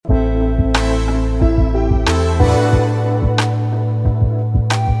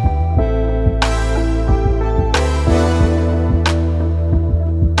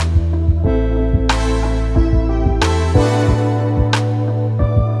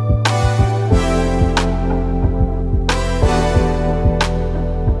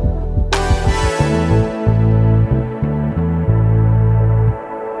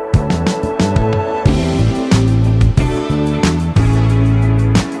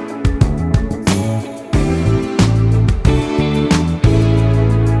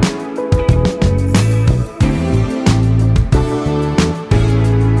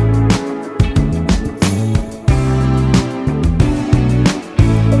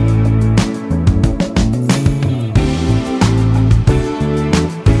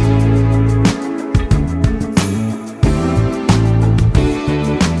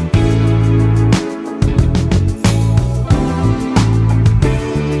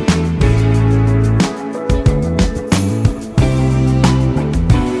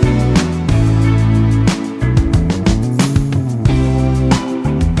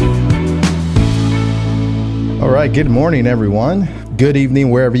Good morning, everyone. Good evening,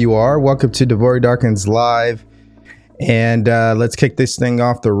 wherever you are. Welcome to DeVory Darkins Live. And let's kick this thing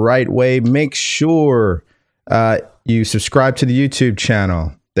off the right way. Make sure you subscribe to the YouTube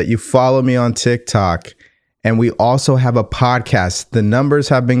channel, that you follow me on TikTok. And we also have a podcast. The numbers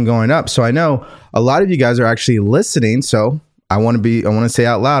have been going up. So I know a lot of you guys are actually listening. So I want to say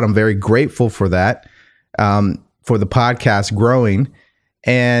out loud, I'm very grateful for that, for the podcast growing.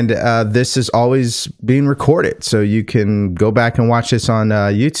 And this is always being recorded, so you can go back and watch this on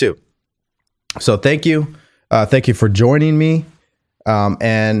YouTube. So thank you. Thank you for joining me.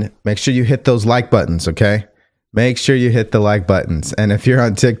 And make sure you hit those like buttons, okay? Make sure you hit the like buttons. And if you're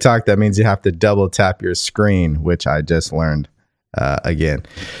on TikTok, that means you have to double tap your screen, which I just learned again.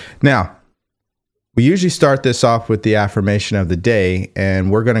 Now, we usually start this off with the affirmation of the day,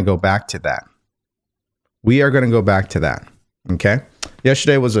 and we're going to go back to that. We are going to go back to that, okay?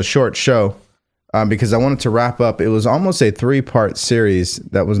 Yesterday was a short show because I wanted to wrap up. It was almost a 3-part series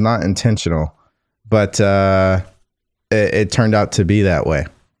that was not intentional, but it turned out to be that way.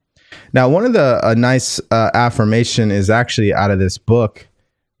 Now, one of a nice affirmation is actually out of this book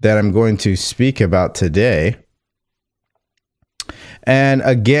that I'm going to speak about today. And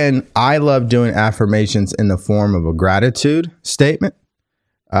again, I love doing affirmations in the form of a gratitude statement.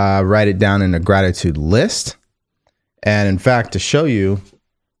 Write it down in a gratitude list. And in fact, to show you,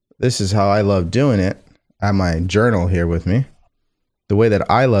 this is how I love doing it. I have my journal here with me. The way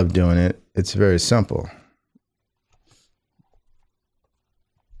that I love doing it, it's very simple.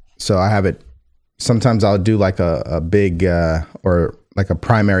 So I have it. Sometimes I'll do like a big or like a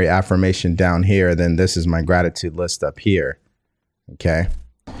primary affirmation down here. Then this is my gratitude list up here. Okay.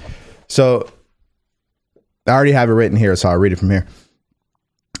 So I already have it written here, so I'll read it from here.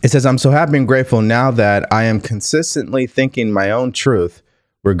 It says, I'm so happy and grateful now that I am consistently thinking my own truth,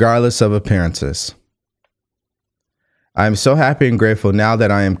 regardless of appearances. I am so happy and grateful now that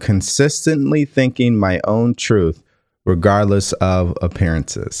I am consistently thinking my own truth, regardless of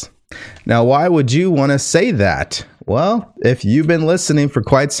appearances. Now, why would you want to say that? Well, if you've been listening for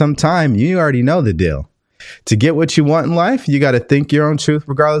quite some time, you already know the deal. To get what you want in life, you got to think your own truth,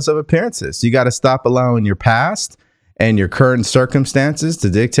 regardless of appearances. You got to stop allowing your past and your current circumstances to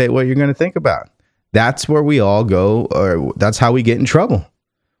dictate what you're going to think about. That's where we all go, or that's how we get in trouble.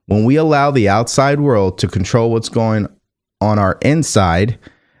 When we allow the outside world to control what's going on our inside,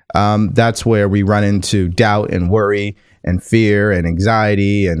 that's where we run into doubt and worry and fear and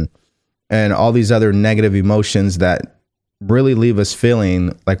anxiety and all these other negative emotions that really leave us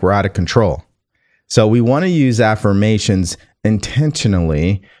feeling like we're out of control. So we want to use affirmations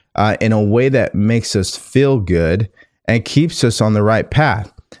intentionally in a way that makes us feel good and keeps us on the right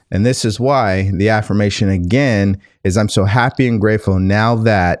path. And this is why the affirmation again is, I'm so happy and grateful now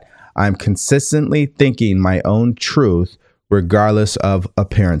that I'm consistently thinking my own truth, regardless of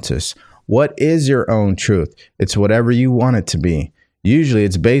appearances. What is your own truth? It's whatever you want it to be. Usually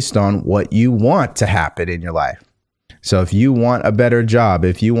it's based on what you want to happen in your life. So if you want a better job,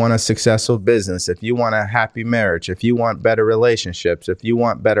 if you want a successful business, if you want a happy marriage, if you want better relationships, if you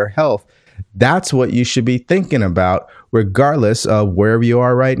want better health, that's what you should be thinking about, regardless of wherever you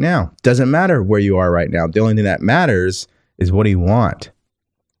are right now. Doesn't matter where you are right now. The only thing that matters is what do you want.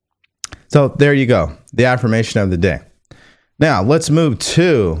 So there you go. The affirmation of the day. Now let's move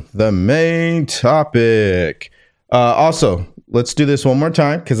to the main topic. Also, let's do this one more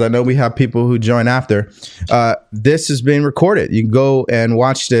time because I know we have people who join after. This is being recorded. You can go and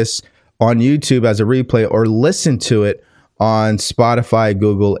watch this on YouTube as a replay or listen to it on Spotify,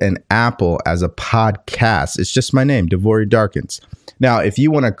 Google, and Apple as a podcast. It's just my name, DeVory Darkins. Now, if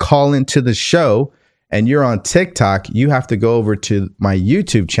you want to call into the show and you're on TikTok, you have to go over to my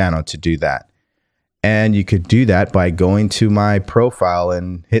YouTube channel to do that. And you could do that by going to my profile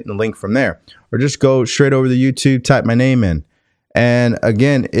and hitting the link from there. Or just go straight over to YouTube, type my name in. And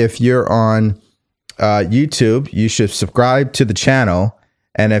again, if you're on YouTube, you should subscribe to the channel.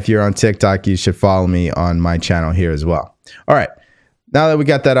 And if you're on TikTok, you should follow me on my channel here as well. All right. Now that we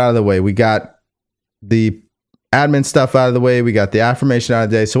got that out of the way, we got the admin stuff out of the way. We got the affirmation out of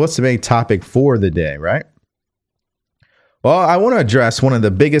the day. So what's the main topic for the day, right? Well, I want to address one of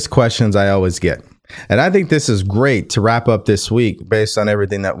the biggest questions I always get. And I think this is great to wrap up this week based on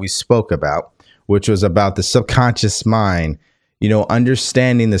everything that we spoke about, which was about the subconscious mind. You know,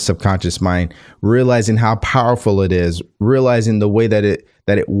 understanding the subconscious mind, realizing how powerful it is, realizing the way that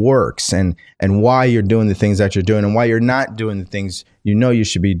it works and why you're doing the things that you're doing and why you're not doing the things you know you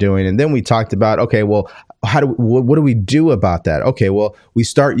should be doing. And then we talked about, okay, well, what do we do about that? Okay, well, we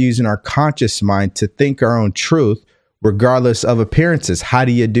start using our conscious mind to think our own truth, regardless of appearances. How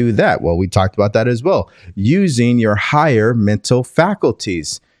do you do that? Well, we talked about that as well. Using your higher mental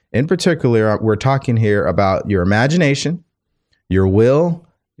faculties. In particular, we're talking here about your imagination, your will,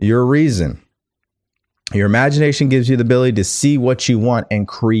 your reason. Your imagination gives you the ability to see what you want and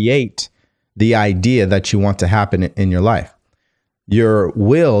create the idea that you want to happen in your life. Your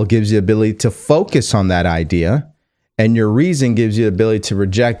will gives you the ability to focus on that idea, and your reason gives you the ability to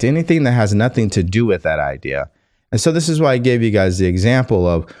reject anything that has nothing to do with that idea. And so this is why I gave you guys the example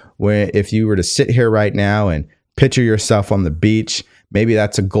of where if you were to sit here right now and picture yourself on the beach, maybe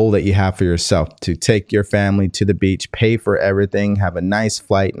that's a goal that you have for yourself, to take your family to the beach, pay for everything, have a nice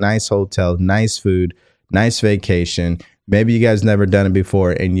flight, nice hotel, nice food, nice vacation. Maybe you guys never done it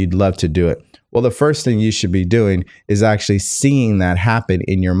before and you'd love to do it. Well, the first thing you should be doing is actually seeing that happen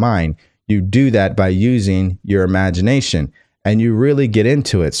in your mind. You do that by using your imagination and you really get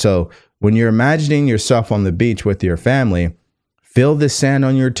into it. So when you're imagining yourself on the beach with your family, feel the sand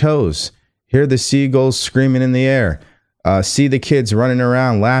on your toes, hear the seagulls screaming in the air, see the kids running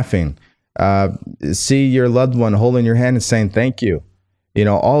around laughing, see your loved one holding your hand and saying thank you. You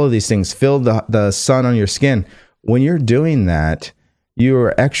know, all of these things, feel the sun on your skin. When you're doing that, you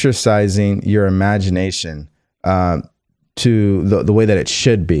are exercising your imagination to the way that it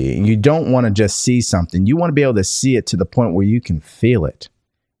should be. And you don't want to just see something. You want to be able to see it to the point where you can feel it.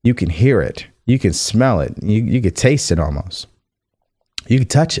 You can hear it. You can smell it. You can taste it almost. You can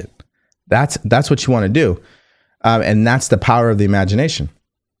touch it. That's what you want to do. And that's the power of the imagination.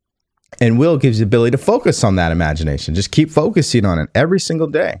 And will gives you the ability to focus on that imagination. Just keep focusing on it every single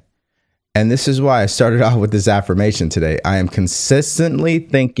day. And this is why I started off with this affirmation today. I am consistently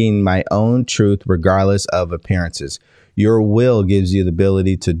thinking my own truth regardless of appearances. Your will gives you the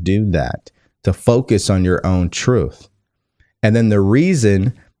ability to do that, to focus on your own truth. And then the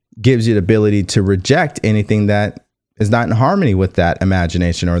reason gives you the ability to reject anything that is not in harmony with that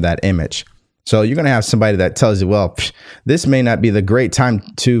imagination or that image. So you're going to have somebody that tells you, well, this may not be the great time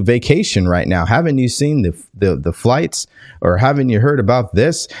to vacation right now. Haven't you seen the flights, or haven't you heard about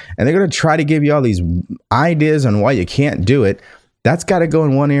this? And they're going to try to give you all these ideas on why you can't do it. That's got to go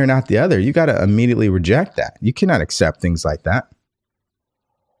in one ear and out the other. You got to immediately reject that. You cannot accept things like that.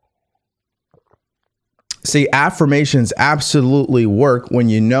 See, affirmations absolutely work when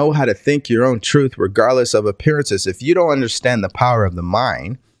you know how to think your own truth regardless of appearances. If you don't understand the power of the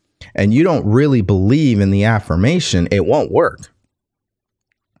mind, and you don't really believe in the affirmation, it won't work.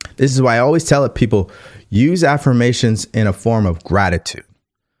 This is why I always tell people, use affirmations in a form of gratitude.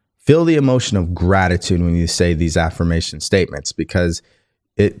 Feel the emotion of gratitude when you say these affirmation statements, because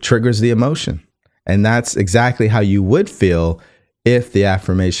it triggers the emotion. And that's exactly how you would feel if the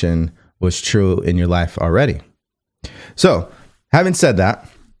affirmation was true in your life already. So, having said that,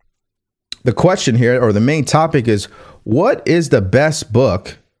 the question here, or the main topic, is what is the best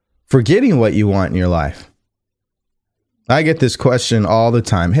book for getting what you want in your life? I get this question all the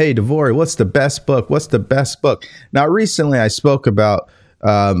time. Hey, DeVory, what's the best book? What's the best book? Now, recently I spoke about,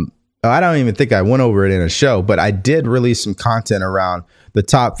 I don't even think I went over it in a show, but I did release some content around the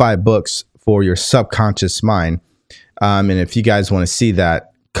top 5 books for your subconscious mind. And if you guys want to see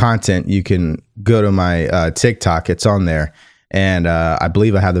that content, you can go to my TikTok. It's on there. And I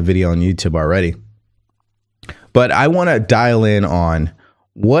believe I have the video on YouTube already. But I want to dial in on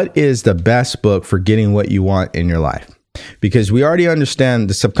what is the best book for getting what you want in your life? Because we already understand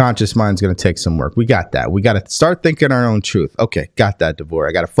the subconscious mind is going to take some work. We got that. We got to start thinking our own truth. Okay, got that, DeVory.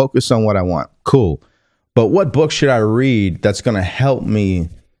 I got to focus on what I want. Cool. But what book should I read that's going to help me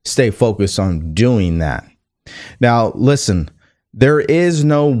stay focused on doing that? Now, listen, there is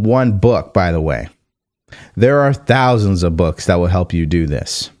no one book, by the way. There are thousands of books that will help you do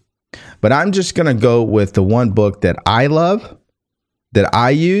this. But I'm just going to go with the one book that I love, that I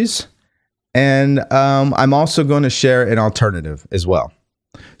use, and I'm also going to share an alternative as well.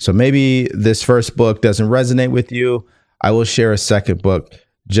 So maybe this first book doesn't resonate with you. I will share a second book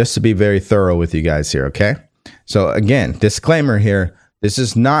just to be very thorough with you guys here, okay? So again, disclaimer here, this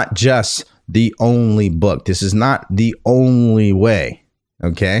is not just the only book. This is not the only way,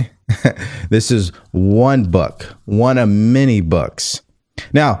 okay? This is one book, one of many books.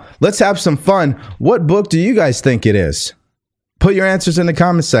 Now, let's have some fun. What book do you guys think it is? Put your answers in the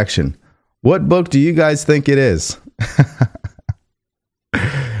comment section. What book do you guys think it is?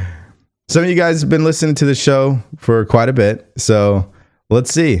 Some of you guys have been listening to the show for quite a bit. So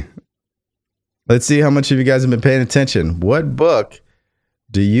let's see. Let's see how much of you guys have been paying attention. What book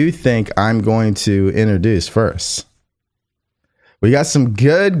do you think I'm going to introduce first? We got some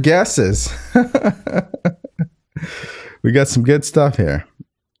good guesses. We got some good stuff here.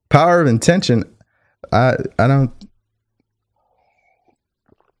 Power of Intention. I don't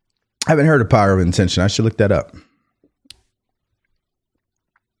haven't heard of Power of Intention. I should look that up.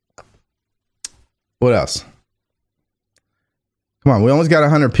 What else? Come on, we almost got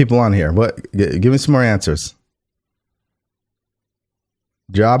 100 people on here. What? Give me some more answers.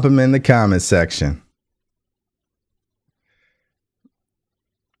 Drop them in the comment section.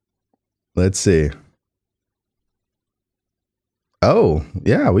 Let's see. Oh,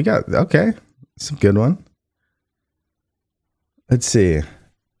 yeah, we got, okay. That's a good one. Let's see.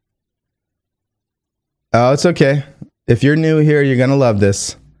 Oh, it's okay. If you're new here, you're going to love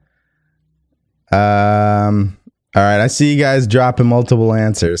this. All right, I see you guys dropping multiple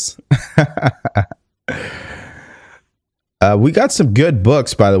answers. We got some good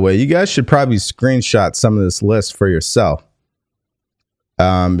books, by the way. You guys should probably screenshot some of this list for yourself.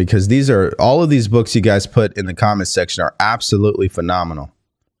 Because all of these books you guys put in the comment section are absolutely phenomenal.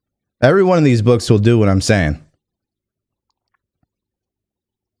 Every one of these books will do what I'm saying.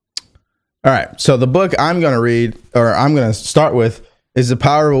 All right. So the book I'm going to read, or I'm going to start with, is The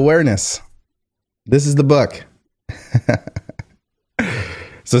Power of Awareness. This is the book.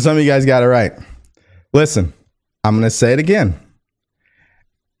 So some of you guys got it right. Listen, I'm going to say it again.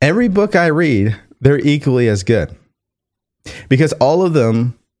 Every book I read, they're equally as good. Because all of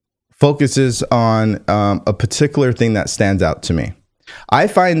them focuses on a particular thing that stands out to me. I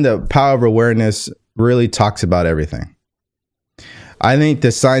find the Power of Awareness really talks about everything. I think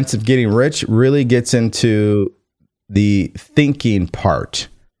the Science of Getting Rich really gets into the thinking part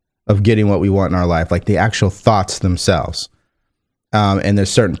of getting what we want in our life, like the actual thoughts themselves. And there's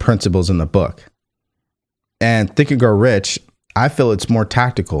certain principles in the book. And Think and Grow Rich, I feel it's more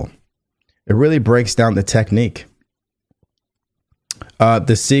tactical. It really breaks down the technique.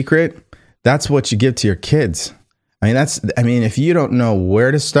 The Secret, that's what you give to your kids. I mean, if you don't know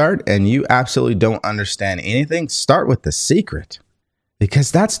where to start and you absolutely don't understand anything, start with The Secret,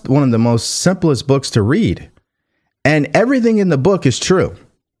 because that's one of the most simplest books to read. And everything in the book is true.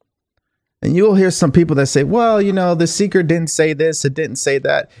 And you'll hear some people that say, well, you know, The Secret didn't say this, it didn't say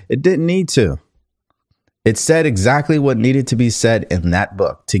that. It didn't need to. It said exactly what needed to be said in that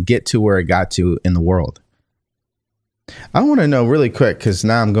book to get to where it got to in the world. I want to know really quick, because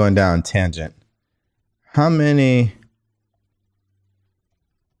now I'm going down a tangent. How many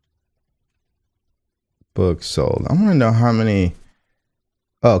books sold? I want to know how many.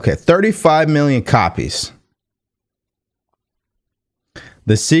 Oh, okay, 35 million copies.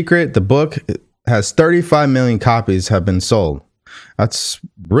 The Secret, the book, has 35 million copies have been sold. That's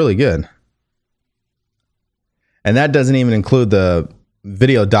really good. And that doesn't even include the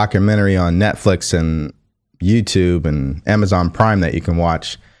video documentary on Netflix and YouTube and Amazon Prime that you can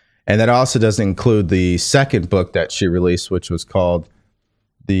watch. And that also doesn't include the second book that she released, which was called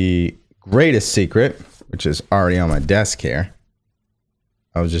The Greatest Secret, which is already on my desk here.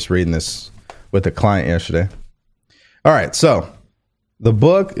 I was just reading this with a client yesterday. All right, so the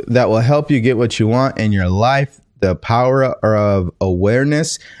book that will help you get what you want in your life, The Power of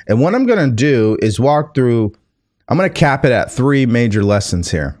Awareness. And what I'm going to do is walk through, I'm going to cap it at 3 major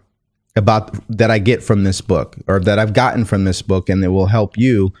lessons here about that I get from this book, or that I've gotten from this book, and it will help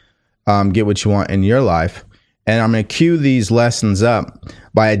you get what you want in your life. And I'm going to cue these lessons up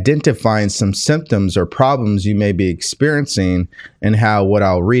by identifying some symptoms or problems you may be experiencing, and how what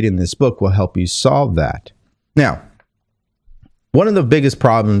I'll read in this book will help you solve that. Now, one of the biggest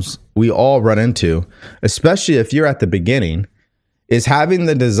problems we all run into, especially if you're at the beginning, is having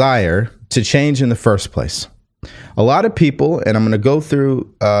the desire to change in the first place. A lot of people, and I'm going to go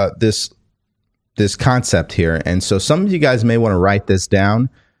through this concept here. And so some of you guys may want to write this down,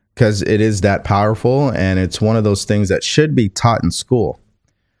 because it is that powerful, and it's one of those things that should be taught in school.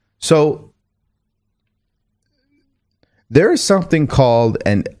 So there is something called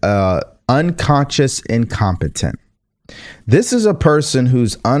an unconscious incompetent. This is a person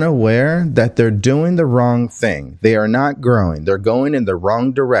who's unaware that they're doing the wrong thing. They are not growing. They're going in the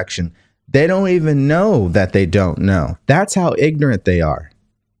wrong direction. They don't even know that they don't know. That's how ignorant they are.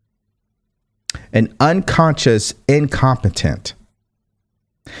 An unconscious incompetent.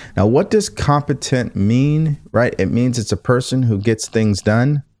 Now, what does competent mean, right? It means it's a person who gets things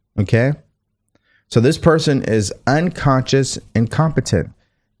done, okay? So this person is unconscious incompetent.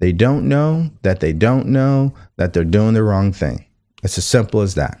 They don't know that they don't know that they're doing the wrong thing. It's as simple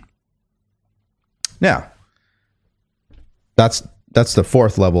as that. Now, that's the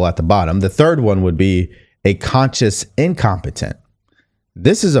 4th level at the bottom. The 3rd one would be a conscious incompetent.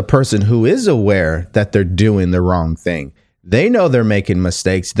 This is a person who is aware that they're doing the wrong thing. They know they're making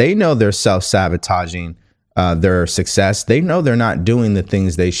mistakes. They know they're self-sabotaging their success. They know they're not doing the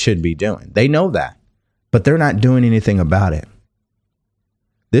things they should be doing. They know that, but they're not doing anything about it.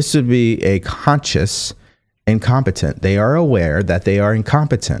 This would be a conscious incompetent. They are aware that they are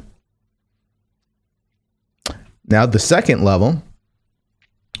incompetent. Now, the second level,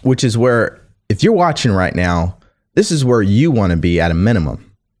 which is where, if you're watching right now, this is where you want to be at a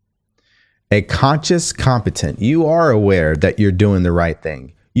minimum. A conscious competent. You are aware that you're doing the right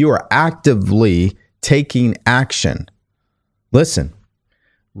thing. You are actively taking action. Listen,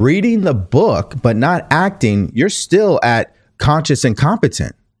 reading the book but not acting, you're still at conscious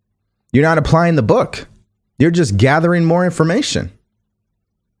incompetent. You're not applying the book. You're just gathering more information.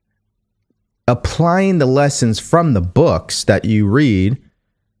 Applying the lessons from the books that you read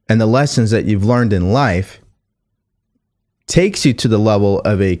and the lessons that you've learned in life takes you to the level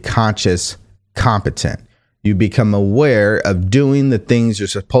of a conscious competent. You become aware of doing the things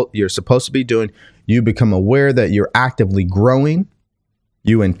you're supposed to be doing. You become aware that you're actively growing.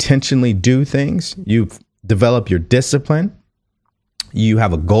 You intentionally do things. You develop your discipline. You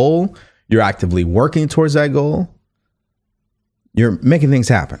have a goal. You're actively working towards that goal. You're making things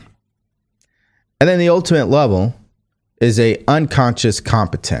happen. And then the ultimate level is a unconscious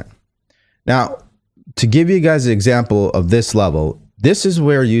competent. Now, to give you guys an example of this level, this is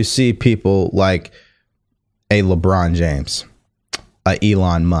where you see people like a LeBron James, a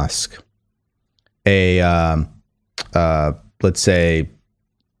Elon Musk, let's say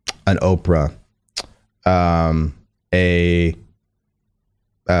an Oprah,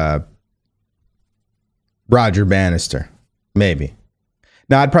 Roger Bannister, maybe.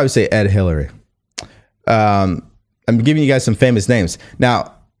 Now, I'd probably say Ed Hillary. I'm giving you guys some famous names.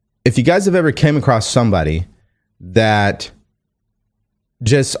 Now, if you guys have ever came across somebody that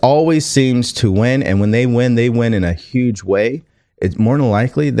just always seems to win, and when they win in a huge way, it's more than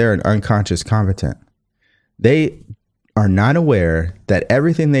likely they're an unconscious competent. They are not aware that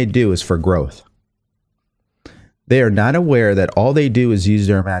everything they do is for growth. They are not aware that all they do is use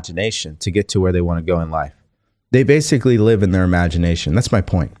their imagination to get to where they want to go in life. They basically live in their imagination. That's my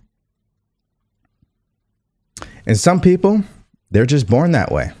point. And some people, they're just born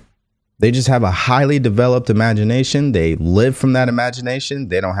that way. They just have a highly developed imagination. They live from that imagination.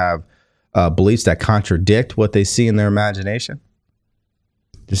 They don't have beliefs that contradict what they see in their imagination.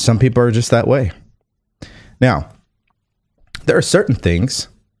 Just some people are just that way. Now, there are certain things,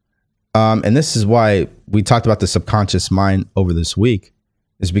 and this is why we talked about the subconscious mind over this week,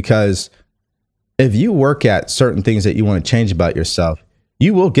 is because if you work at certain things that you want to change about yourself,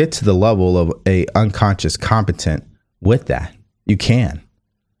 you will get to the level of a unconscious competent with that. You can.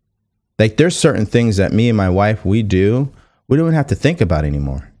 Like, there's certain things that me and my wife, we don't have to think about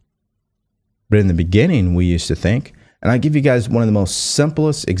anymore. But in the beginning, we used to think, and I'll give you guys one of the most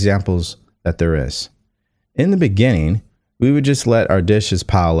simplest examples that there is. In the beginning, we would just let our dishes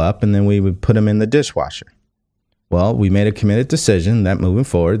pile up and then we would put them in the dishwasher. Well, we made a committed decision that moving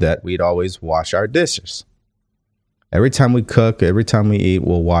forward that we'd always wash our dishes. Every time we cook, every time we eat,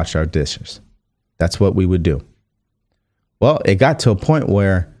 we'll wash our dishes. That's what we would do. Well, it got to a point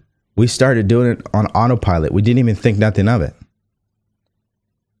where we started doing it on autopilot. We didn't even think nothing of it.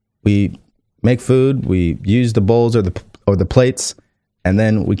 We make food, we use the bowls or the plates, and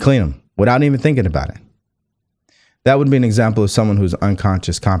then we clean them without even thinking about it. That would be an example of someone who's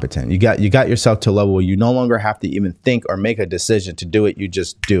unconscious competent. You got yourself to a level where you no longer have to even think or make a decision to do it. You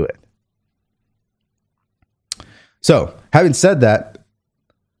just do it. So, having said that,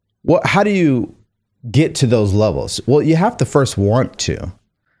 how do you get to those levels? Well, you have to first want to.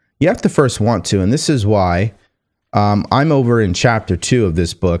 You have to first want to, and this is why I'm over in chapter 2 of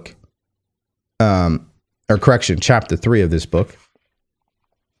this book, chapter 3 of this book,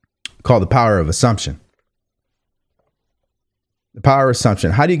 called The Power of Assumption. The power of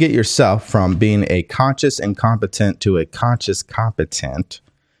assumption. How do you get yourself from being a conscious incompetent to a conscious competent,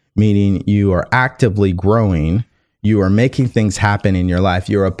 meaning you are actively growing, you are making things happen in your life,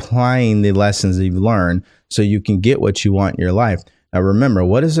 you're applying the lessons that you've learned so you can get what you want in your life. Now remember,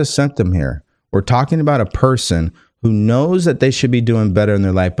 what is a symptom here? We're talking about a person who knows that they should be doing better in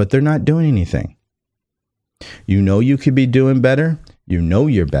their life, but they're not doing anything. You know you could be doing better. You know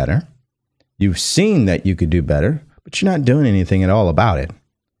you're better. You've seen that you could do better, but you're not doing anything at all about it.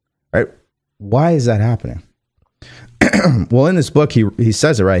 Right? Why is that happening? Well, in this book, he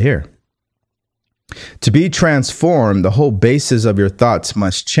says it right here. To be transformed, the whole basis of your thoughts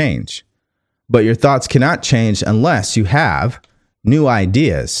must change. But your thoughts cannot change unless you have new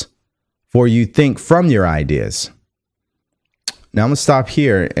ideas, for you think from your ideas. Now I'm going to stop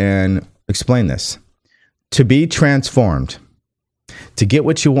here and explain this. To be transformed, to get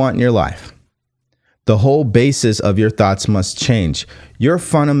what you want in your life, the whole basis of your thoughts must change. Your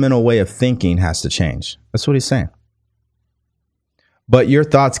fundamental way of thinking has to change. That's what he's saying. But your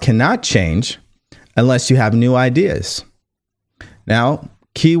thoughts cannot change unless you have new ideas. Now,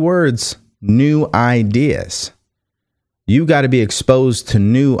 keywords, new ideas. You got to be exposed to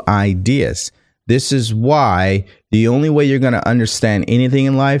new ideas. This is why the only way you're going to understand anything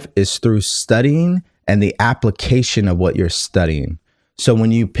in life is through studying and the application of what you're studying. So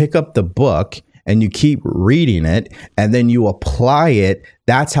when you pick up the book and you keep reading it and then you apply it,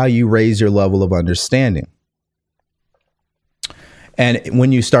 that's how you raise your level of understanding. And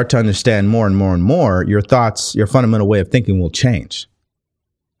when you start to understand more and more and more, your thoughts, your fundamental way of thinking will change.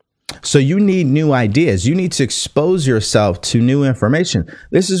 So you need new ideas. You need to expose yourself to new information.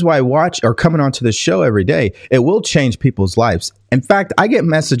 This is why coming onto the show every day, it will change people's lives. In fact, I get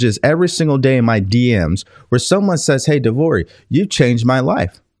messages every single day in my DMs where someone says, "Hey, DeVory, you changed my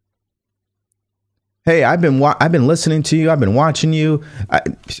life. Hey, I've been listening to you. I've been watching you.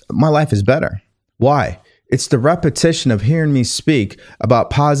 My life is better." Why? It's the repetition of hearing me speak about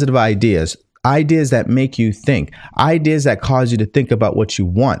positive ideas. Ideas that make you think, ideas that cause you to think about what you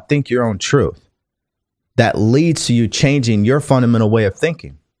want, think your own truth, that leads to you changing your fundamental way of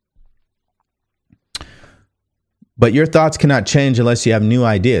thinking. But your thoughts cannot change unless you have new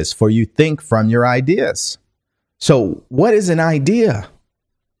ideas, for you think from your ideas. So what is an idea?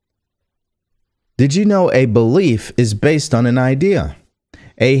 Did you know a belief is based on an idea?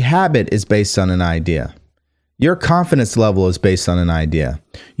 A habit is based on an idea. Your confidence level is based on an idea.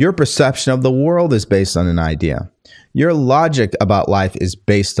 Your perception of the world is based on an idea. Your logic about life is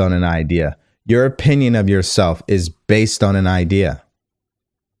based on an idea. Your opinion of yourself is based on an idea.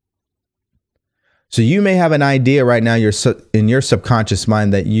 So you may have an idea right now in your subconscious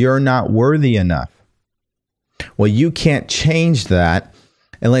mind that you're not worthy enough. Well, you can't change that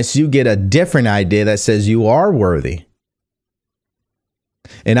unless you get a different idea that says you are worthy.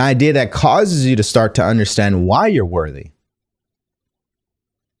 An idea that causes you to start to understand why you're worthy.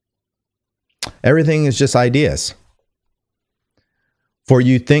 Everything is just ideas. For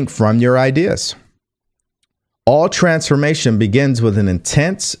you think from your ideas. All transformation begins with an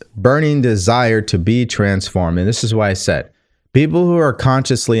intense, burning desire to be transformed. And this is why I said, people who are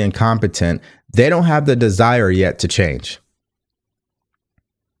consciously incompetent, they don't have the desire yet to change.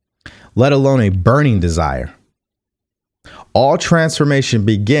 Let alone a burning desire. All transformation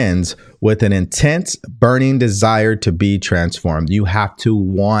begins with an intense, burning desire to be transformed. You have to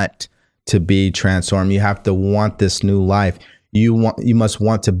want to be transformed. You have to want this new life. You must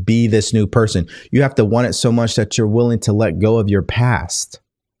want to be this new person. You have to want it so much that you're willing to let go of your past.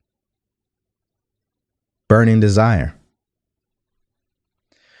 Burning desire.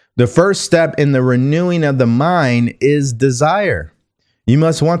 The first step in the renewing of the mind is desire. You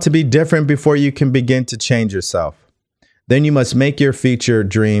must want to be different before you can begin to change yourself. Then you must make your future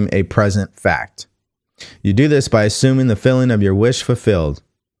dream a present fact. You do this by assuming the feeling of your wish fulfilled.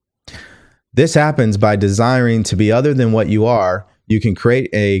 This happens by desiring to be other than what you are. You can create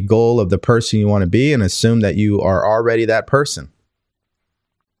a goal of the person you want to be and assume that you are already that person.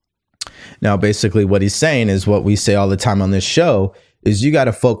 Now, basically what he's saying is what we say all the time on this show is you got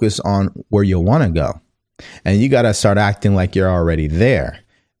to focus on where you want to go. And you got to start acting like you're already there.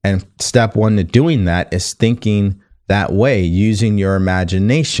 And step one to doing that is thinking that way, using your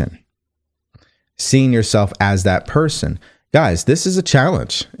imagination, seeing yourself as that person. Guys, this is a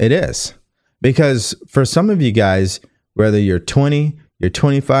challenge. It is. Because for some of you guys, whether you're 20, you're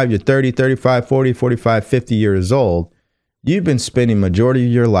 25, you're 30, 35, 40, 45, 50 years old, you've been spending majority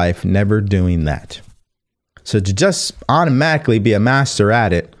of your life never doing that. So to just automatically be a master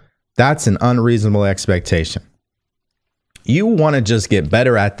at it, that's an unreasonable expectation. You want to just get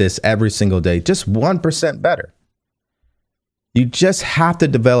better at this every single day, just 1% better. You just have to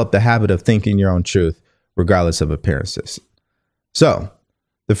develop the habit of thinking your own truth, regardless of appearances. So,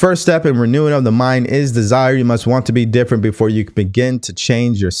 the first step in renewing of the mind is desire. You must want to be different before you can begin to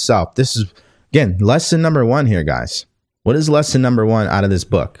change yourself. This is, again, lesson number 1 here, guys. What is lesson number 1 out of this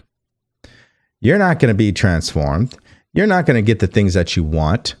book? You're not going to be transformed. You're not going to get the things that you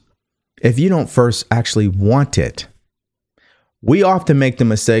want if you don't first actually want it. We often make the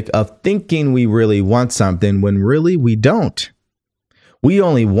mistake of thinking we really want something when really we don't. We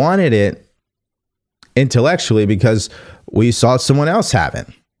only wanted it intellectually because we saw someone else have it.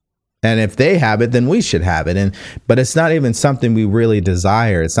 And if they have it, then we should have it. But it's not even something we really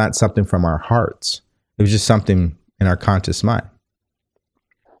desire. It's not something from our hearts. It was just something in our conscious mind.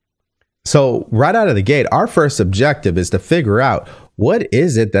 So right out of the gate, our first objective is to figure out, what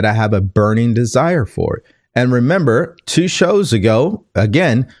is it that I have a burning desire for? And remember, 2 shows ago,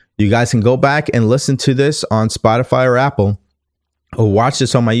 again, you guys can go back and listen to this on Spotify or Apple, or watch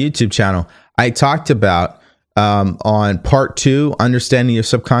this on my YouTube channel. I talked about On part 2, understanding your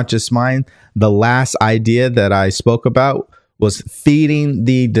subconscious mind, the last idea that I spoke about was feeding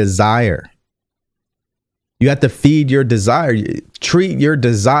the desire. You have to feed your desire. Treat your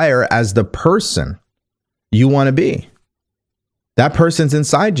desire as the person you want to be. That person's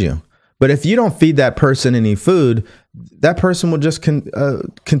inside you. But if you don't feed that person any food, that person will just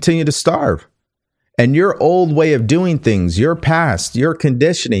continue to starve. And your old way of doing things, your past, your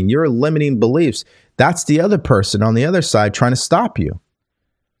conditioning, your limiting beliefs, that's the other person on the other side trying to stop you.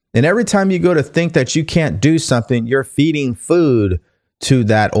 And every time you go to think that you can't do something, you're feeding food to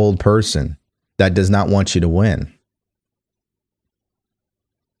that old person that does not want you to win.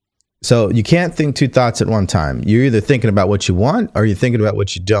 So you can't think two thoughts at one time. You're either thinking about what you want or you're thinking about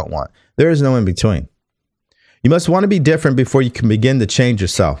what you don't want. There is no in between. You must want to be different before you can begin to change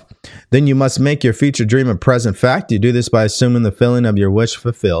yourself. Then you must make your future dream a present fact. You do this by assuming the feeling of your wish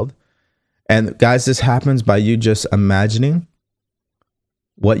fulfilled. And guys, this happens by you just imagining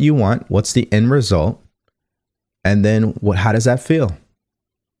what you want, what's the end result, and then how does that feel?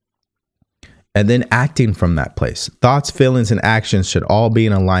 And then acting from that place. Thoughts, feelings, and actions should all be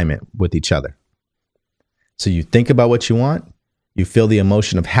in alignment with each other. So you think about what you want, you feel the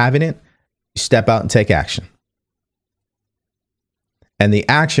emotion of having it, you step out and take action. And the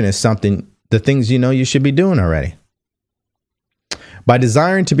action is the things you know you should be doing already. By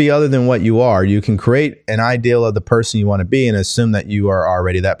desiring to be other than what you are, you can create an ideal of the person you want to be and assume that you are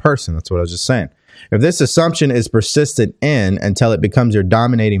already that person. That's what I was just saying. If this assumption is persistent until it becomes your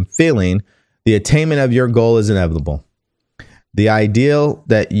dominating feeling, the attainment of your goal is inevitable. The ideal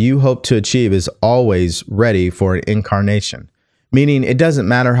that you hope to achieve is always ready for an incarnation, meaning it doesn't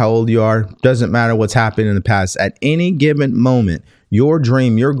matter how old you are, doesn't matter what's happened in the past. At any given moment, your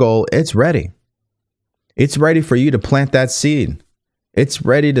dream, your goal, it's ready. It's ready for you to plant that seed. It's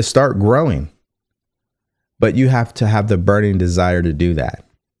ready to start growing. But you have to have the burning desire to do that.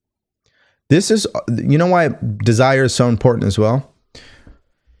 You know why desire is so important as well?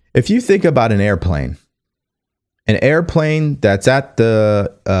 If you think about an airplane that's at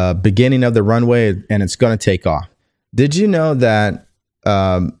the beginning of the runway and it's going to take off. Did you know that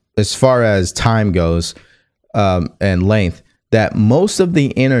as far as time goes and length, that most of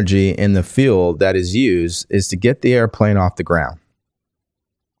the energy in the fuel that is used is to get the airplane off the ground?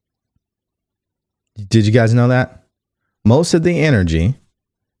 Did you guys know that? Most of the energy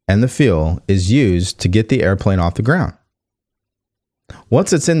and the fuel is used to get the airplane off the ground.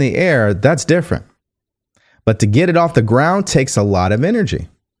 Once it's in the air, that's different. But to get it off the ground takes a lot of energy.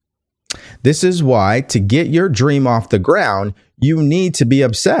 This is why to get your dream off the ground, you need to be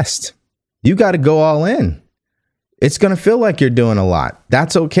obsessed. You got to go all in. It's going to feel like you're doing a lot.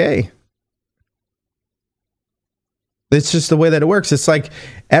 That's okay. It's just the way that it works. It's like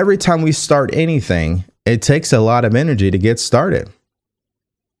every time we start anything, it takes a lot of energy to get started.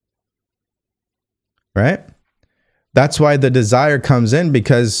 Right? That's why the desire comes in,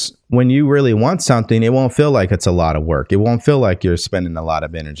 because when you really want something, it won't feel like it's a lot of work. It won't feel like you're spending a lot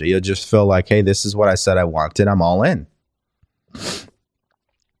of energy. You'll just feel like, hey, this is what I said I wanted. I'm all in.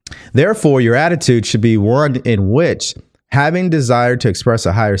 Therefore, your attitude should be one in which, having desire to express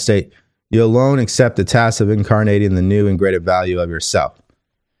a higher state, you alone accept the task of incarnating the new and greater value of yourself.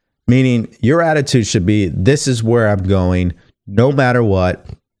 Meaning, your attitude should be, this is where I'm going, no matter what.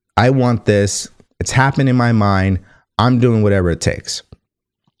 I want this. It's happening in my mind. I'm doing whatever it takes.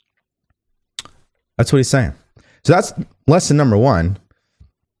 That's what he's saying. So that's lesson number 1,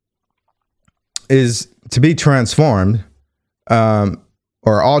 is to be transformed,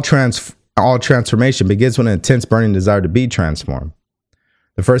 or all transformation begins with an intense burning desire to be transformed.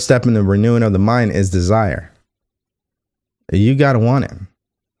 The first step in the renewing of the mind is desire. You got to want it.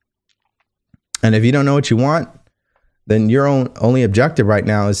 And if you don't know what you want, then your only objective right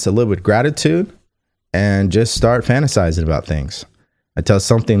now is to live with gratitude and just start fantasizing about things until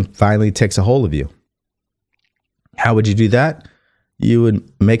something finally takes a hold of you. How would you do that? You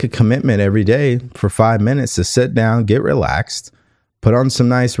would make a commitment every day for 5 minutes to sit down, get relaxed, put on some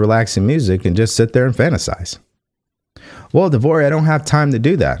nice relaxing music, and just sit there and fantasize. Well, DeVory, I don't have time to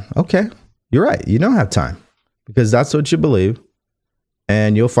do that. Okay, you're right. You don't have time because that's what you believe.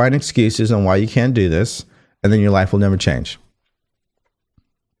 And you'll find excuses on why you can't do this. And then your life will never change.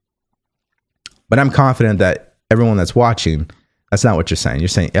 But I'm confident that everyone that's watching, that's not what you're saying. You're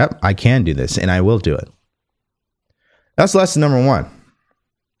saying, yep, I can do this and I will do it. That's lesson number 1.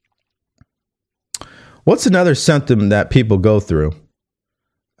 What's another symptom that people go through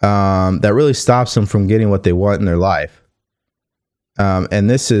that really stops them from getting what they want in their life? And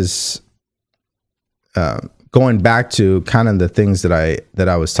this is going back to kind of the things that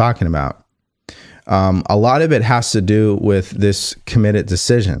I was talking about. A lot of it has to do with this committed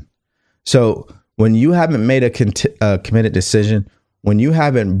decision. So when you haven't made a committed decision, when you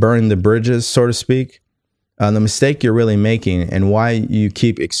haven't burned the bridges, so to speak, the mistake you're really making and why you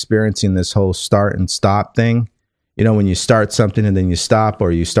keep experiencing this whole start and stop thing, when you start something and then you stop,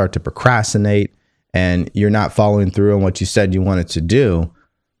 or you start to procrastinate and you're not following through on what you said you wanted to do,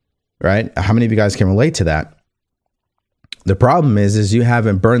 right? How many of you guys can relate to that? The problem is you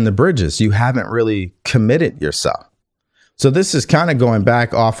haven't burned the bridges. You haven't really committed yourself. So this is kind of going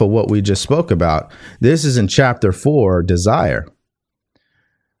back off of what we just spoke about. This is in chapter 4, desire.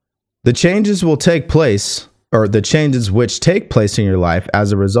 The changes will take place, or the changes which take place in your life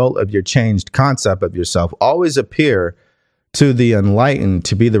as a result of your changed concept of yourself, always appear to the enlightened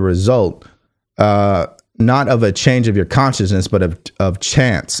to be the result, not of a change of your consciousness, but of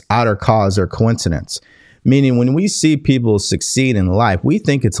chance, outer cause, or coincidence. Meaning when we see people succeed in life, we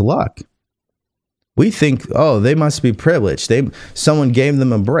think it's luck. We think, oh, they must be privileged. Someone gave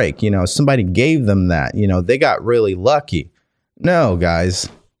them a break. Somebody gave them that. They got really lucky. No, guys,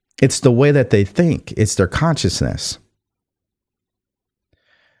 it's the way that they think. It's their consciousness.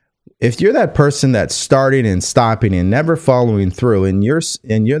 If you're that person that's starting and stopping and never following through, and you're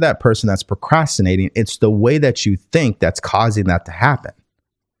that person that's procrastinating, it's the way that you think that's causing that to happen.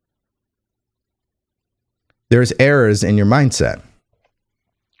 There's errors in your mindset.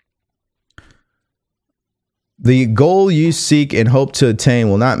 The goal you seek and hope to attain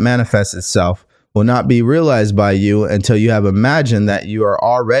will not manifest itself, will not be realized by you until you have imagined that you are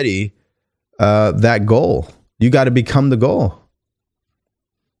already that goal. You got to become the goal.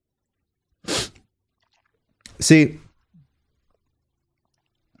 See,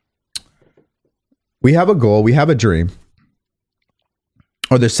 we have a goal, we have a dream,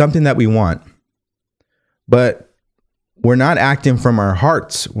 or there's something that we want, but we're not acting from our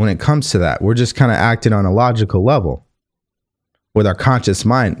hearts when it comes to that. We're just kind of acting on a logical level with our conscious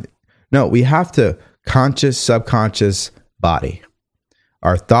mind. No, we have to conscious, subconscious, body.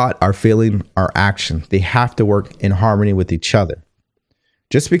 Our thought, our feeling, our action, they have to work in harmony with each other.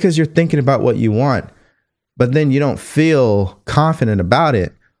 Just because you're thinking about what you want, but then you don't feel confident about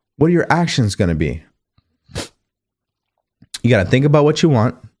it, what are your actions going to be? You got to think about what you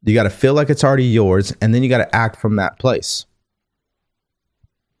want. You got to feel like it's already yours, and then you got to act from that place.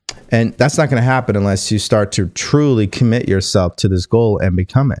 And that's not going to happen unless you start to truly commit yourself to this goal and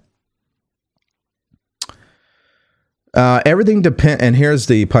become it. Everything depends, and here's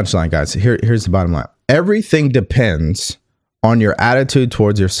the punchline, guys. Here's the bottom line. Everything depends on your attitude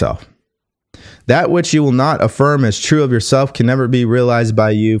towards yourself. That which you will not affirm as true of yourself can never be realized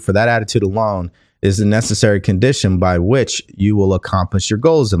by you, for that attitude alone is the necessary condition by which you will accomplish your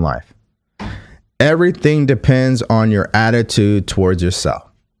goals in life. Everything depends on your attitude towards yourself.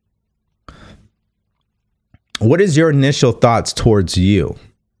 What is your initial thoughts towards you?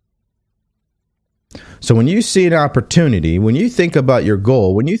 So when you see an opportunity, when you think about your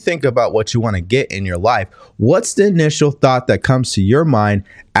goal, when you think about what you want to get in your life, what's the initial thought that comes to your mind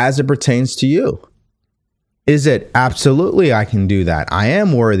as it pertains to you? Is it absolutely I can do that? I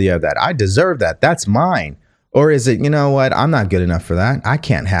am worthy of that. I deserve that. That's mine. Or is it, you know what? I'm not good enough for that. I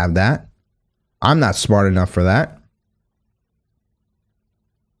can't have that. I'm not smart enough for that.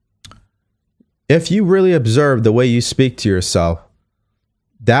 If you really observe the way you speak to yourself,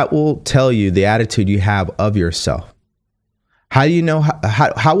 that will tell you the attitude you have of yourself. How do you know?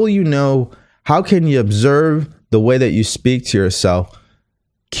 How will you know? How can you observe the way that you speak to yourself?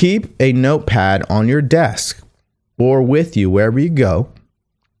 Keep a notepad on your desk or with you wherever you go.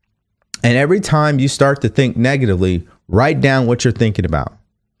 And every time you start to think negatively, write down what you're thinking about.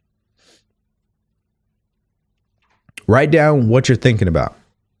 Write down what you're thinking about.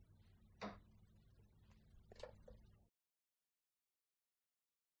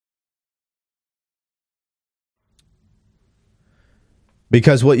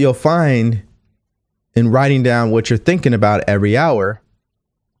 Because what you'll find in writing down what you're thinking about every hour,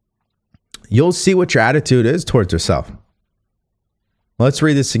 you'll see what your attitude is towards yourself. Let's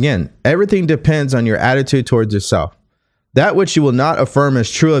read this again. Everything depends on your attitude towards yourself. That which you will not affirm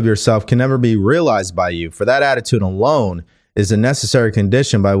as true of yourself can never be realized by you, for that attitude alone is a necessary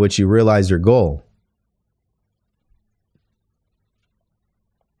condition by which you realize your goal.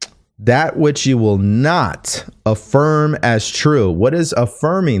 That which you will not affirm as true. What is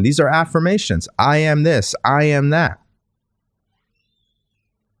affirming? These are affirmations. I am this. I am that.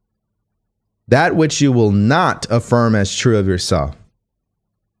 That which you will not affirm as true of yourself.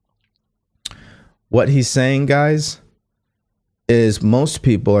 What he's saying, guys, is most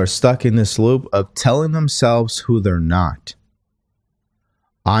people are stuck in this loop of telling themselves who they're not.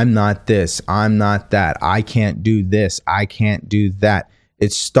 I'm not this. I'm not that. I can't do this. I can't do that.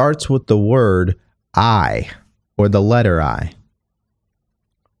 It starts with the word I or the letter I.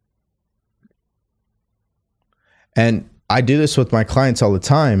 And I do this with my clients all the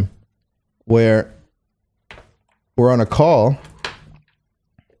time where we're on a call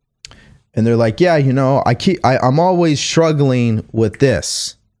and they're like, yeah, you know, I'm always struggling with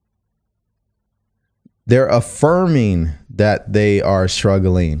this. They're affirming that they are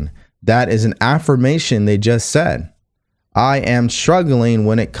struggling. That is an affirmation they just said. I am struggling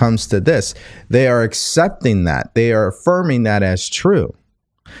when it comes to this. They are accepting that. They are affirming that as true.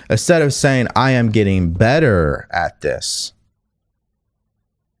 Instead of saying, I am getting better at this.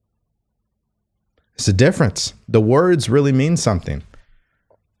 It's a difference. The words really mean something.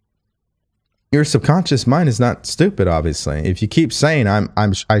 Your subconscious mind is not stupid, obviously. If you keep saying,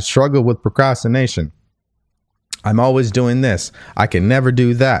 I struggle with procrastination. I'm always doing this. I can never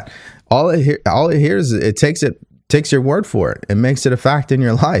do that. All it hears, it takes your word for it. It makes it a fact in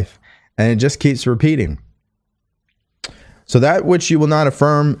your life. And it just keeps repeating. So that which you will not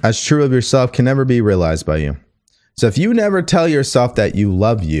affirm as true of yourself can never be realized by you. So if you never tell yourself that you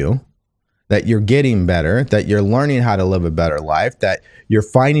love you, that you're getting better, that you're learning how to live a better life, that you're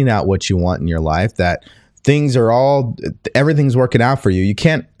finding out what you want in your life, that everything's working out for you, you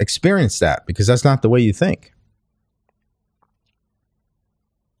can't experience that because that's not the way you think.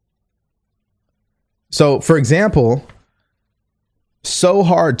 So, for example, so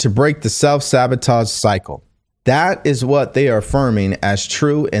hard to break the self-sabotage cycle. That is what they are affirming as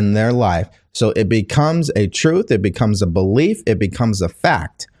true in their life. So it becomes a truth, it becomes a belief, it becomes a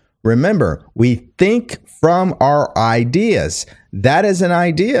fact. Remember, we think from our ideas. That is an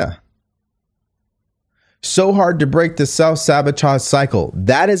idea. So hard to break the self-sabotage cycle.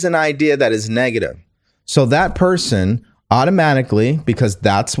 That is an idea that is negative. So that person automatically, because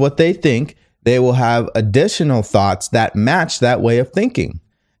that's what they think, they will have additional thoughts that match that way of thinking.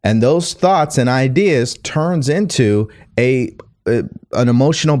 And those thoughts and ideas turns into an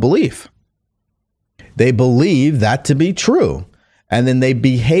emotional belief. They believe that to be true. And then they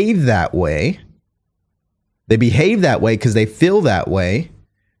behave that way. They behave that way because they feel that way.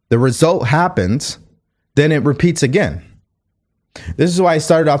 The result happens. Then it repeats again. This is why I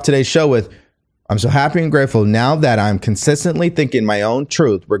started off today's show with, I'm so happy and grateful now that I'm consistently thinking my own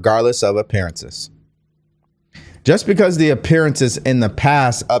truth, regardless of appearances. Just because the appearances in the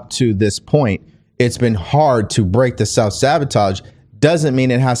past up to this point, it's been hard to break the self-sabotage, doesn't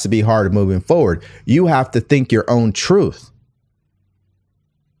mean it has to be hard moving forward. You have to think your own truth.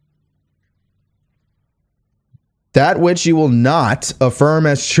 That which you will not affirm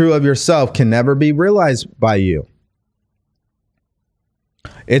as true of yourself can never be realized by you.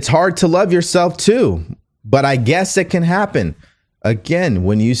 It's hard to love yourself too, but I guess it can happen. Again,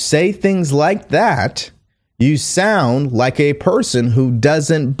 when you say things like that, you sound like a person who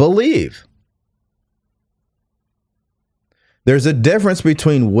doesn't believe. There's a difference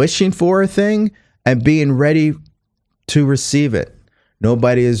between wishing for a thing and being ready to receive it.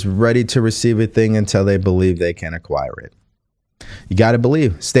 Nobody is ready to receive a thing until they believe they can acquire it. You got to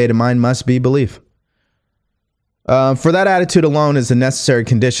believe. State of mind must be belief. For that attitude alone is a necessary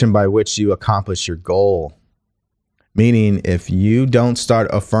condition by which you accomplish your goal. Meaning, if you don't start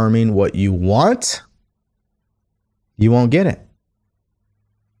affirming what you want, you won't get it.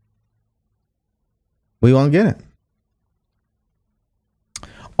 We won't get it.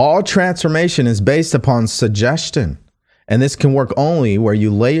 All transformation is based upon suggestion. And this can work only where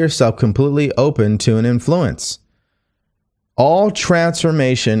you lay yourself completely open to an influence. All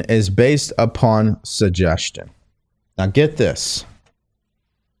transformation is based upon suggestion. Now get this.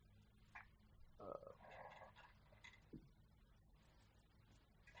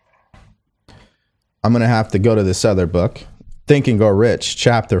 I'm going to have to go to this other book, Think and Grow Rich,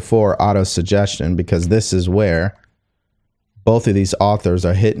 Chapter 4, Auto-Suggestion, because this is where both of these authors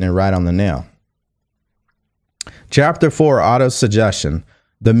are hitting it right on the nail. Chapter 4, Auto-Suggestion,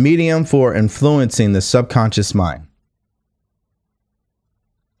 the medium for influencing the subconscious mind.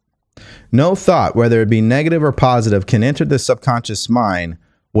 No thought, whether it be negative or positive, can enter the subconscious mind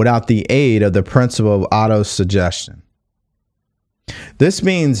without the aid of the principle of auto-suggestion. This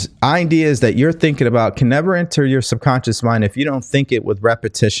means ideas that you're thinking about can never enter your subconscious mind if you don't think it with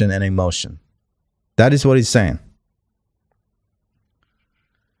repetition and emotion. That is what he's saying.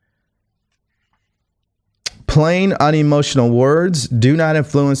 Plain, unemotional words do not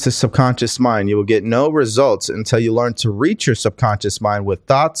influence the subconscious mind. You will get no results until you learn to reach your subconscious mind with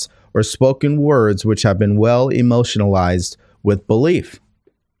thoughts or spoken words which have been well emotionalized with belief.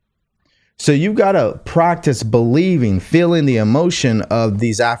 So you got to practice believing, feeling the emotion of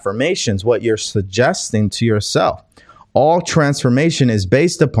these affirmations, what you're suggesting to yourself. All transformation is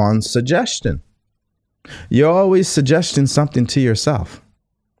based upon suggestion. You're always suggesting something to yourself.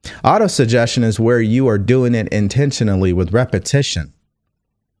 Auto-suggestion is where you are doing it intentionally with repetition.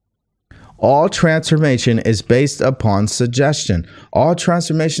 All transformation is based upon suggestion. All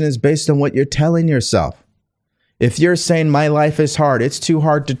transformation is based on what you're telling yourself. If you're saying my life is hard, it's too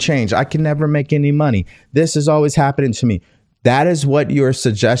hard to change, I can never make any money, this is always happening to me, that is what you're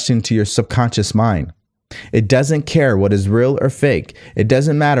suggesting to your subconscious mind. It doesn't care what is real or fake. It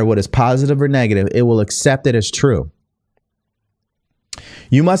doesn't matter what is positive or negative. It will accept it as true.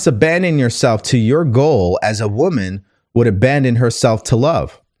 You must abandon yourself to your goal as a woman would abandon herself to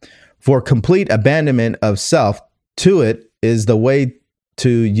love. For complete abandonment of self to it is the way to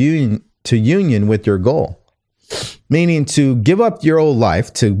union with your goal. Meaning to give up your old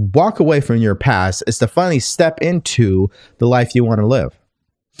life, to walk away from your past, is to finally step into the life you want to live.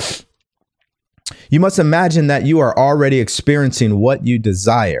 You must imagine that you are already experiencing what you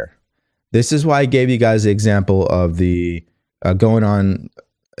desire. This is why I gave you guys the example of the going on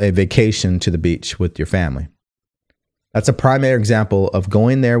a vacation to the beach with your family. That's a primary example of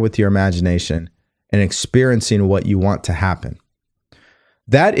going there with your imagination and experiencing what you want to happen.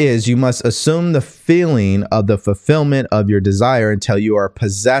 That is, you must assume the feeling of the fulfillment of your desire until you are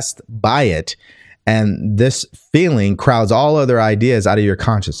possessed by it. And this feeling crowds all other ideas out of your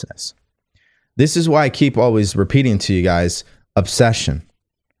consciousness. This is why I keep always repeating to you guys, obsession.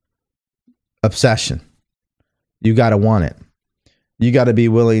 Obsession. You got to want it. You got to be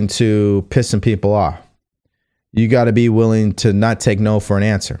willing to piss some people off. You got to be willing to not take no for an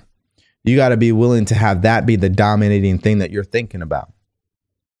answer. You got to be willing to have that be the dominating thing that you're thinking about.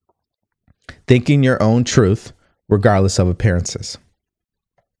 Thinking your own truth, regardless of appearances.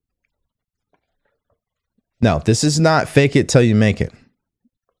 No, this is not fake it till you make it.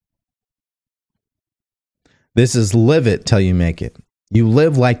 This is live it till you make it. You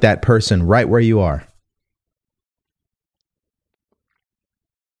live like that person right where you are.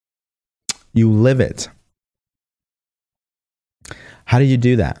 You live it. How do you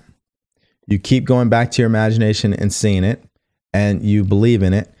do that? You keep going back to your imagination and seeing it, and you believe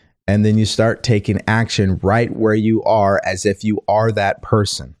in it, and then you start taking action right where you are as if you are that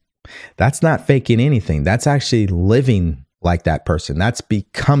person. That's not faking anything. That's actually living like that person. That's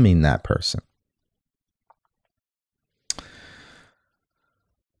becoming that person.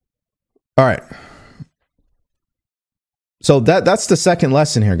 All right. So that's the second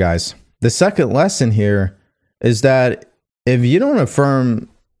lesson here, guys. The second lesson here is that if you don't affirm,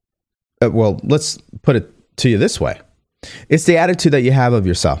 well, let's put it to you this way. It's the attitude that you have of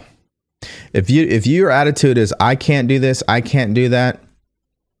yourself. If your attitude is, I can't do this, I can't do that,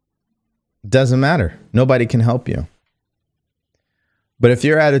 doesn't matter. Nobody can help you. But if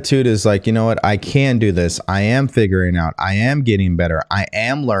your attitude is like, you know what, I can do this, I am figuring out, I am getting better, I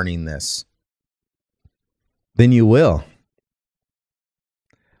am learning this, then you will.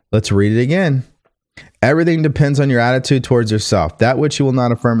 Let's read it again. Everything depends on your attitude towards yourself. That which you will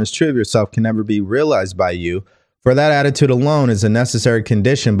not affirm as true of yourself can never be realized by you, for that attitude alone is a necessary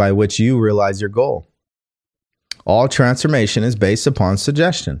condition by which you realize your goal. All transformation is based upon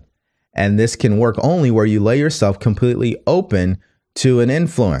suggestion, and this can work only where you lay yourself completely open to an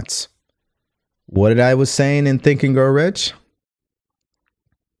influence. What did I was saying in Think and Grow Rich?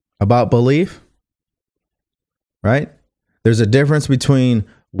 About belief, right? There's a difference between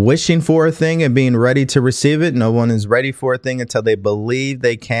wishing for a thing and being ready to receive it. No one is ready for a thing until they believe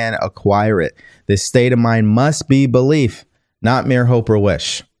they can acquire it. This state of mind must be belief, not mere hope or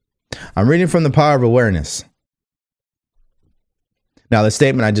wish. I'm reading from The Power of Awareness. Now, the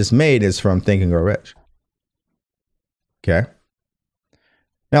statement I just made is from Think and Grow Rich. Okay.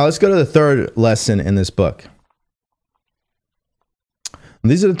 Now, let's go to the third lesson in this book.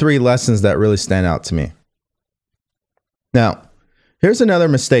 These are the three lessons that really stand out to me. Now, here's another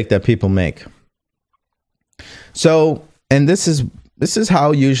mistake that people make. So, and this is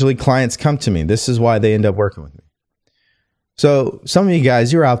how usually clients come to me. This is why they end up working with me. So some of you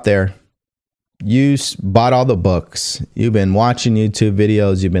guys, you're out there. You bought all the books. You've been watching YouTube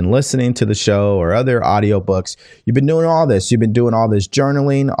videos. You've been listening to the show or other audiobooks. You've been doing all this. You've been doing all this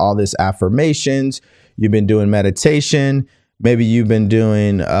journaling, all this affirmations. You've been doing meditation. Maybe you've been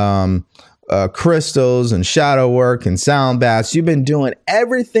doing crystals and shadow work and sound baths. You've been doing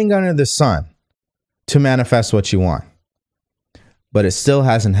everything under the sun to manifest what you want. But it still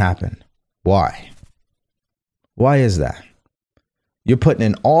hasn't happened. Why? Why is that? You're putting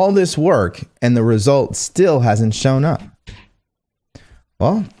in all this work and the result still hasn't shown up.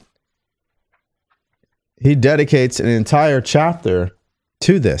 Well, he dedicates an entire chapter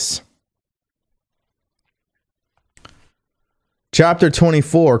to this. Chapter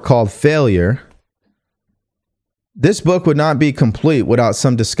 24, called Failure. This book would not be complete without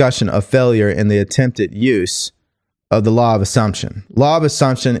some discussion of failure in the attempted use of the law of assumption. Law of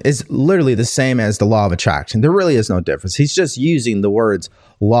assumption is literally the same as the law of attraction. There really is no difference. He's just using the words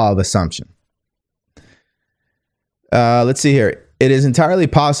law of assumption. Let's see here. It is entirely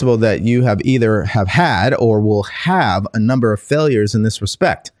possible that you have either had or will have a number of failures in this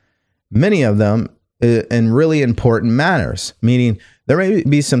respect. Many of them in really important matters, meaning there may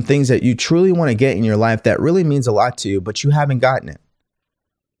be some things that you truly want to get in your life that really means a lot to you, but you haven't gotten it.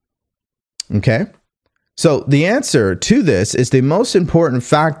 Okay? So the answer to this is the most important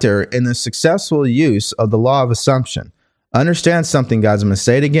factor in the successful use of the law of assumption. Understand something, guys. I'm going to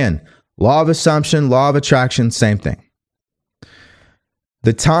say it again. Law of assumption, law of attraction, same thing.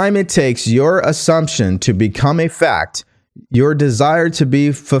 The time it takes your assumption to become a fact, your desire to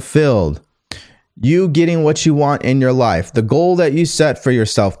be fulfilled, you getting what you want in your life, the goal that you set for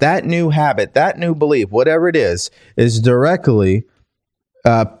yourself, that new habit, that new belief, whatever it is directly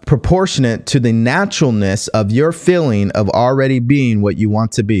proportionate to the naturalness of your feeling of already being what you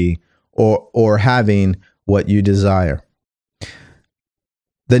want to be or having what you desire.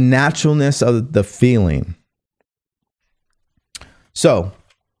 The naturalness of the feeling. So,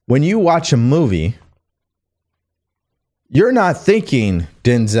 when you watch a movie, you're not thinking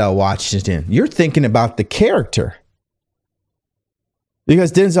Denzel Washington. You're thinking about the character.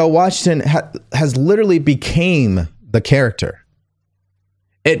 Because Denzel Washington has literally became the character.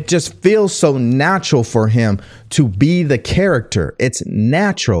 It just feels so natural for him to be the character. It's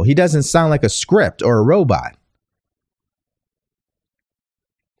natural. He doesn't sound like a script or a robot.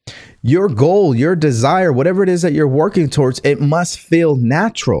 Your goal, your desire, whatever it is that you're working towards, it must feel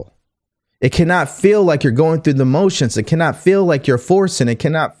natural. It cannot feel like you're going through the motions. It cannot feel like you're forcing. It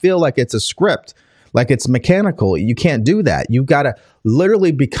cannot feel like it's a script, like it's mechanical. You can't do that. You got to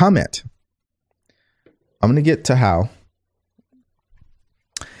literally become it. I'm going to get to how.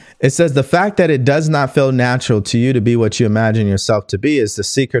 It says the fact that it does not feel natural to you to be what you imagine yourself to be is the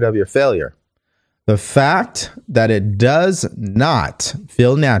secret of your failure. The fact that it does not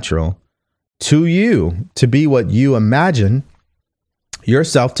feel natural to you to be what you imagine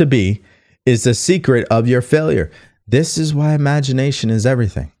yourself to be is the secret of your failure. This is why imagination is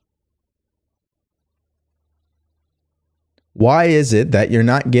everything. Why is it that you're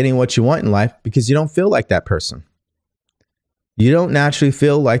not getting what you want in life? Because you don't feel like that person. You don't naturally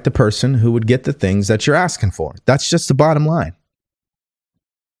feel like the person who would get the things that you're asking for. That's just the bottom line.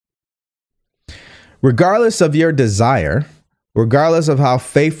 Regardless of your desire, regardless of how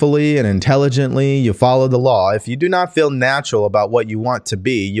faithfully and intelligently you follow the law, if you do not feel natural about what you want to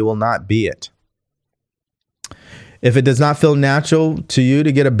be, you will not be it. If it does not feel natural to you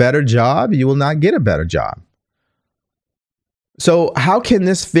to get a better job, you will not get a better job. So how can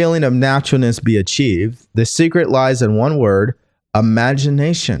this feeling of naturalness be achieved? The secret lies in one word: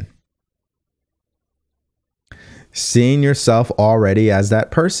 imagination. Seeing yourself already as that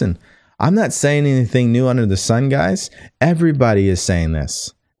person. I'm not saying anything new under the sun, guys. Everybody is saying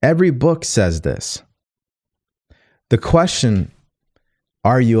this. Every book says this. The question,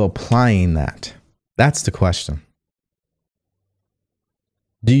 are you applying that? That's the question.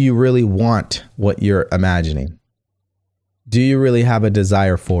 Do you really want what you're imagining? Do you really have a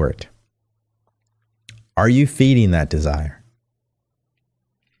desire for it? Are you feeding that desire?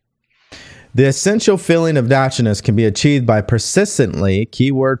 The essential feeling of naturalness can be achieved by persistently,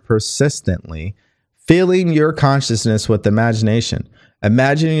 keyword persistently, filling your consciousness with imagination,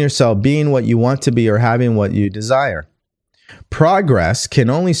 imagining yourself being what you want to be or having what you desire. Progress can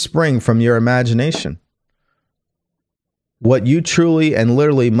only spring from your imagination. What you truly and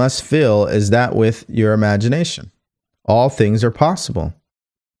literally must feel is that with your imagination. All things are possible.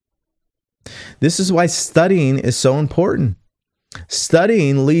 This is why studying is so important.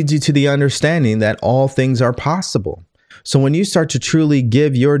 Studying leads you to the understanding that all things are possible. So when you start to truly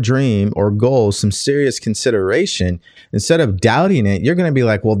give your dream or goal some serious consideration, instead of doubting it, you're going to be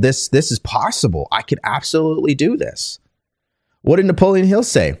like, well, this is possible. I could absolutely do this. What did Napoleon Hill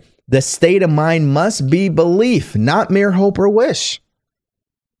say? The state of mind must be belief, not mere hope or wish.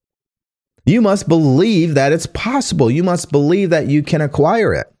 You must believe that it's possible. You must believe that you can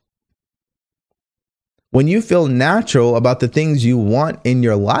acquire it. When you feel natural about the things you want in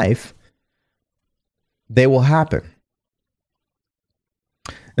your life, they will happen.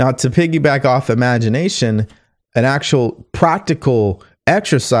 Now, to piggyback off imagination, an actual practical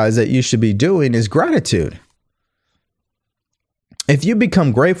exercise that you should be doing is gratitude. If you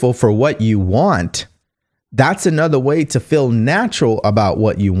become grateful for what you want, That's another way to feel natural about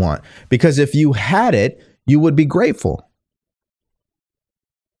what you want. Because if you had it, you would be grateful.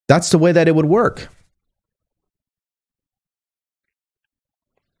 That's the way that it would work.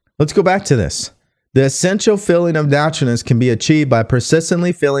 Let's go back to this. The essential feeling of naturalness can be achieved by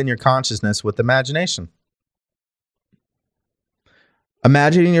persistently filling your consciousness with imagination.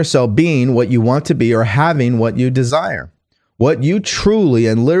 Imagining yourself being what you want to be or having what you desire. What you truly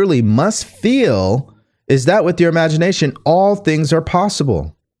and literally must feel is that with your imagination, all things are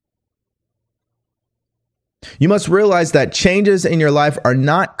possible. You must realize that changes in your life are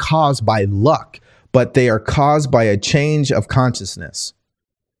not caused by luck, but they are caused by a change of consciousness.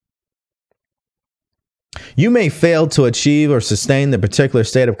 You may fail to achieve or sustain the particular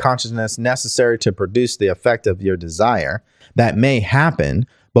state of consciousness necessary to produce the effect of your desire. That may happen,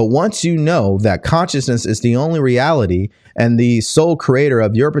 but once you know that consciousness is the only reality and the sole creator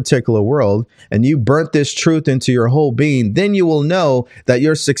of your particular world, and you burnt this truth into your whole being, then you will know that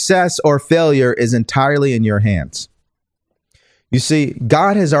your success or failure is entirely in your hands. You see,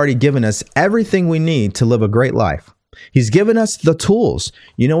 God has already given us everything we need to live a great life. He's given us the tools.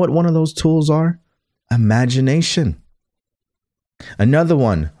 You know what one of those tools are? Imagination. Another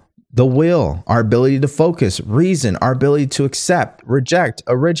one, the will, our ability to focus, reason, our ability to accept, reject,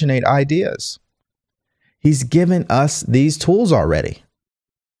 originate ideas. He's given us these tools already.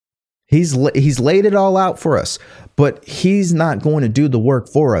 He's laid it all out for us, but he's not going to do the work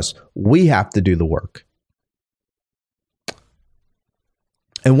for us. We have to do the work.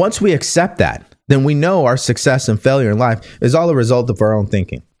 And once we accept that, then we know our success and failure in life is all a result of our own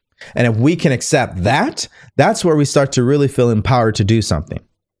thinking. And if we can accept that, that's where we start to really feel empowered to do something.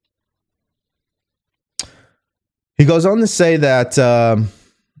 He goes on to say that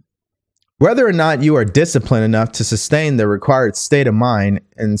whether or not you are disciplined enough to sustain the required state of mind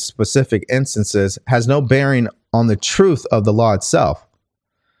in specific instances has no bearing on the truth of the law itself.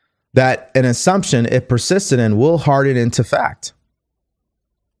 That an assumption, if persisted in, will harden into fact.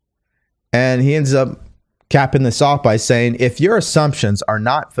 And he ends up capping this off by saying, if your assumptions are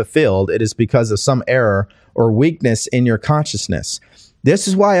not fulfilled, it is because of some error or weakness in your consciousness. This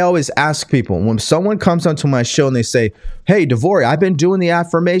is why I always ask people, when someone comes onto my show and they say, hey, DeVory, I've been doing the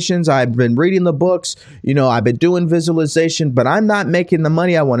affirmations, I've been reading the books, I've been doing visualization, but I'm not making the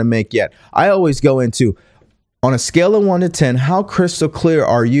money I want to make yet. I always go into, on a scale of 1 to 10, how crystal clear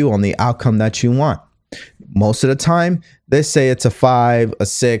are you on the outcome that you want? Most of the time, they say it's a 5, a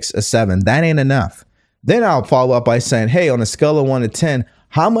 6, a 7. That ain't enough. Then I'll follow up by saying, hey, on a scale of 1 to 10,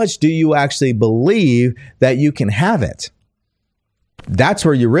 how much do you actually believe that you can have it? That's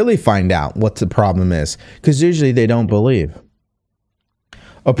where you really find out what the problem is, because usually they don't believe.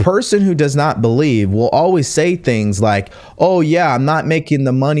 A person who does not believe will always say things like, oh, yeah, I'm not making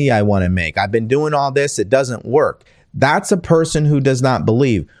the money I want to make. I've been doing all this. It doesn't work. That's a person who does not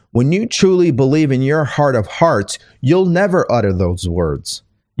believe. When you truly believe in your heart of hearts, you'll never utter those words.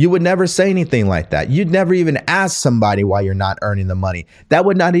 You would never say anything like that. You'd never even ask somebody why you're not earning the money. That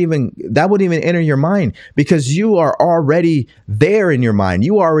wouldn't even enter your mind, because you are already there in your mind.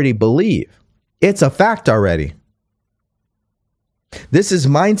 You already believe. It's a fact already. This is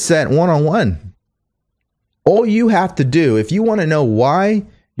mindset 101. All you have to do, if you want to know why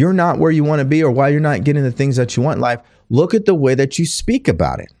you're not where you want to be or why you're not getting the things that you want in life, look at the way that you speak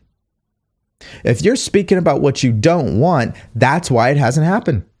about it. If you're speaking about what you don't want, that's why it hasn't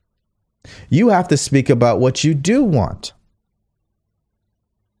happened. You have to speak about what you do want.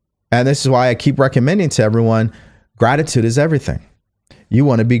 And this is why I keep recommending to everyone, gratitude is everything. You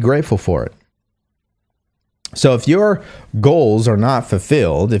want to be grateful for it. So if your goals are not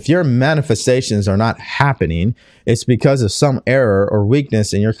fulfilled, if your manifestations are not happening, it's because of some error or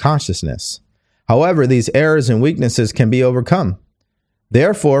weakness in your consciousness. However, these errors and weaknesses can be overcome.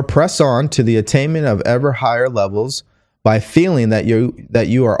 Therefore, press on to the attainment of ever higher levels by feeling that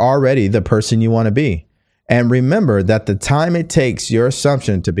you are already the person you want to be. And remember that the time it takes your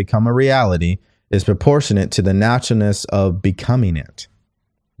assumption to become a reality is proportionate to the naturalness of becoming it,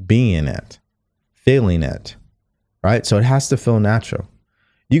 being it, feeling it, right? So it has to feel natural.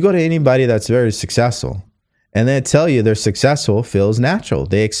 You go to anybody that's very successful and they tell you they're successful feels natural.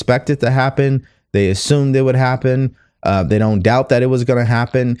 They expect it to happen. They assumed it would happen. They don't doubt that it was going to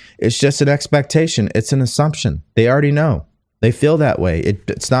happen. It's just an expectation. It's an assumption. They already know. They feel that way.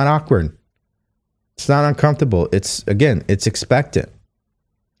 It's not awkward. It's not uncomfortable. It's expected.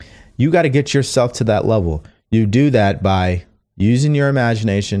 You got to get yourself to that level. You do that by using your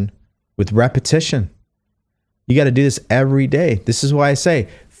imagination with repetition. You got to do this every day. This is why I say,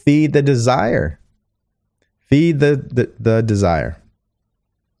 feed the desire. Feed the desire.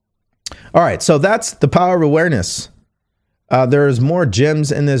 All right, so that's the power of awareness. There's more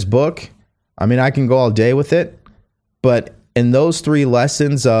gems in this book. I mean, I can go all day with it, but in those 3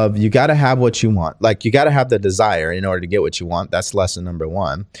 lessons of you got to have what you want, like you got to have the desire in order to get what you want. That's lesson number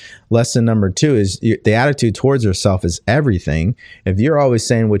 1. Lesson number 2 is the attitude towards yourself is everything. If you're always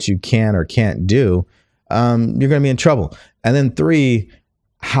saying what you can or can't do, you're going to be in trouble. And then 3,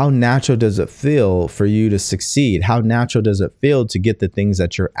 how natural does it feel for you to succeed? How natural does it feel to get the things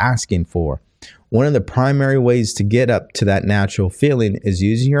that you're asking for? One of the primary ways to get up to that natural feeling is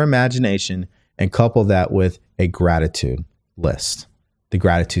using your imagination and couple that with a gratitude list, the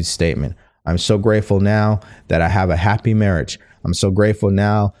gratitude statement. I'm so grateful now that I have a happy marriage. I'm so grateful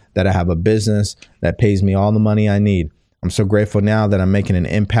now that I have a business that pays me all the money I need. I'm so grateful now that I'm making an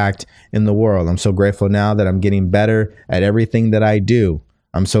impact in the world. I'm so grateful now that I'm getting better at everything that I do.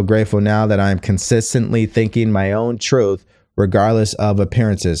 I'm so grateful now that I'm consistently thinking my own truth regardless of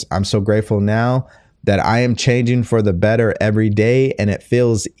appearances. I'm so grateful now that I am changing for the better every day and it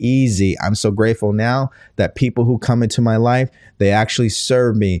feels easy. I'm so grateful now that people who come into my life, they actually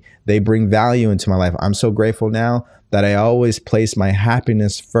serve me. They bring value into my life. I'm so grateful now that I always place my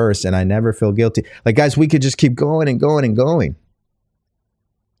happiness first and I never feel guilty. Like, guys, we could just keep going and going and going.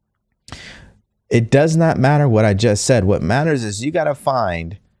 It does not matter what I just said. What matters is you got to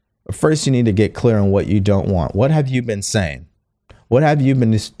find, first you need to get clear on what you don't want. What have you been saying? What have you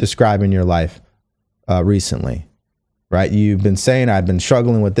been describing your life recently, right? You've been saying, I've been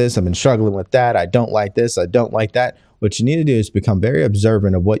struggling with this. I've been struggling with that. I don't like this. I don't like that. What you need to do is become very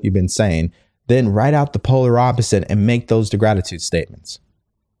observant of what you've been saying, then write out the polar opposite and make those the gratitude statements.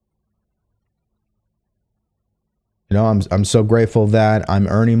 You know, I'm so grateful that I'm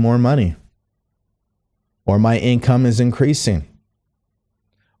earning more money, or my income is increasing,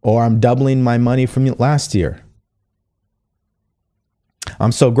 or I'm doubling my money from last year.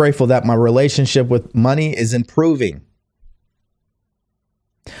 I'm so grateful that my relationship with money is improving.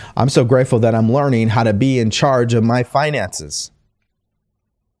 I'm so grateful that I'm learning how to be in charge of my finances.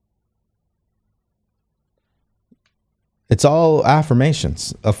 It's all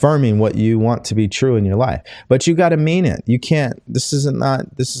affirmations, affirming what you want to be true in your life. But you got to mean it. You can't, this is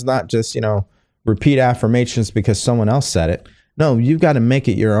not just, repeat affirmations because someone else said it. No, you've got to make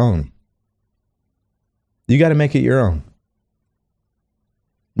it your own. You got to make it your own.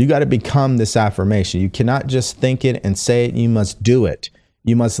 You got to become this affirmation. You cannot just think it and say it. You must do it.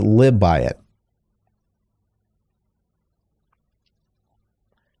 You must live by it.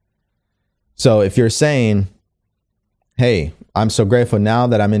 So if you're saying, hey, I'm so grateful now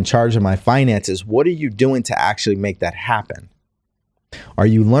that I'm in charge of my finances, what are you doing to actually make that happen? Are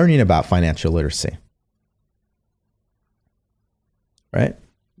you learning about financial literacy? Right?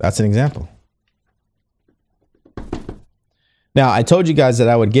 That's an example. Now, I told you guys that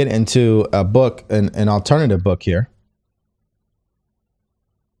I would get into a book, an alternative book here.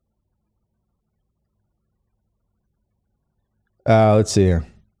 Let's see here.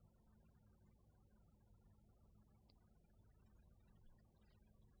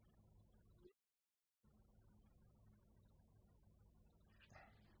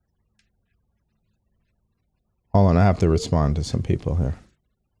 Hold on, I have to respond to some people here.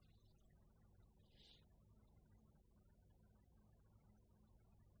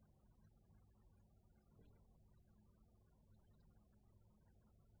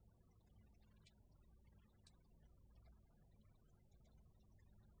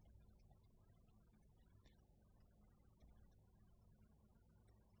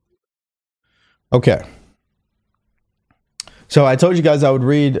 Okay. So I told you guys I would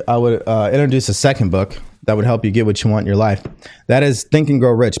introduce a second book that would help you get what you want in your life. That is Think and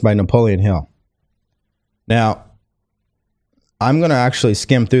Grow Rich by Napoleon Hill. Now, I'm going to actually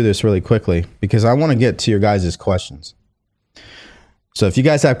skim through this really quickly because I want to get to your guys' questions. So if you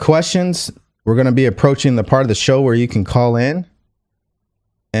guys have questions, we're going to be approaching the part of the show where you can call in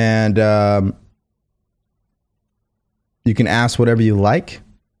and you can ask whatever you like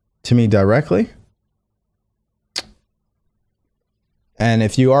to me directly. And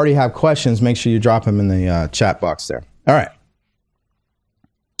if you already have questions, make sure you drop them in the chat box there. All right.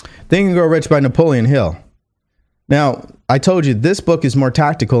 Think and Grow Rich by Napoleon Hill. Now, I told you this book is more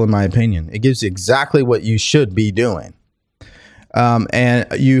tactical in my opinion. It gives you exactly what you should be doing. And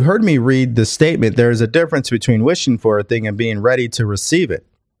you heard me read the statement, there is a difference between wishing for a thing and being ready to receive it.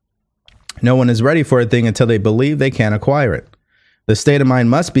 No one is ready for a thing until they believe they can acquire it. The state of mind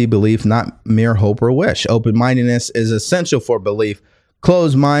must be belief, not mere hope or wish. Open-mindedness is essential for belief.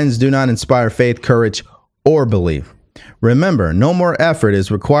 Closed minds do not inspire faith, courage, or belief. Remember, no more effort is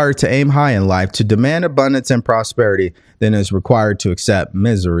required to aim high in life, to demand abundance and prosperity than is required to accept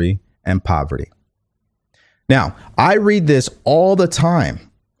misery and poverty. Now, I read this all the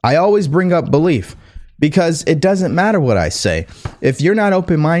time. I always bring up belief because it doesn't matter what I say. If you're not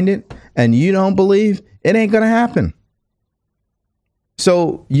open-minded and you don't believe, it ain't going to happen.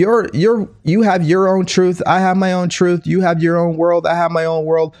 So you have your own truth. I have my own truth. You have your own world. I have my own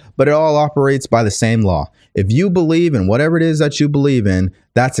world, but it all operates by the same law. If you believe in whatever it is that you believe in,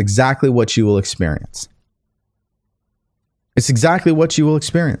 that's exactly what you will experience. It's exactly what you will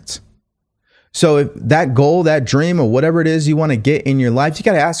experience. So if that goal, that dream, or whatever it is you want to get in your life, you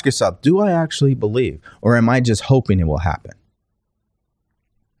got to ask yourself, do I actually believe, or am I just hoping it will happen?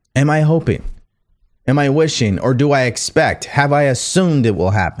 Am I hoping? Am I wishing, or do I expect? Have I assumed it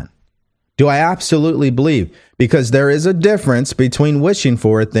will happen? Do I absolutely believe? Because there is a difference between wishing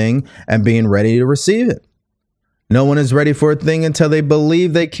for a thing and being ready to receive it. No one is ready for a thing until they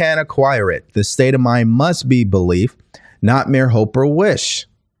believe they can acquire it. The state of mind must be belief, not mere hope or wish.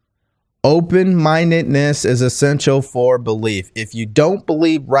 Open-mindedness is essential for belief. If you don't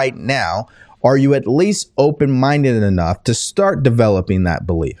believe right now, are you at least open-minded enough to start developing that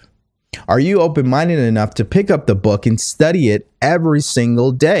belief? Are you open-minded enough to pick up the book and study it every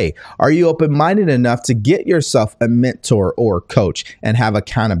single day? Are you open-minded enough to get yourself a mentor or coach and have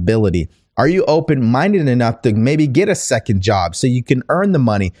accountability? Are you open-minded enough to maybe get a second job so you can earn the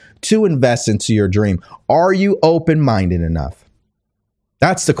money to invest into your dream? Are you open-minded enough?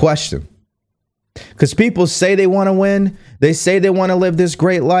 That's the question. Because people say they want to win. They say they want to live this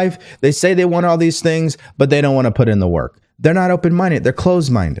great life. They say they want all these things, but they don't want to put in the work. They're not open-minded. They're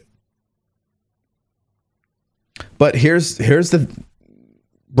closed-minded. But here's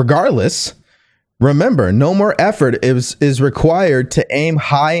regardless, remember, no more effort is required to aim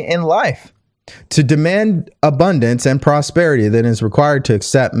high in life, to demand abundance and prosperity than is required to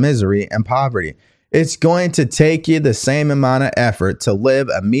accept misery and poverty. It's going to take you the same amount of effort to live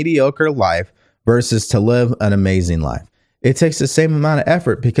a mediocre life versus to live an amazing life. It takes the same amount of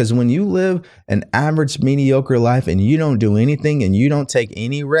effort because when you live an average mediocre life and you don't do anything and you don't take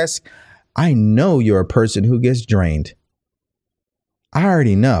any risk, I know you're a person who gets drained. I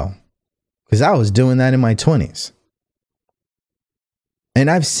already know because I was doing that in my 20s. And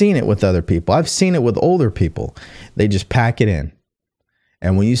I've seen it with other people. I've seen it with older people. They just pack it in.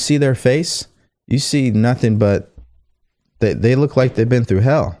 And when you see their face, you see nothing but they look like they've been through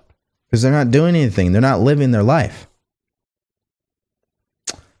hell because they're not doing anything. They're not living their life.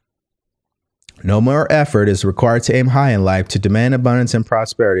 No more effort is required to aim high in life, to demand abundance and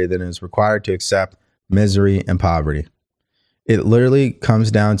prosperity than is required to accept misery and poverty. It literally comes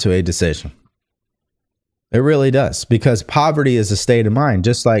down to a decision. It really does, because poverty is a state of mind,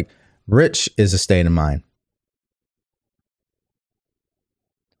 just like rich is a state of mind.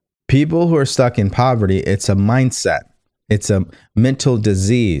 People who are stuck in poverty, it's a mindset. It's a mental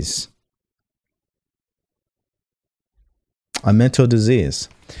disease. A mental disease.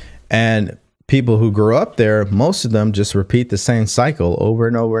 And people who grew up there, most of them just repeat the same cycle over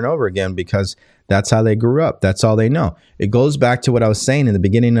and over and over again because that's how they grew up. That's all they know. It goes back to what I was saying in the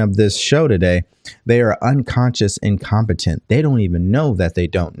beginning of this show today. They are unconscious incompetent. They don't even know that they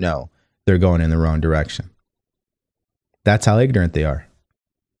don't know they're going in the wrong direction. That's how ignorant they are.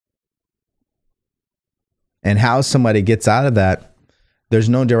 And how somebody gets out of that, there's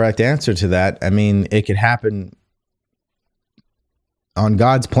no direct answer to that. I mean, it could happen on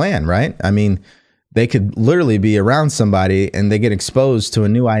God's plan, right? I mean, they could literally be around somebody and they get exposed to a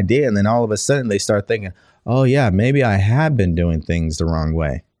new idea. And then all of a sudden they start thinking, oh yeah, maybe I have been doing things the wrong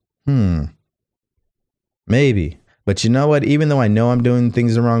way. Maybe. But you know what? Even though I know I'm doing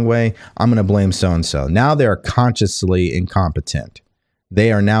things the wrong way, I'm going to blame so-and-so. Now they're consciously incompetent.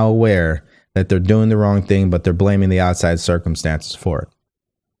 They are now aware that they're doing the wrong thing, but they're blaming the outside circumstances for it.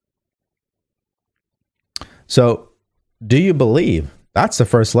 So, do you believe? That's the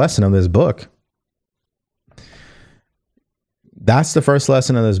first lesson of this book. That's the first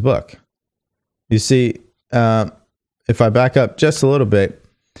lesson of this book. You see, if I back up just a little bit,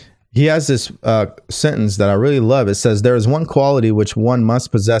 he has this sentence that I really love. It says, there is one quality which one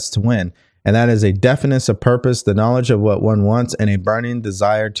must possess to win, and that is a definiteness of purpose, the knowledge of what one wants, and a burning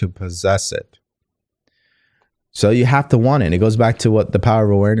desire to possess it. So you have to want it. It goes back to what the power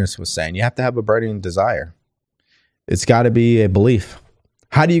of awareness was saying. You have to have a burning desire. It's got to be a belief.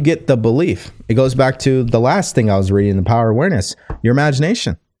 How do you get the belief? It goes back to the last thing I was reading, the power of awareness, your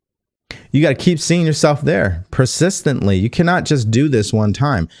imagination. You got to keep seeing yourself there persistently. You cannot just do this one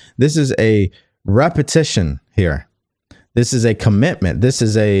time. This is a repetition here. This is a commitment. This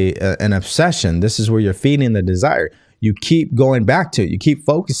is an obsession. This is where you're feeding the desire. you keep going back to it. You keep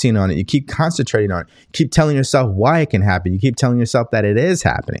focusing on it. You keep concentrating on it. You keep telling yourself why it can happen. You keep telling yourself that it is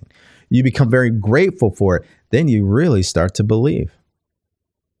happening. You become very grateful for it. Then you really start to believe.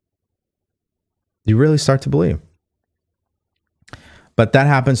 You really start to believe. But that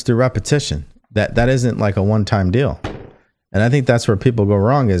happens through repetition. That isn't like a one-time deal. And I think that's where people go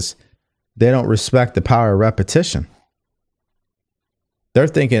wrong, is they don't respect the power of repetition. They're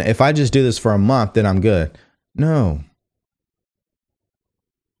thinking, if I just do this for a month, then I'm good. No.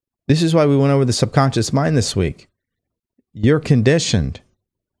 This is why we went over the subconscious mind this week. You're conditioned.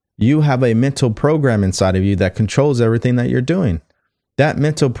 You have a mental program inside of you that controls everything that you're doing. That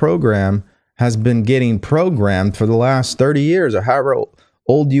mental program has been getting programmed for the last 30 years or however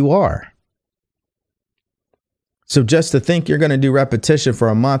old you are. So just to think you're going to do repetition for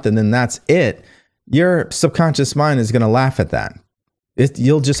a month and then that's it, your subconscious mind is going to laugh at that.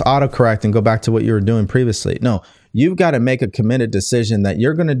 You'll just autocorrect and go back to what you were doing previously. No, you've got to make a committed decision that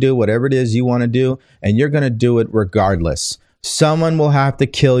you're going to do whatever it is you want to do, and you're going to do it regardless. Someone will have to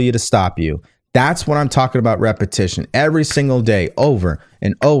kill you to stop you. That's what I'm talking about, repetition. Every single day, over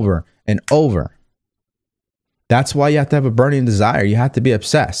and over and over. That's why you have to have a burning desire. You have to be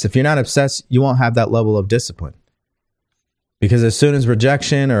obsessed. If you're not obsessed, you won't have that level of discipline. Because as soon as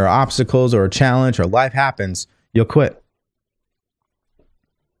rejection or obstacles or a challenge or life happens, you'll quit.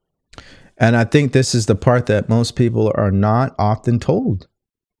 And I think this is the part that most people are not often told.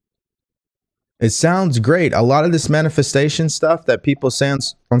 It sounds great. A lot of this manifestation stuff that people say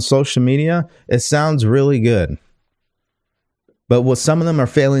on social media, it sounds really good. But what some of them are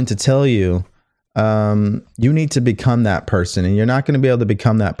failing to tell you, you need to become that person, and you're not going to be able to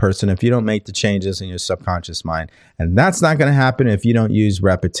become that person if you don't make the changes in your subconscious mind. And that's not going to happen if you don't use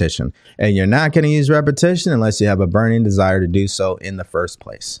repetition. And you're not going to use repetition unless you have a burning desire to do so in the first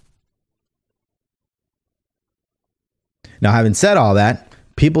place. Now, having said all that,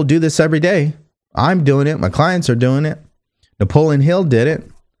 people do this every day. I'm doing it. My clients are doing it. Napoleon Hill did it.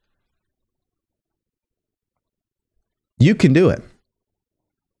 You can do it.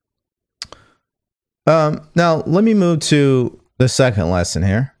 Now, let me move to the second lesson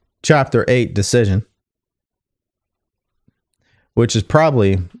here. Chapter 8, Decision, which is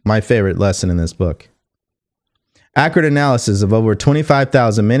probably my favorite lesson in this book. Accurate analysis of over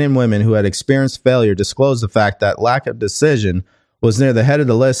 25,000 men and women who had experienced failure disclosed the fact that lack of decision was near the head of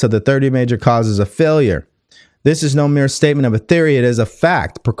the list of the 30 major causes of failure. This is no mere statement of a theory, it is a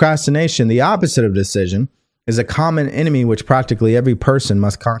fact. Procrastination, the opposite of decision, is a common enemy which practically every person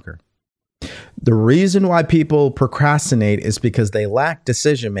must conquer. The reason why people procrastinate is because they lack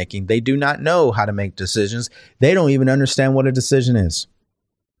decision making. They do not know how to make decisions. They don't even understand what a decision is.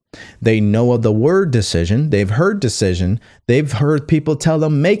 They know of the word decision. They've heard decision. They've heard people tell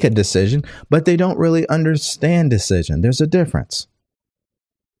them make a decision, but they don't really understand decision. There's a difference.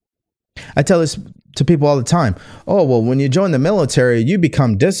 I tell this to people all the time. Oh, well, when you join the military, you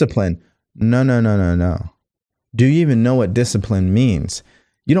become disciplined. No. Do you even know what discipline means?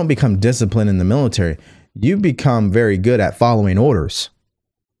 You don't become disciplined in the military. You become very good at following orders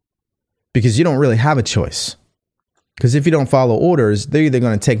because you don't really have a choice. Because if you don't follow orders, they're either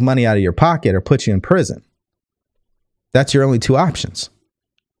going to take money out of your pocket or put you in prison. That's your only two options.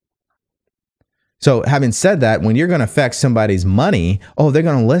 So having said that, when you're going to affect somebody's money, they're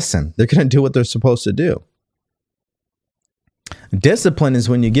going to listen. They're going to do what they're supposed to do. Discipline is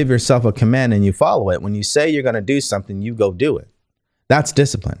when you give yourself a command and you follow it. When you say you're going to do something, you go do it. That's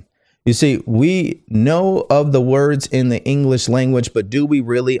discipline. You see, we know of the words in the English language, but do we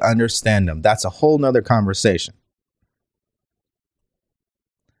really understand them? That's a whole nother conversation.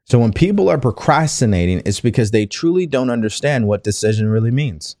 So when people are procrastinating, it's because they truly don't understand what decision really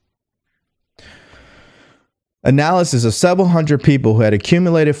means. Analysis of several hundred people who had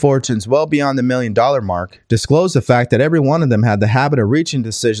accumulated fortunes well beyond the $1 million mark disclosed the fact that every one of them had the habit of reaching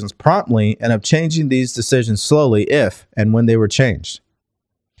decisions promptly and of changing these decisions slowly if and when they were changed.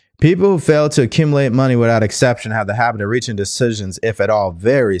 People who fail to accumulate money without exception have the habit of reaching decisions, if at all,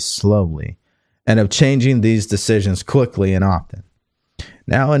 very slowly and of changing these decisions quickly and often.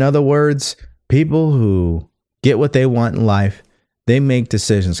 Now, in other words, people who get what they want in life, they make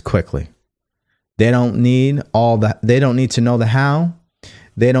decisions quickly. They don't need they don't need to know the how.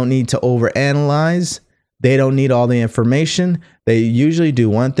 They don't need to overanalyze. They don't need all the information. They usually do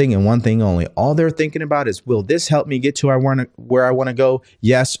one thing and one thing only. All they're thinking about is, will this help me get to where I want to go?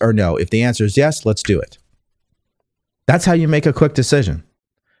 Yes or no? If the answer is yes, let's do it. That's how you make a quick decision.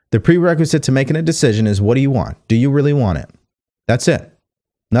 The prerequisite to making a decision is, what do you want? Do you really want it? That's it.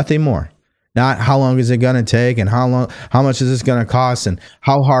 Nothing more. Not how long is it going to take and how much is this going to cost and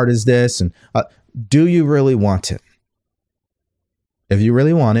how hard is this? And do you really want it? If you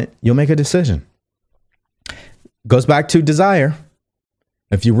really want it, you'll make a decision. Goes back to desire.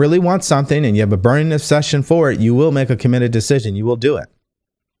 If you really want something and you have a burning obsession for it, you will make a committed decision. You will do it.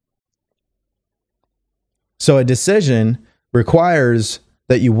 So a decision requires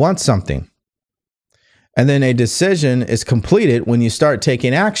that you want something. And then a decision is completed when you start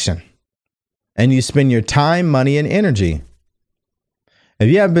taking action and you spend your time, money, and energy. If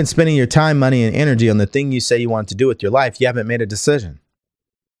you haven't been spending your time, money, and energy on the thing you say you want to do with your life, you haven't made a decision.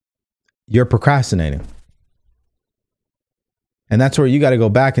 You're procrastinating. And that's where you got to go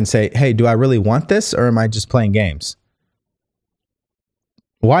back and say, hey, do I really want this, or am I just playing games?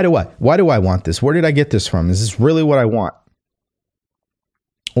 Why do I want this? Where did I get this from? Is this really what I want?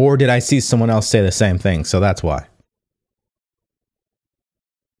 Or did I see someone else say the same thing? So that's why.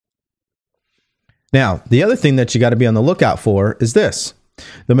 Now, the other thing that you got to be on the lookout for is this.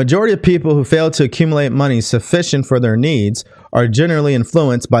 The majority of people who fail to accumulate money sufficient for their needs are generally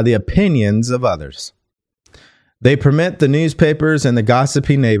influenced by the opinions of others. They permit the newspapers and the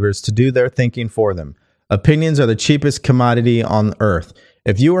gossipy neighbors to do their thinking for them. Opinions are the cheapest commodity on earth.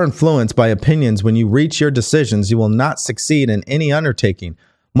 If you are influenced by opinions when you reach your decisions, you will not succeed in any undertaking,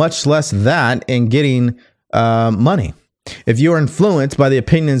 much less that in getting money. If you are influenced by the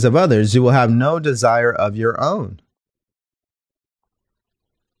opinions of others, you will have no desire of your own.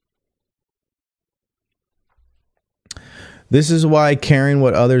 This is why caring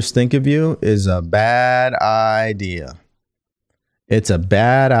what others think of you is a bad idea. It's a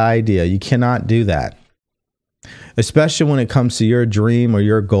bad idea. You cannot do that. Especially when it comes to your dream or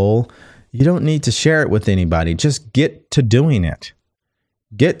your goal. You don't need to share it with anybody. Just get to doing it.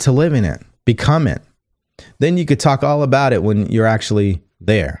 Get to living it. Become it. Then you could talk all about it when you're actually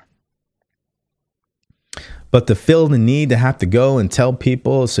there. But to feel the need to have to go and tell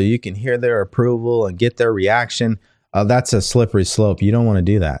people so you can hear their approval and get their reaction, that's a slippery slope. You don't want to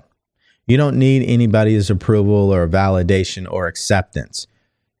do that. You don't need anybody's approval or validation or acceptance.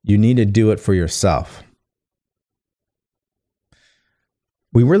 You need to do it for yourself.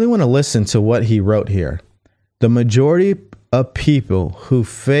 We really want to listen to what he wrote here. The majority of people who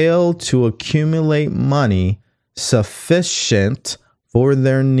fail to accumulate money sufficient for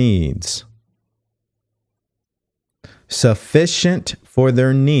their needs. Sufficient for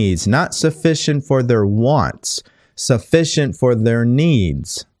their needs, not sufficient for their wants. Sufficient for their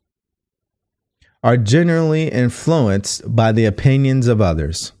needs, are generally influenced by the opinions of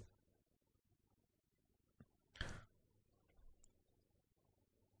others.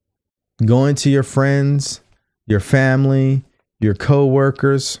 Going to your friends, your family, your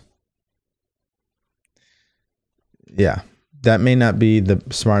co-workers. Yeah, that may not be the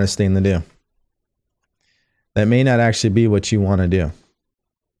smartest thing to do. That may not actually be what you want to do.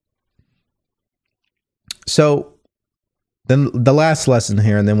 So, then the last lesson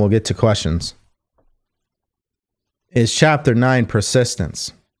here, and then we'll get to questions, is chapter 9,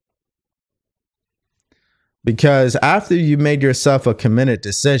 persistence. Because after you made yourself a committed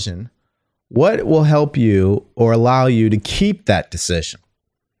decision, what will help you or allow you to keep that decision?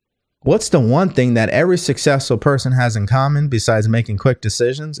 What's the one thing that every successful person has in common besides making quick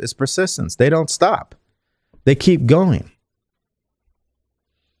decisions? Is persistence. They don't stop. They keep going.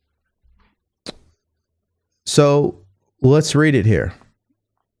 So, let's read it here.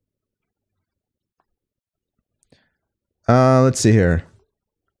 Let's see here.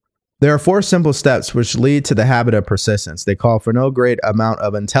 There are 4 simple steps which lead to the habit of persistence. They call for no great amount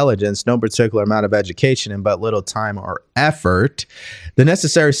of intelligence, no particular amount of education, and but little time or effort. The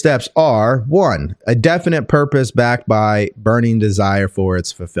necessary steps are: 1, a definite purpose backed by burning desire for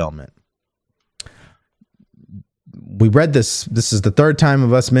its fulfillment. We read this. This is the 3rd time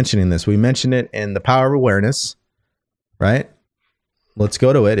of us mentioning this. We mentioned it in the Power of Awareness. Right? Let's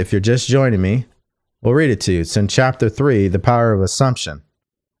go to it. If you're just joining me, we'll read it to you. It's in chapter 3, the power of assumption.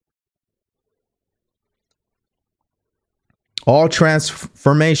 All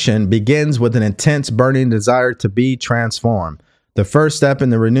transformation begins with an intense burning desire to be transformed. The first step in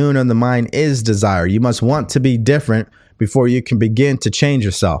the renewing of the mind is desire. You must want to be different before you can begin to change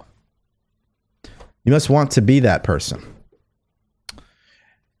yourself. You must want to be that person.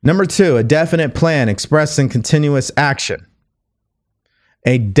 Number 2, a definite plan expressed in continuous action.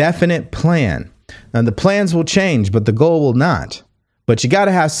 A definite plan. Now, the plans will change, but the goal will not. But you got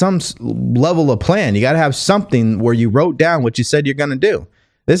to have some level of plan. You got to have something where you wrote down what you said you're going to do.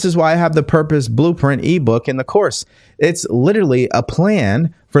 This is why I have the Purpose Blueprint ebook in the course. It's literally a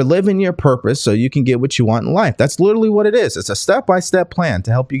plan for living your purpose so you can get what you want in life. That's literally what it is. It's a step-by-step plan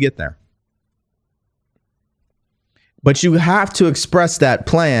to help you get there. But you have to express that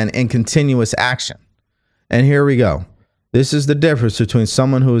plan in continuous action. And here we go. This is the difference between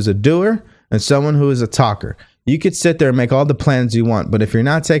someone who is a doer and someone who is a talker. You could sit there and make all the plans you want, but if you're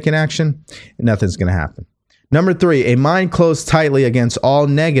not taking action, nothing's going to happen. Number 3, a mind closed tightly against all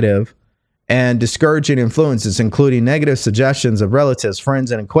negative and discouraging influences, including negative suggestions of relatives,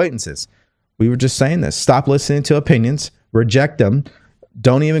 friends, and acquaintances. We were just saying this. Stop listening to opinions, reject them.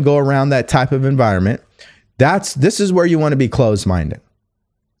 Don't even go around that type of environment. This is where you want to be closed-minded.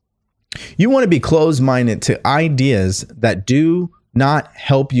 You want to be closed-minded to ideas that do not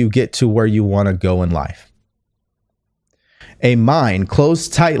help you get to where you want to go in life. A mind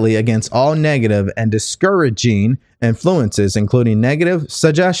closed tightly against all negative and discouraging influences, including negative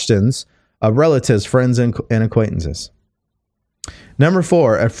suggestions of relatives, friends, and acquaintances. Number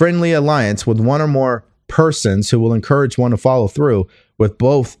 4, a friendly alliance with one or more persons who will encourage one to follow through with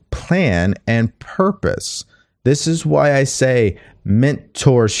both plan and purpose. This is why I say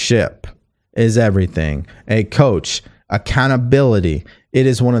mentorship is everything. A coach, accountability. It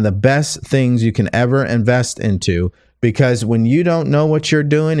is one of the best things you can ever invest into, because when you don't know what you're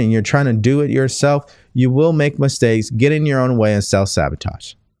doing and you're trying to do it yourself, you will make mistakes, get in your own way, and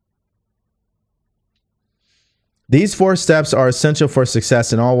self-sabotage. These 4 steps are essential for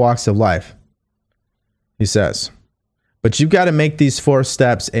success in all walks of life, he says. But you've got to make these 4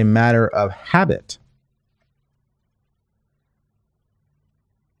 steps a matter of habit.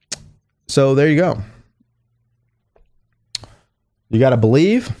 So there you go. You got to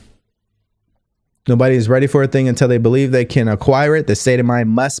believe. Nobody is ready for a thing until they believe they can acquire it. The state of mind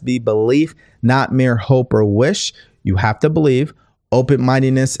must be belief, not mere hope or wish. You have to believe.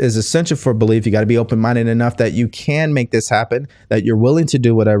 Open-mindedness is essential for belief. You got to be open-minded enough that you can make this happen, that you're willing to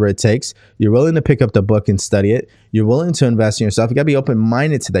do whatever it takes. You're willing to pick up the book and study it. You're willing to invest in yourself. You got to be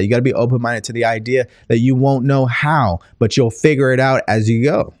open-minded to that. You got to be open-minded to the idea that you won't know how, but you'll figure it out as you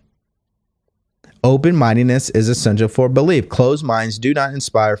go. Open-mindedness is essential for belief. Closed minds do not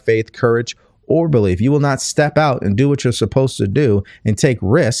inspire faith, courage, or belief. You will not step out and do what you're supposed to do and take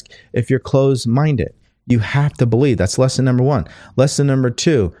risk if you're closed-minded. You have to believe. That's lesson number 1. Lesson number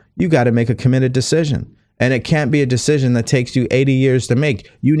 2, you got to make a committed decision. And it can't be a decision that takes you 80 years to make.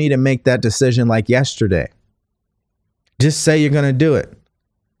 You need to make that decision like yesterday. Just say you're going to do it.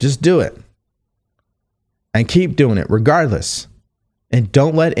 Just do it. And keep doing it regardless. And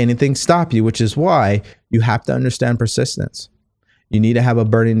don't let anything stop you, which is why you have to understand persistence. You need to have a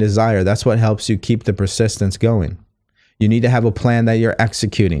burning desire. That's what helps you keep the persistence going. You need to have a plan that you're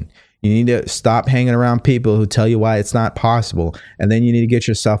executing. You need to stop hanging around people who tell you why it's not possible. And then you need to get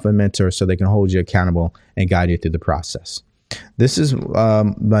yourself a mentor so they can hold you accountable and guide you through the process. This is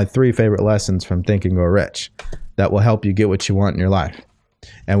my 3 favorite lessons from Think and Grow Rich that will help you get what you want in your life.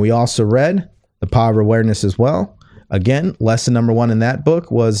 And we also read The Power of Awareness as well. Again, lesson number 1 in that book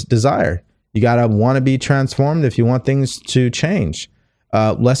was desire. You got to want to be transformed if you want things to change.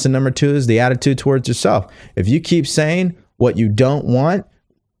 Lesson number 2 is the attitude towards yourself. If you keep saying what you don't want,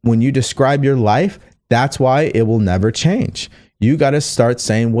 when you describe your life, that's why it will never change. You got to start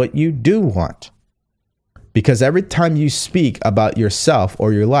saying what you do want. Because every time you speak about yourself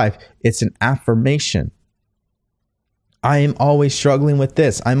or your life, it's an affirmation. I am always struggling with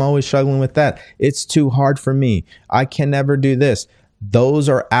this. I'm always struggling with that. It's too hard for me. I can never do this. Those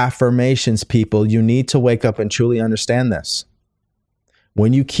are affirmations, people. You need to wake up and truly understand this.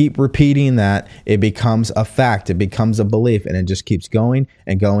 When you keep repeating that, it becomes a fact. It becomes a belief, and it just keeps going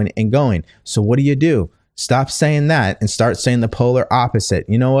and going and going. So what do? Stop saying that and start saying the polar opposite.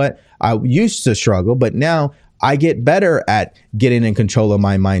 You know what? I used to struggle, but now I get better at getting in control of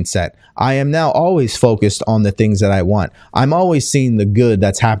my mindset. I am now always focused on the things that I want. I'm always seeing the good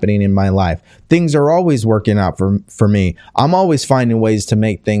that's happening in my life. Things are always working out for me. I'm always finding ways to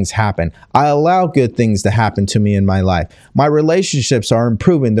make things happen. I allow good things to happen to me in my life. My relationships are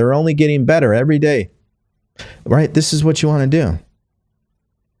improving. They're only getting better every day. Right? This is what you want to do.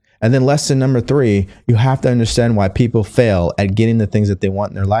 And then lesson number 3, you have to understand why people fail at getting the things that they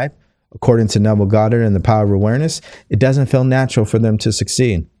want in their life. According to Neville Goddard and The Power of Awareness, it doesn't feel natural for them to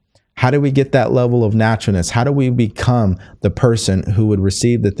succeed. How do we get that level of naturalness? How do we become the person who would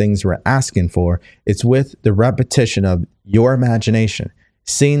receive the things we're asking for? It's with the repetition of your imagination,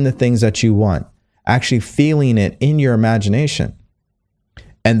 seeing the things that you want, actually feeling it in your imagination,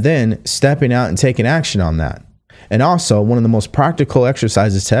 and then stepping out and taking action on that. And also, one of the most practical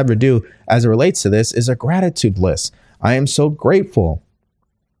exercises to ever do as it relates to this is a gratitude list. I am so grateful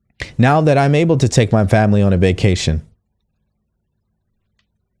now that I'm able to take my family on a vacation.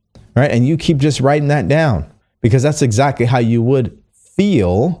 Right? And you keep just writing that down, because that's exactly how you would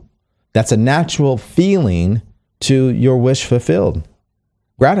feel. That's a natural feeling to your wish fulfilled.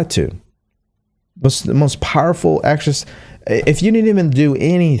 Gratitude. What's the most powerful exercise? If you didn't even do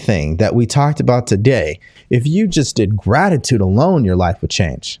anything that we talked about today, if you just did gratitude alone, your life would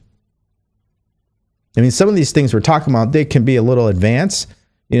change. I mean, some of these things we're talking about, they can be a little advanced.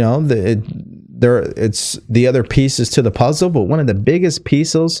 You know, it's the other pieces to the puzzle, but one of the biggest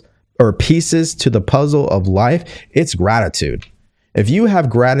pieces to the puzzle of life, it's gratitude. If you have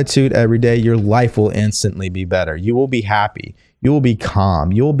gratitude every day, your life will instantly be better. You will be happy. You will be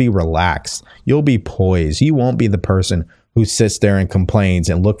calm. You will be relaxed. You'll be poised. You won't be the person who sits there and complains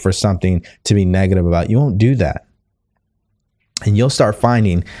and look for something to be negative about. You won't do that. And you'll start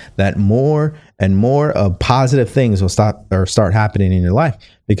finding that more and more of positive things will start happening in your life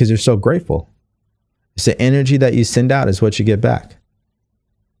because you're so grateful. It's the energy that you send out is what you get back.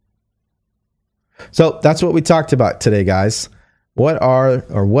 So that's what we talked about today, guys.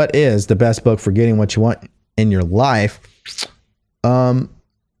 What is the best book for getting what you want in your life?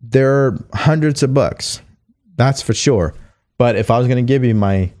 There are hundreds of books, that's for sure. But if I was going to give you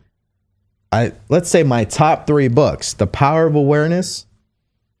let's say my top 3 books: The Power of Awareness,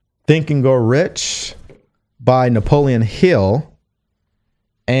 Think and Grow Rich by Napoleon Hill,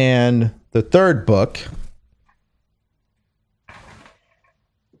 and the third book,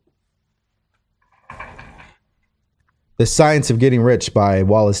 The Science of Getting Rich by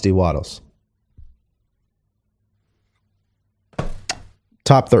Wallace D. Wattles.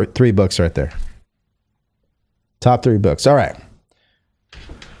 Top 3 books right there. Top 3 books. All right.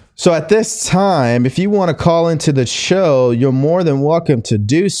 So at this time, if you want to call into the show, you're more than welcome to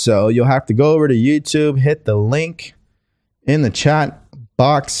do so. You'll have to go over to YouTube, hit the link in the chat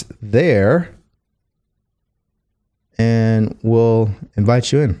box there, and we'll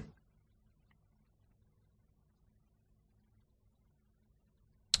invite you in.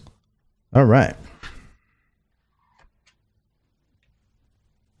 All right.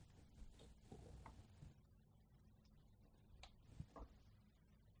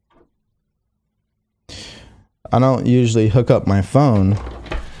 I don't usually hook up my phone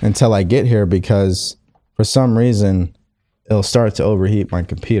until I get here because for some reason it'll start to overheat my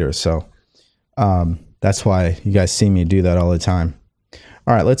computer. So that's why you guys see me do that all the time.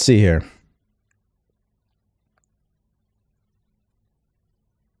 All right, let's see here.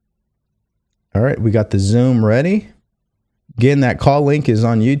 All right, we got the Zoom ready. Again, that call link is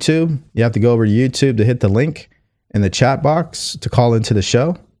on YouTube. You have to go over to YouTube to hit the link in the chat box to call into the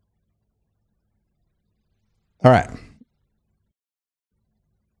show. All right.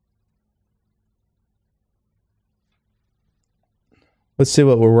 Let's see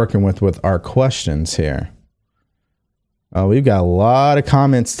what we're working with our questions here. Oh, we've got a lot of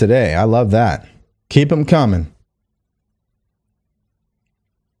comments today. I love that. Keep them coming.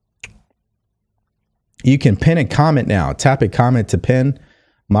 You can pin a comment now. Tap a comment to pin.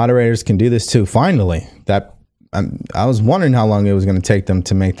 Moderators can do this too. Finally, I was wondering how long it was going to take them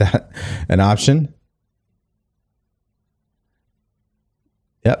to make that an option.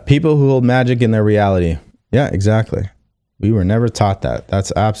 Yeah, people who hold magic in their reality. Yeah, exactly. We were never taught that.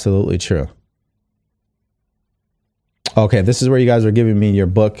 That's absolutely true. Okay, this is where you guys are giving me your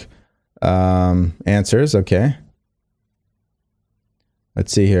book answers. Okay.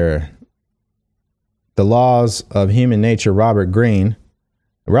 Let's see here. The Laws of Human Nature, Robert Greene.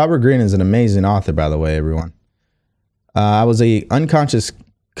 Robert Greene is an amazing author, by the way, everyone. I was a unconscious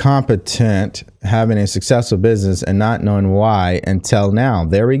competent, having a successful business and not knowing why until now.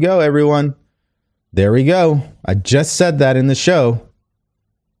 There we go, everyone. There we go. I just said that in the show.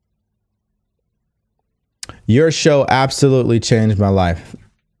 Your show absolutely changed my life.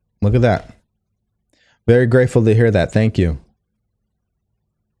 Look at that. Very grateful to hear that. Thank you.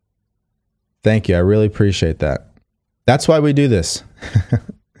 Thank you. I really appreciate that. That's why we do this.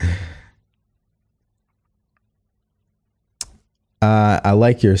 I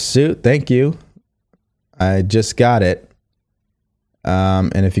like your suit. Thank you. I just got it.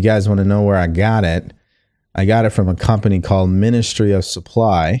 And if you guys want to know where I got it from a company called Ministry of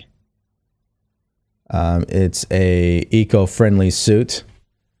Supply. It's a eco-friendly suit.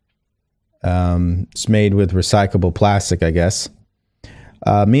 It's made with recyclable plastic, I guess.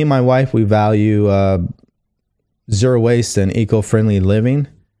 Me and my wife, we value zero waste and eco-friendly living.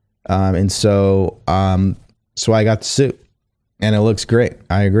 And so I got the suit. And it looks great.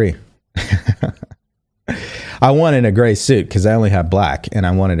 I agree. I wanted a gray suit because I only have black, and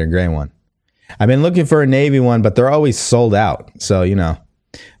I wanted a gray one. I've been looking for a navy one, but they're always sold out. So, you know,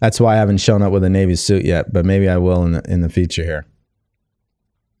 that's why I haven't shown up with a navy suit yet, but maybe I will in the future here.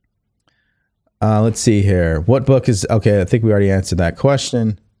 Let's see here. What book is... Okay, I think we already answered that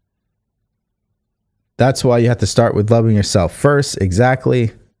question. That's why you have to start with loving yourself first.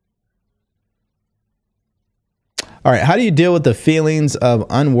 Exactly. All right. How do you deal with the feelings of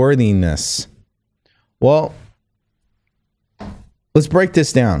unworthiness? Well, let's break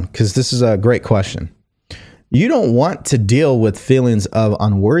this down because this is a great question. You don't want to deal with feelings of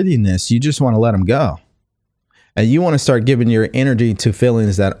unworthiness. You just want to let them go. And you want to start giving your energy to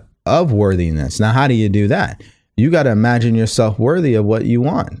feelings that of worthiness. Now, how do you do that? You got to imagine yourself worthy of what you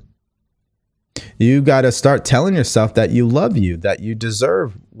want. You got to start telling yourself that you love you, that you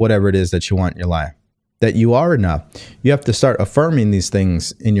deserve whatever it is that you want in your life, that you are enough. You have to start affirming these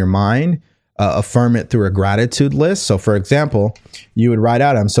things in your mind, affirm it through a gratitude list. So, for example, you would write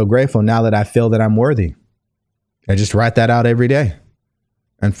out, I'm so grateful now that I feel that I'm worthy. I just write that out every day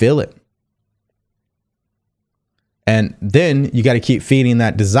and feel it. And then you got to keep feeding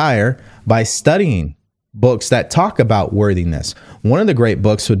that desire by studying books that talk about worthiness. One of the great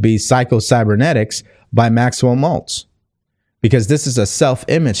books would be Psycho-Cybernetics by Maxwell Maltz, because this is a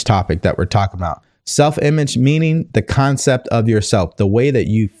self-image topic that we're talking about. Self-image meaning the concept of yourself, the way that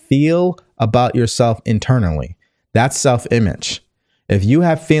you feel about yourself internally. That's self-image. If you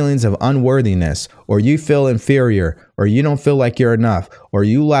have feelings of unworthiness, or you feel inferior, or you don't feel like you're enough, or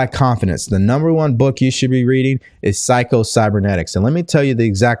you lack confidence, the number one book you should be reading is Psycho-Cybernetics. And let me tell you the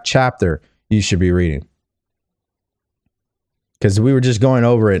exact chapter you should be reading, because we were just going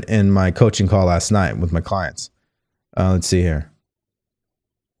over it in my coaching call last night with my clients. Let's see here.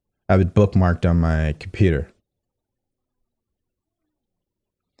 I have it bookmarked on my computer.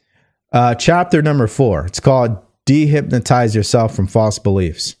 Chapter number 4. It's called Dehypnotize Yourself from False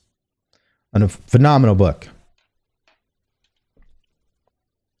Beliefs. And a phenomenal book.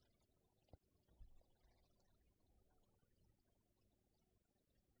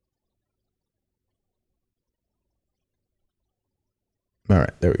 All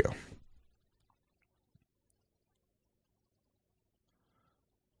right, there we go.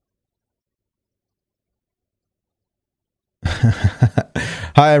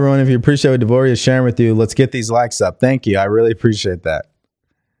 Hi, everyone. If you appreciate what DeVory is sharing with you, let's get these likes up. Thank you. I really appreciate that.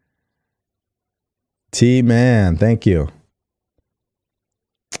 T-Man, thank you.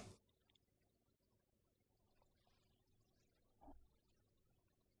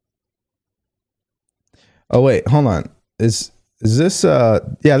 Oh, wait, hold on. Is this,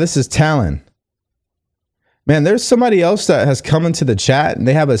 yeah, this is Talon. Man, there's somebody else that has come into the chat and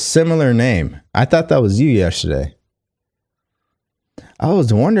they have a similar name. I thought that was you yesterday. I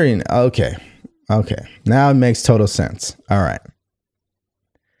was wondering, okay. Now it makes total sense. All right.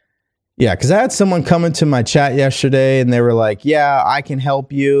 Yeah, because I had someone come into my chat yesterday and they were like, yeah, I can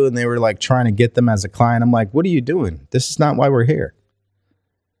help you. And they were like trying to get them as a client. I'm like, what are you doing? This is not why we're here.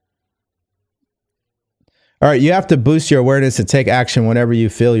 All right, you have to boost your awareness to take action whenever you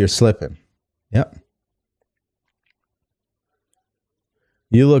feel you're slipping. Yep.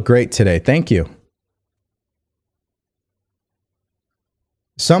 You look great today. Thank you.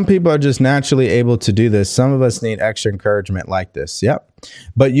 Some people are just naturally able to do this. Some of us need extra encouragement like this. Yep.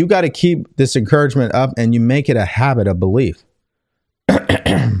 But you got to keep this encouragement up and you make it a habit of belief. All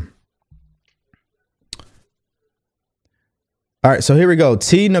right, so here we go.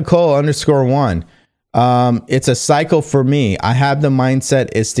 T Nicole _1. It's a cycle for me. I have the mindset.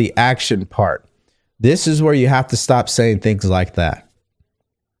 It's the action part. This is where you have to stop saying things like that.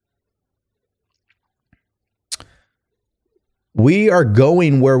 We are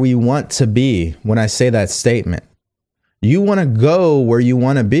going where we want to be when I say that statement. You want to go where you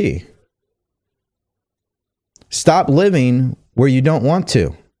want to be. Stop living where you don't want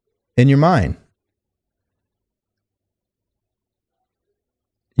to in your mind.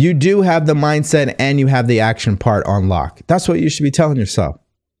 You do have the mindset and you have the action part on lock. That's what you should be telling yourself.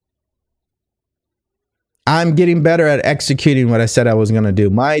 I'm getting better at executing what I said I was going to do.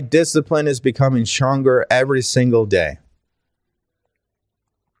 My discipline is becoming stronger every single day.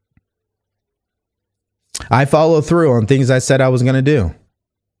 I follow through on things I said I was going to do.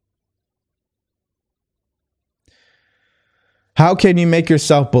 How can you make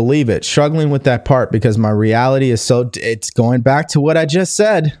yourself believe it? Struggling with that part because my reality is it's going back to what I just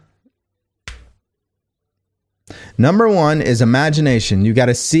said. Number 1 is imagination. You got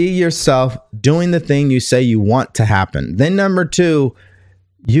to see yourself doing the thing you say you want to happen. Then number 2,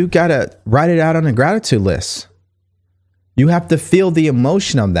 you got to write it out on a gratitude list. You have to feel the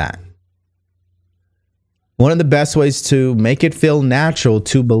emotion of that. One of the best ways to make it feel natural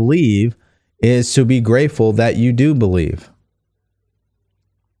to believe is to be grateful that you do believe.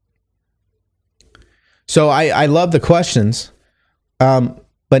 So I love the questions,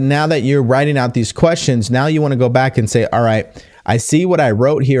 but now that you're writing out these questions, now you want to go back and say, all right, I see what I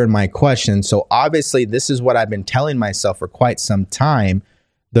wrote here in my question. So obviously this is what I've been telling myself for quite some time.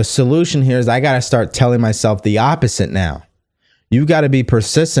 The solution here is I got to start telling myself the opposite now. You got to be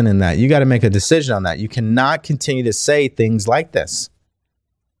persistent in that. You got to make a decision on that. You cannot continue to say things like this,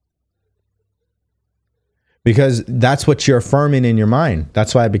 because that's what you're affirming in your mind.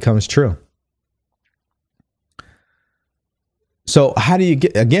 That's why it becomes true. So how do you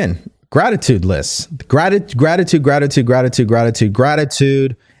get, again, gratitude lists? Gratitude.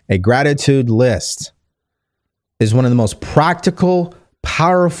 A gratitude list is one of the most practical,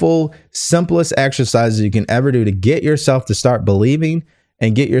 powerful, simplest exercises you can ever do to get yourself to start believing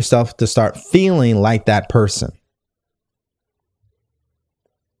and get yourself to start feeling like that person.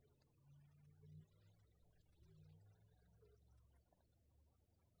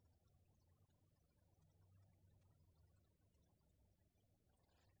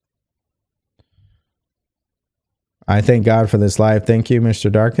 I thank God for this life. Thank you, Mr.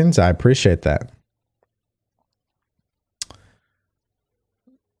 Darkins. I appreciate that.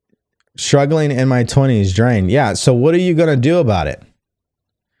 Struggling in my 20s, drained. Yeah, so what are you going to do about it?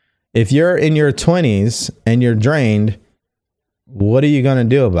 If you're in your 20s and you're drained, what are you going to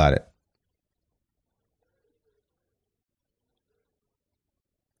do about it?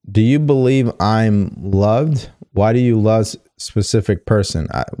 Do you believe I'm loved? Why do you love a specific person?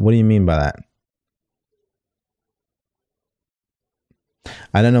 What do you mean by that?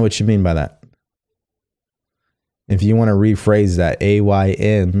 I don't know what you mean by that. If you want to rephrase that,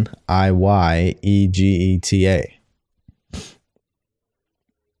 AYNIYEGETA.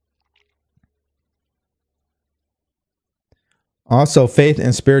 Also, faith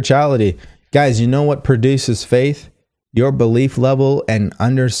and spirituality. Guys, you know what produces faith? Your belief level and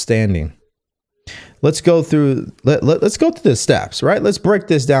understanding. Let's go through the steps, right? Let's break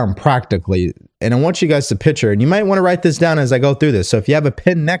this down practically. And I want you guys to picture, and you might want to write this down as I go through this. So if you have a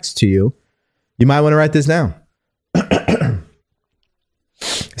pen next to you, you might want to write this down.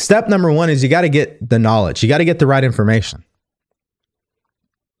 Step number 1 is you got to get the knowledge. You got to get the right information.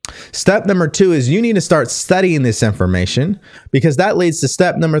 Step number 2 is you need to start studying this information, because that leads to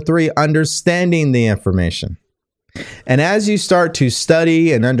step number 3, understanding the information. And as you start to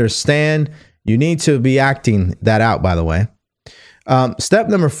study and understand, you need to be acting that out, by the way. Step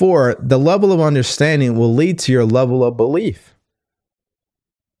number 4, the level of understanding will lead to your level of belief.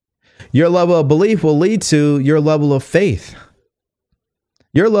 Your level of belief will lead to your level of faith.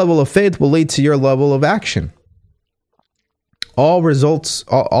 Your level of faith will lead to your level of action.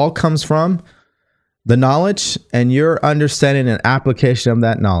 All comes from the knowledge and your understanding and application of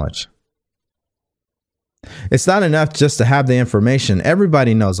that knowledge. It's not enough just to have the information.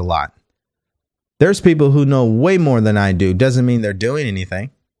 Everybody knows a lot. There's people who know way more than I do. Doesn't mean they're doing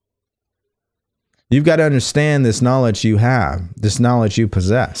anything. You've got to understand this knowledge you have, this knowledge you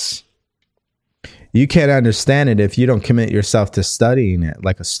possess. You can't understand it if you don't commit yourself to studying it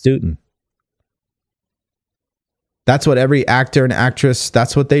like a student. That's what every actor and actress,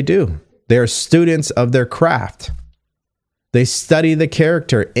 that's what they do. They're students of their craft. They study the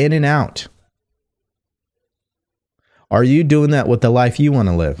character in and out. Are you doing that with the life you want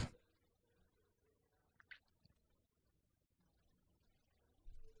to live?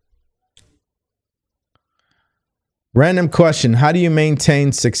 Random question. How do you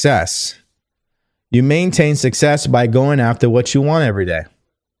maintain success? You maintain success by going after what you want every day.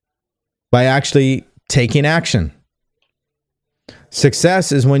 By actually taking action.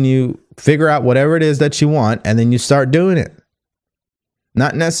 Success is when you figure out whatever it is that you want and then you start doing it.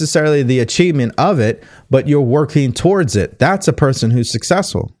 Not necessarily the achievement of it, but you're working towards it. That's a person who's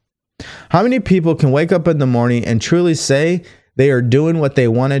successful. How many people can wake up in the morning and truly say they are doing what they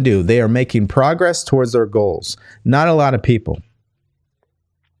want to do? They are making progress towards their goals. Not a lot of people.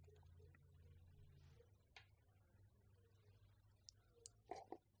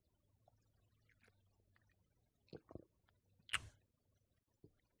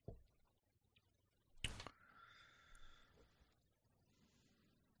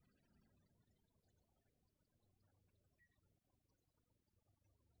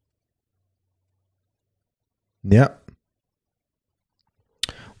 Yep.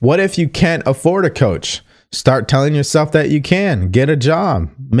 What if you can't afford a coach? Start telling yourself that you can. Get a job.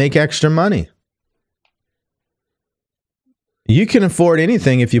 Make extra money. You can afford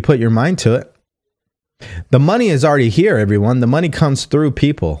anything if you put your mind to it. The money is already here, everyone. The money comes through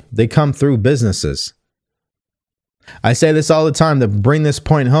people. They come through businesses. I say this all the time to bring this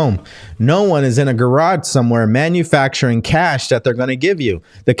point home. No one is in a garage somewhere manufacturing cash that they're going to give you.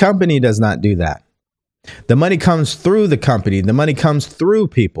 The company does not do that. The money comes through the company. The money comes through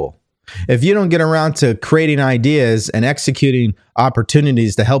people. If you don't get around to creating ideas and executing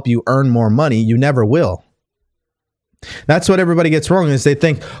opportunities to help you earn more money, you never will. That's what everybody gets wrong is they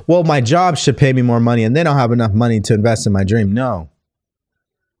think, well, my job should pay me more money and then I'll have enough money to invest in my dream. No.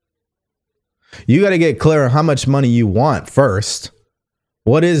 You got to get clear on how much money you want first.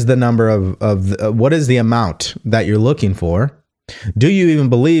 What is the number of what is the amount that you're looking for? Do you even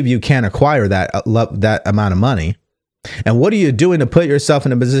believe you can acquire that amount of money? And what are you doing to put yourself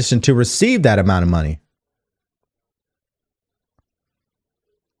in a position to receive that amount of money?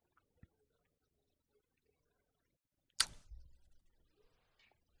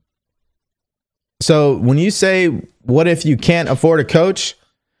 So when you say, what if you can't afford a coach?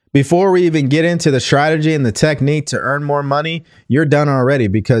 Before we even get into the strategy and the technique to earn more money, you're done already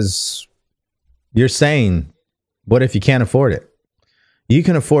because you're saying, what if you can't afford it? You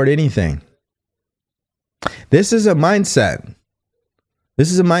can afford anything. This is a mindset.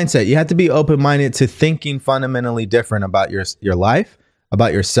 This is a mindset. You have to be open-minded to thinking fundamentally different about your life,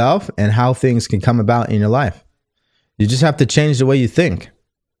 about yourself, and how things can come about in your life. You just have to change the way you think.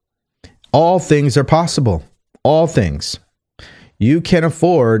 All things are possible. All things. You can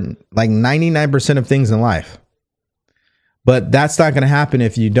afford like 99% of things in life. But that's not going to happen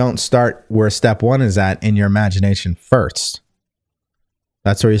if you don't start where step one is at in your imagination first.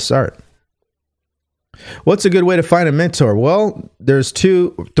 That's where you start. What's a good way to find a mentor? Well, there's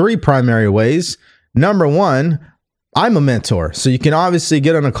three primary ways. Number one, I'm a mentor. So you can obviously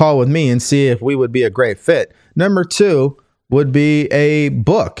get on a call with me and see if we would be a great fit. Number two would be a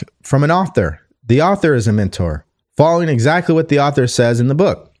book from an author. The author is a mentor, following exactly what the author says in the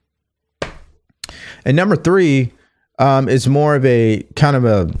book. And number three is more of a kind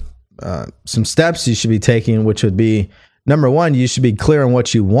of some steps you should be taking, which would be, number one, you should be clear on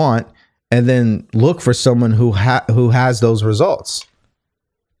what you want, and then look for someone who has those results.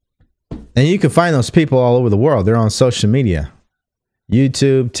 And you can find those people all over the world. They're on social media,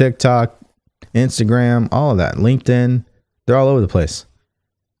 YouTube, TikTok, Instagram, all of that, LinkedIn. They're all over the place.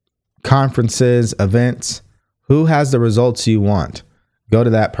 Conferences, events. Who has the results you want? Go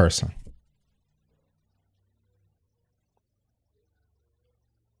to that person.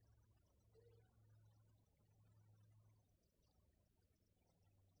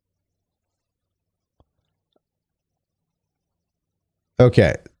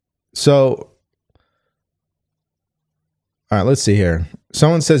 Okay. So, all right, let's see here.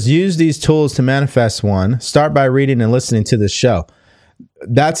 Someone says, use these tools to manifest one. Start by reading and listening to this show.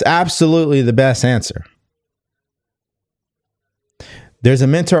 That's absolutely the best answer. There's a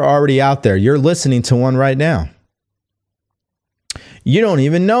mentor already out there. You're listening to one right now. You don't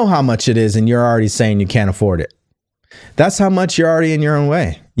even know how much it is, and you're already saying you can't afford it. That's how much you're already in your own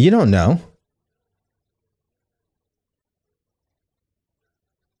way. You don't know.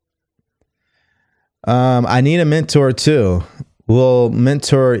 I need a mentor too. We'll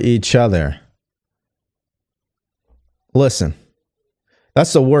mentor each other. Listen,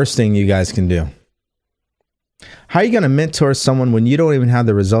 that's the worst thing you guys can do. How are you going to mentor someone when you don't even have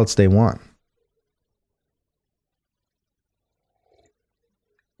the results they want?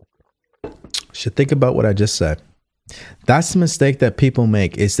 Should think about what I just said. That's the mistake that people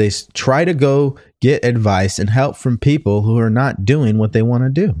make, is they try to go get advice and help from people who are not doing what they want to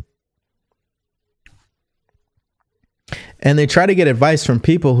do. And they try to get advice from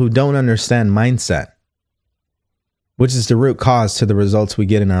people who don't understand mindset, which is the root cause to the results we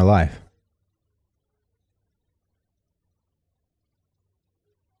get in our life.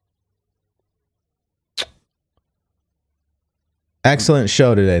 Excellent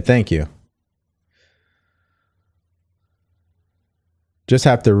show today. Thank you. Just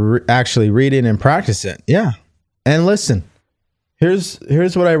have to actually read it and practice it. Yeah. And listen, here's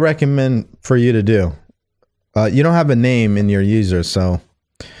what I recommend for you to do. You don't have a name in your user, so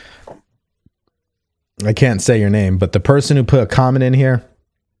I can't say your name, but the person who put a comment in here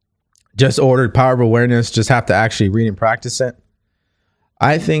just ordered Power of Awareness, just have to actually read and practice it.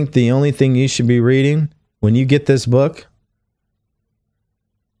 I think the only thing you should be reading when you get this book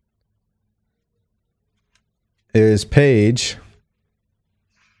is page,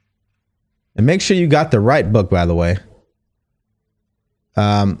 and make sure you got the right book, by the way.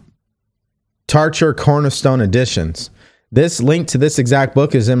 Tarcher Cornerstone Editions. This link to this exact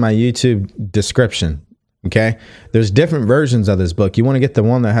book is in my YouTube description. Okay. There's different versions of this book. You want to get the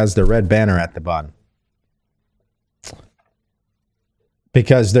one that has the red banner at the bottom,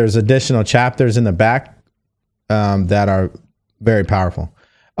 because there's additional chapters in the back that are very powerful.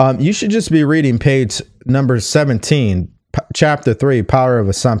 You should just be reading page number 17, chapter 3, Power of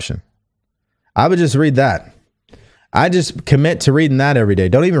Assumption. I would just read that. I just commit to reading that every day.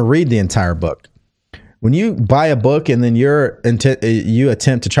 Don't even read the entire book. When you buy a book and then you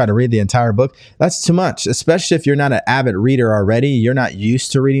attempt to try to read the entire book, that's too much, especially if you're not an avid reader already. You're not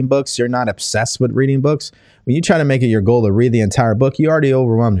used to reading books. You're not obsessed with reading books. When you try to make it your goal to read the entire book, you already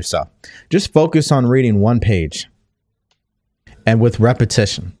overwhelm yourself. Just focus on reading one page and with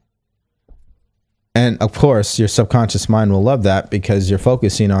repetition. And of course, your subconscious mind will love that because you're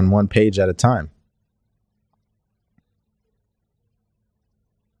focusing on one page at a time.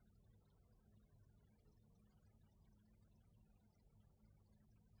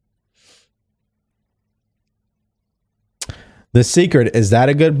 The Secret, is that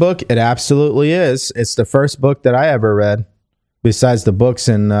a good book? It absolutely is. It's the first book that I ever read, besides the books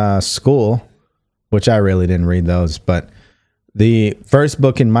in school, which I really didn't read those. But the first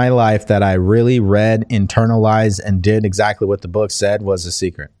book in my life that I really read, internalized, and did exactly what the book said was The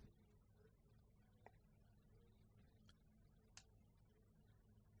Secret.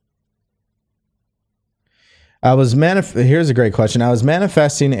 Here's a great question. I was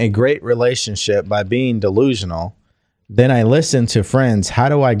manifesting a great relationship by being delusional. Then I listened to friends. How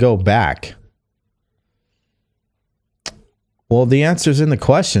do I go back? Well, the answer's in the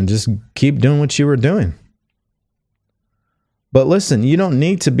question. Just keep doing what you were doing. But listen, you don't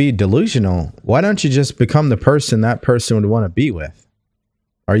need to be delusional. Why don't you just become the person that person would want to be with?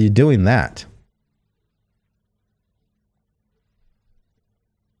 Are you doing that?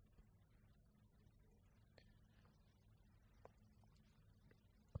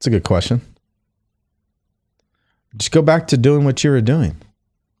 That's a good question. Just go back to doing what you were doing.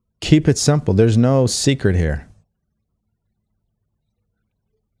 Keep it simple. There's no secret here.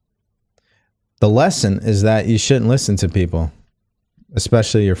 The lesson is that you shouldn't listen to people,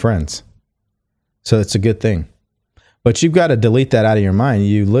 especially your friends. So it's a good thing. But you've got to delete that out of your mind.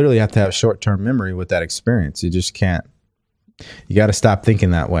 You literally have to have short-term memory with that experience. You just can't. You got to stop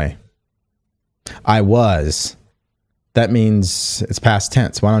thinking that way. I was. That means it's past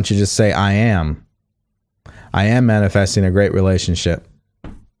tense. Why don't you just say I am? I am manifesting a great relationship.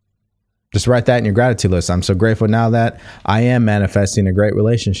 Just write that in your gratitude list. I'm so grateful now that I am manifesting a great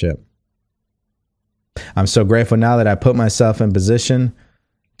relationship. I'm so grateful now that I put myself in position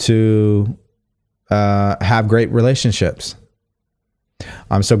to have great relationships.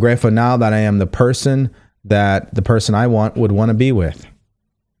 I'm so grateful now that I am the person that the person I would want to be with.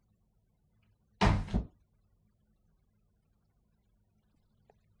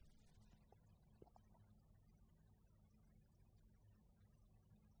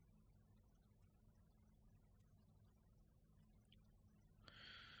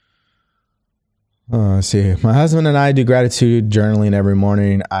 Let's see. My husband and I do gratitude journaling every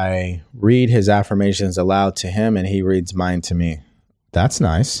morning. I read his affirmations aloud to him and he reads mine to me. That's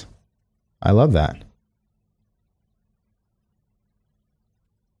nice. I love that.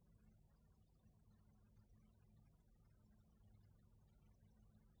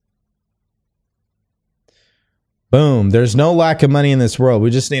 Boom. There's no lack of money in this world. We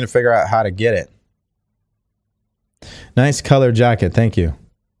just need to figure out how to get it. Nice color jacket. Thank you.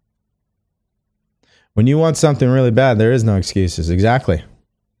 When you want something really bad, there is no excuses. Exactly.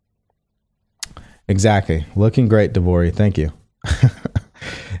 Exactly. Looking great, DeVory. Thank you.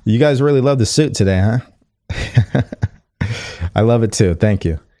 You guys really love the suit today, huh? I love it too. Thank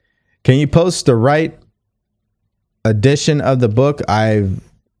you. Can you post the right edition of the book? I've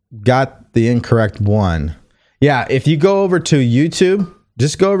got the incorrect one. Yeah, if you go over to YouTube,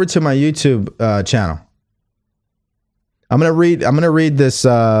 just go over to my YouTube channel. I'm gonna read this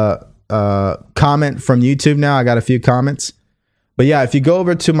comment from YouTube now. I got a few comments. But yeah, if you go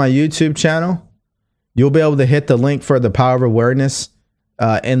over to my YouTube channel, you'll be able to hit the link for the Power of Awareness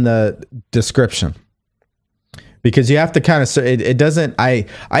in the description. Because you have to kind of, it doesn't, I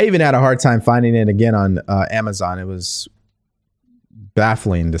even had a hard time finding it again on Amazon. It was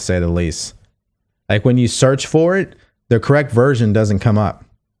baffling to say the least. Like when you search for it, the correct version doesn't come up.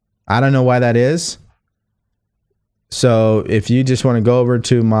 I don't know why that is. So if you just want to go over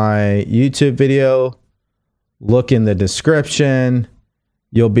to my YouTube video, look in the description,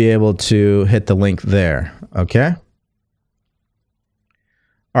 you'll be able to hit the link there. Okay.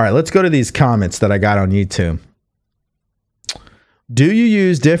 All right, let's go to these comments that I got on YouTube. Do you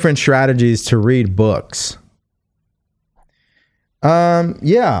use different strategies to read books?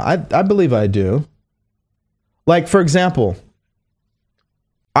 Yeah, I believe I do. Like, for example,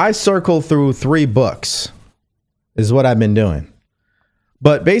 I circle through 3 books is what I've been doing.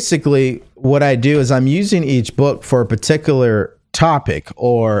 But basically, what I do is I'm using each book for a particular topic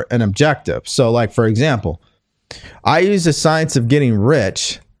or an objective. So, like, for example, I use The Science of Getting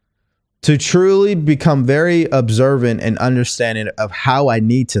Rich to truly become very observant and understanding of how I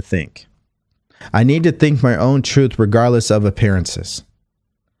need to think. I need to think my own truth regardless of appearances.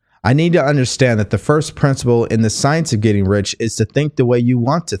 I need to understand that the first principle in the science of getting rich is to think the way you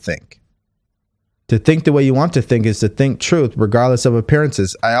want to think. To think the way you want to think is to think truth regardless of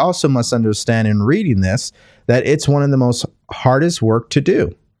appearances. I also must understand in reading this that it's one of the most hardest work to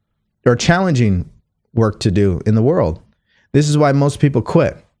do, or challenging work to do in the world. This is why most people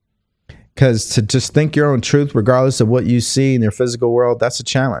quit. Because to just think your own truth regardless of what you see in your physical world, that's a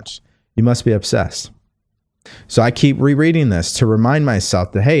challenge. You must be obsessed. So I keep rereading this to remind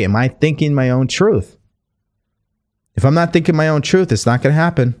myself that, hey, am I thinking my own truth? If I'm not thinking my own truth, it's not going to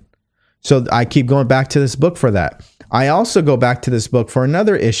happen. So I keep going back to this book for that. I also go back to this book for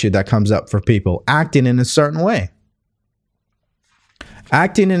another issue that comes up for people, acting in a certain way.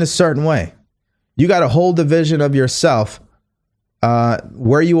 Acting in a certain way. You got to hold the vision of yourself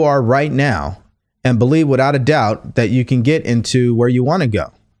where you are right now and believe without a doubt that you can get into where you want to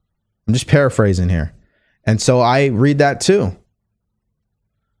go. I'm just paraphrasing here. And so I read that too.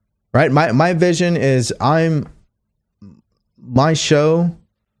 Right? My vision is my show,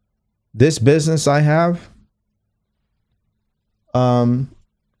 this business I have. Let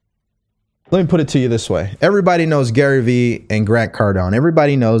me put it to you this way. Everybody knows Gary Vee and Grant Cardone.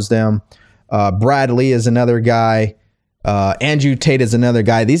 Everybody knows them. Brad Lee is another guy. Andrew Tate is another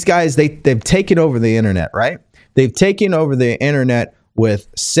guy. These guys, they've taken over the internet, right? They've taken over the internet with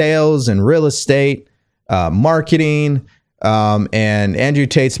sales and real estate, marketing, and Andrew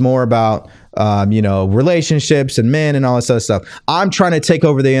Tate's more about, relationships and men and all this other stuff. I'm trying to take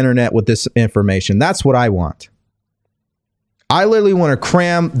over the internet with this information. That's what I want. I literally want to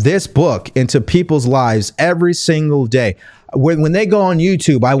cram this book into people's lives every single day. When they go on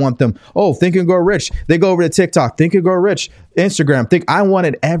YouTube, I want them, Think and Grow Rich. They go over to TikTok, Think and Grow Rich, Instagram, I want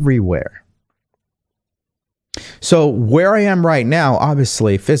it everywhere. So where I am right now,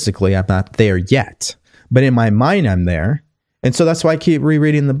 obviously, physically, I'm not there yet. But in my mind, I'm there. And so that's why I keep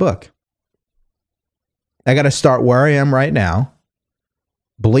rereading the book. I got to start where I am right now.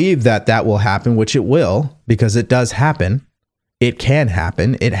 Believe that will happen, which it will, because it does happen. It can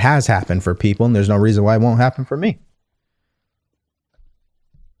happen. It has happened for people, and there's no reason why it won't happen for me.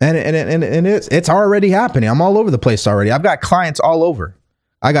 And it's already happening. I'm all over the place already. I've got clients all over.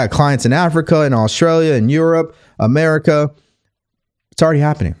 I got clients in Africa, in Australia, in Europe, America. It's already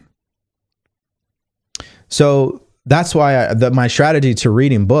happening. So that's why my strategy to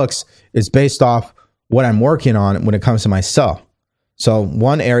reading books is based off what I'm working on when it comes to myself. So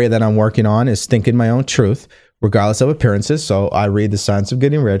one area that I'm working on is thinking my own truth, regardless of appearances. So I read The Science of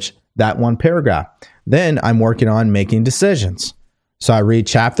Getting Rich, that one paragraph. Then I'm working on making decisions. So I read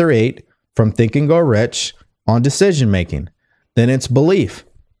chapter 8 from Think and Go Rich on decision making. Then it's belief,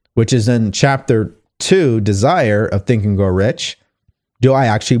 which is in chapter 2, desire of Think and Go Rich. Do I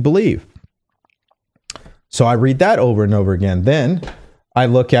actually believe? So I read that over and over again. Then I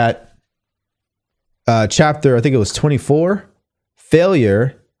look at chapter, I think it was 24,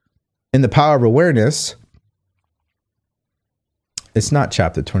 failure in the power of awareness. It's not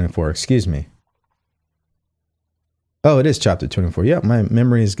chapter 24, excuse me. Oh, it is chapter 24. Yeah, my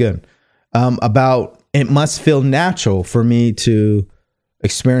memory is good. About it must feel natural for me to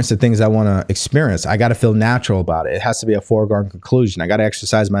experience the things I want to experience. I got to feel natural about it. It has to be a foregone conclusion. I got to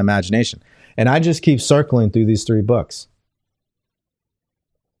exercise my imagination. And I just keep circling through these 3 books.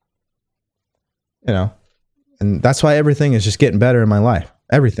 And that's why everything is just getting better in my life.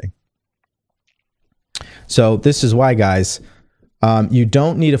 Everything. So this is why, guys, you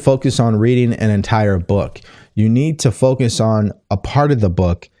don't need to focus on reading an entire book. You need to focus on a part of the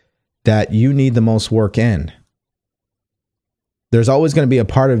book that you need the most work in. There's always going to be a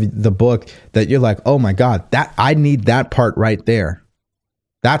part of the book that you're like, oh my God, I need that part right there.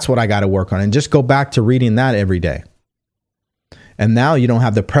 That's what I got to work on. And just go back to reading that every day. And now you don't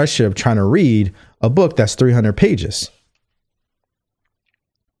have the pressure of trying to read a book that's 300 pages.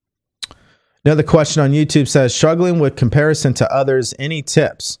 Another question on YouTube says, struggling with comparison to others, any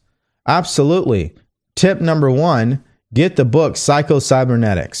tips? Absolutely. Tip number 1, get the book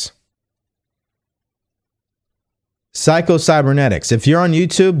Psycho-Cybernetics. Psycho-Cybernetics. If you're on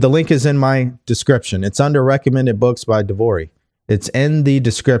YouTube, the link is in my description. It's under recommended books by DeVory. It's in the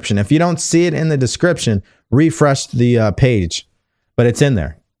description. If you don't see it in the description, refresh the page, but it's in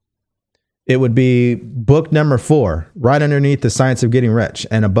there. It would be book number 4, right underneath The Science of Getting Rich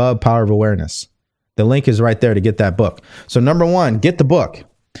and above Power of Awareness. The link is right there to get that book. So number 1, get the book.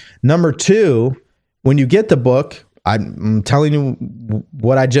 Number 2, when you get the book, I'm telling you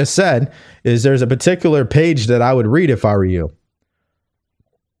what I just said, is there's a particular page that I would read if I were you.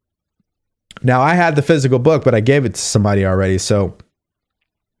 Now, I had the physical book, but I gave it to somebody already. So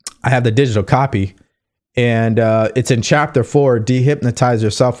I have the digital copy, and it's in chapter 4, dehypnotize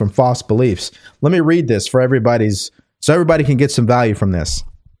yourself from false beliefs. Let me read this for so everybody can get some value from this.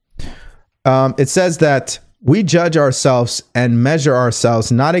 It says that we judge ourselves and measure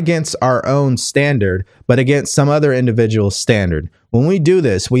ourselves not against our own standard, but against some other individual's standard. When we do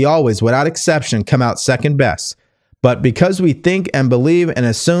this, we always, without exception, come out second best. But because we think and believe and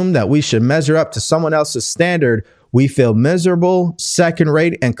assume that we should measure up to someone else's standard, we feel miserable, second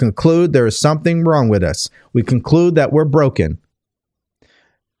rate, and conclude there is something wrong with us. We conclude that we're broken.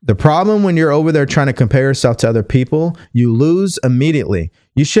 The problem when you're over there trying to compare yourself to other people, you lose immediately.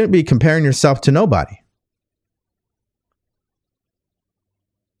 You shouldn't be comparing yourself to nobody.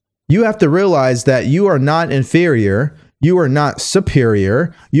 You have to realize that you are not inferior. You are not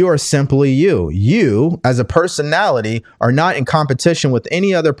superior. You are simply you. You, as a personality, are not in competition with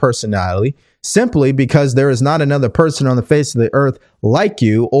any other personality simply because there is not another person on the face of the earth like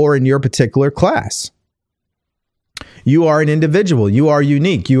you or in your particular class. You are an individual. You are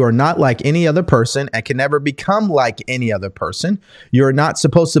unique. You are not like any other person and can never become like any other person. You are not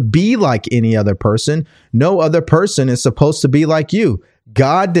supposed to be like any other person. No other person is supposed to be like you.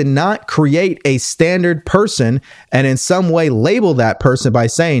 God did not create a standard person and in some way label that person by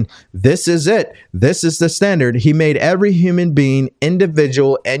saying, this is it. This is the standard. He made every human being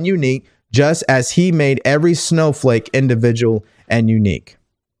individual and unique, just as he made every snowflake individual and unique.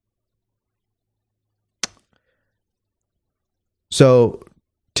 So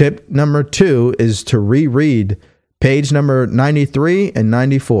tip number 2 is to reread page number 93 and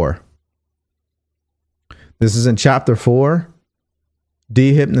 94. This is in chapter 4.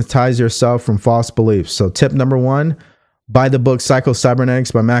 Dehypnotize yourself from false beliefs. So tip number 1, buy the book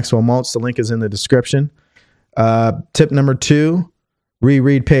Psycho-Cybernetics by Maxwell Maltz. The link is in the description. Tip number 2,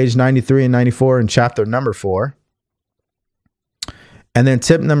 reread page 93 and 94 in chapter number 4. And then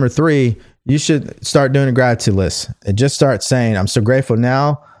tip number 3, you should start doing a gratitude list and just start saying, I'm so grateful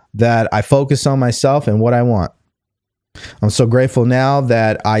now that I focus on myself and what I want. I'm so grateful now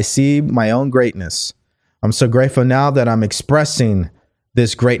that I see my own greatness. I'm so grateful now that I'm expressing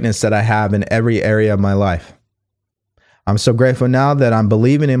this greatness that I have in every area of my life. I'm so grateful now that I'm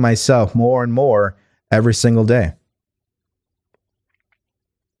believing in myself more and more every single day.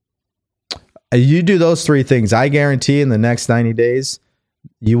 You do those 3 things, I guarantee in the next 90 days,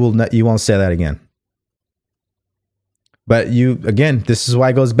 you won't say that again. But again, this is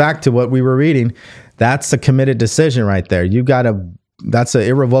why it goes back to what we were reading. That's a committed decision right there. That's an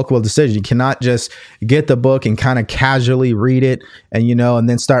irrevocable decision. You cannot just get the book and kind of casually read it and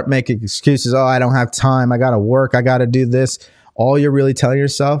then start making excuses. Oh, I don't have time. I got to work. I got to do this. All you're really telling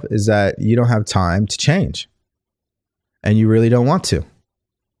yourself is that you don't have time to change and you really don't want to.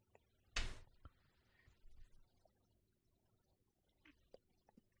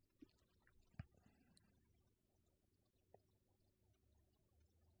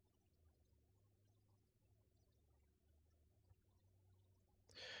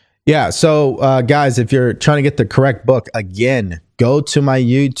 Yeah. So, guys, if you're trying to get the correct book, again, go to my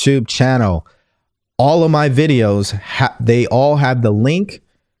YouTube channel. All of my videos, they all have the link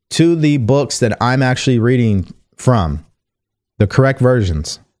to the books that I'm actually reading from, the correct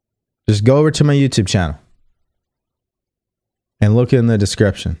versions. Just go over to my YouTube channel and look in the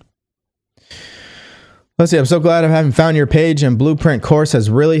description. Let's see. I'm so glad I haven't found your page and Blueprint course has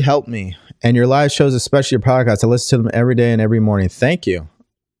really helped me. And your live shows, especially your podcasts, I listen to them every day and every morning. Thank you.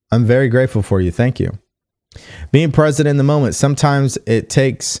 I'm very grateful for you. Thank you. Being present in the moment. Sometimes it's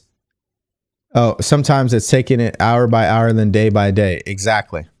taking it hour by hour, then day by day.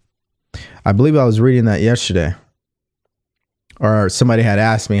 Exactly. I believe I was reading that yesterday. Or somebody had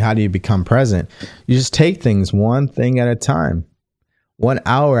asked me, how do you become present? You just take things one thing at a time. 1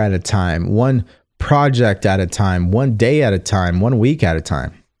 hour at a time. One project at a time. 1 day at a time. 1 week at a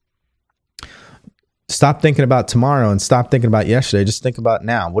time. Stop thinking about tomorrow and stop thinking about yesterday. Just think about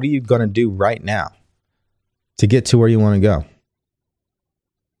now. What are you going to do right now to get to where you want to go?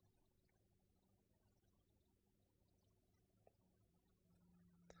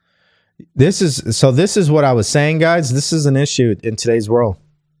 This is what I was saying, guys. This is an issue in today's world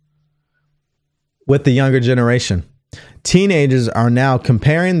with the younger generation. Teenagers are now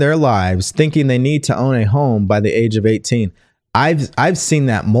comparing their lives, thinking they need to own a home by the age of 18. I've seen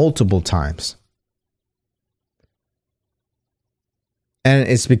that multiple times. And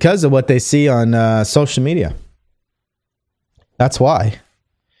it's because of what they see on social media. That's why.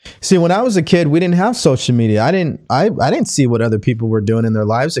 See, when I was a kid, we didn't have social media. I didn't see what other people were doing in their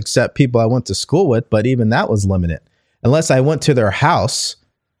lives, except people I went to school with. But even that was limited, unless I went to their house.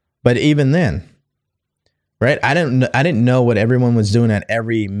 But even then, right? I didn't know what everyone was doing at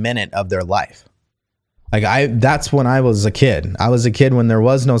every minute of their life. That's when I was a kid. I was a kid when there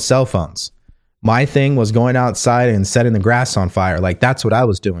was no cell phones. My thing was going outside and setting the grass on fire. Like, that's what I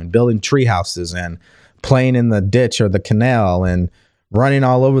was doing, building tree houses and playing in the ditch or the canal and running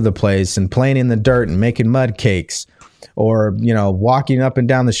all over the place and playing in the dirt and making mud cakes, or, walking up and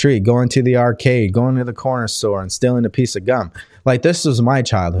down the street, going to the arcade, going to the corner store and stealing a piece of gum. Like, this was my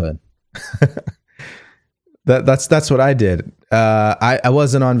childhood. That's what I did. I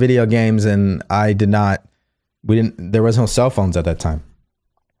wasn't on video games, and there was no cell phones at that time.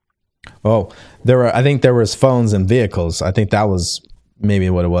 Oh, I think there was phones and vehicles. I think that was maybe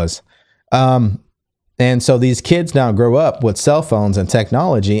what it was. And so these kids now grow up with cell phones and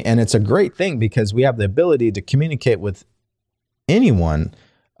technology, and it's a great thing because we have the ability to communicate with anyone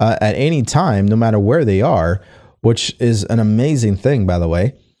at any time, no matter where they are, which is an amazing thing, by the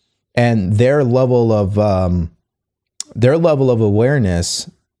way. And their level of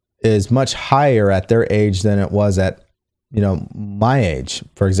awareness is much higher at their age than it was at my age.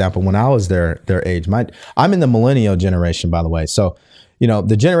 For example, when I was their age, I'm in the millennial generation, by the way. So,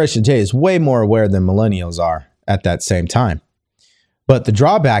 the generation today is way more aware than millennials are at that same time. But the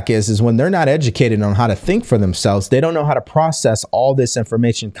drawback is when they're not educated on how to think for themselves, they don't know how to process all this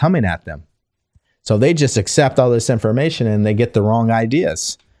information coming at them. So they just accept all this information and they get the wrong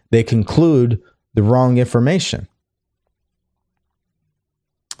ideas. They conclude the wrong information.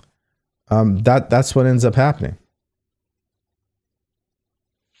 That's what ends up happening.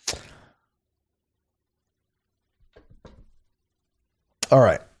 All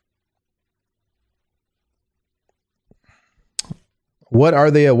right. What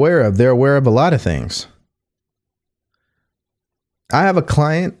are they aware of? They're aware of a lot of things. I have a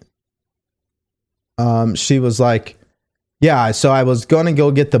client. She was like, yeah, so I was going to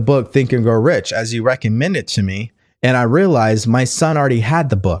go get the book Think and Grow Rich as you recommended to me. And I realized my son already had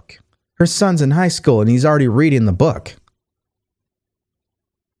the book. Her son's in high school and he's already reading the book.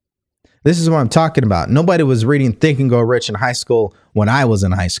 This is what I'm talking about. Nobody was reading Think and Grow Rich in high school when I was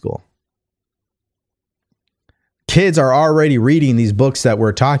in high school. Kids are already reading these books that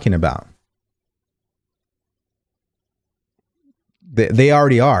we're talking about. They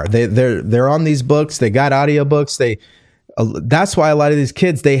already are. They're on these books. They got audiobooks. That's why a lot of these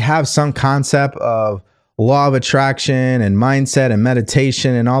kids, they have some concept of law of attraction and mindset and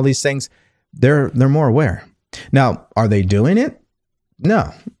meditation and all these things. They're more aware. Now, are they doing it?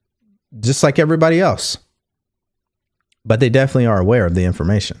 No. Just like everybody else. But they definitely are aware of the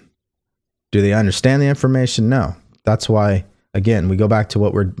information. Do they understand the information? No. That's why, again, we go back to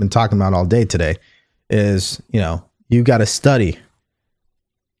what we've been talking about all day today is, you've got to study.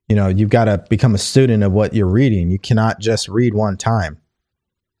 You've got to become a student of what you're reading. You cannot just read one time.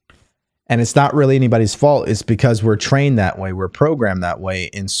 And it's not really anybody's fault. It's because we're trained that way. We're programmed that way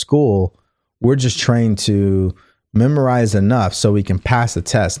in school. We're just trained to memorize enough so we can pass the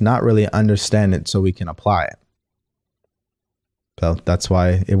test, not really understand it so we can apply it. So that's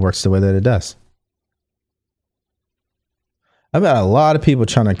why it works the way that it does. I've got a lot of people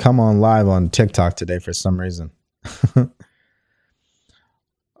trying to come on live on TikTok today for some reason.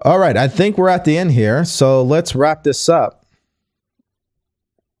 All right, I think we're at the end here, so let's wrap this up.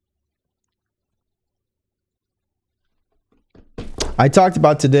 I talked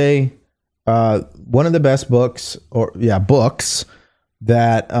about today one of the best books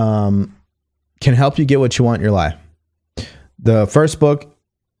that can help you get what you want in your life. The first book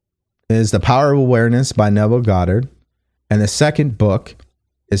is The Power of Awareness by Neville Goddard. And the second book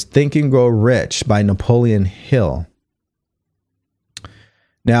is Think and Grow Rich by Napoleon Hill.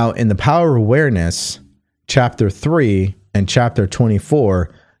 Now, in The Power of Awareness, chapter 3 and chapter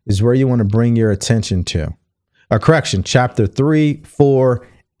 24 is where you want to bring your attention to. Chapter 3, 4,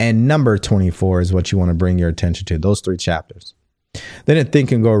 and number 24 is what you want to bring your attention to, those three chapters. Then in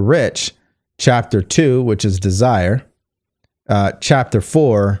Think and Grow Rich, chapter 2, which is desire, chapter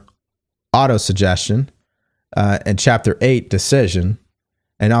 4, autosuggestion, and chapter 8, decision,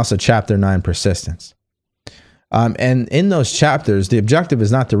 and also chapter 9, persistence. And in those chapters, the objective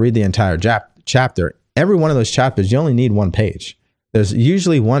is not to read the entire chapter. Every one of those chapters, you only need one page. There's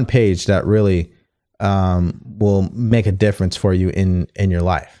usually one page that really will make a difference for you in your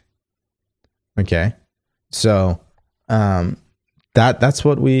life. Okay, so that's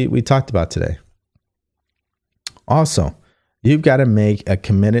what we talked about today. Also, you've got to make a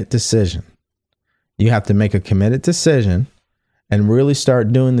committed decision. You have to make a committed decision and really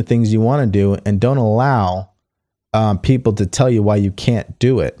start doing the things you want to do, and don't allow people to tell you why you can't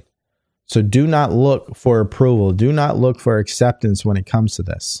do it. So do not look for approval. Do not look for acceptance when it comes to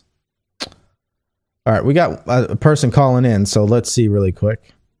this. All right, we got a person calling in, so let's see really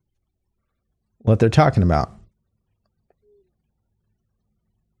quick what they're talking about.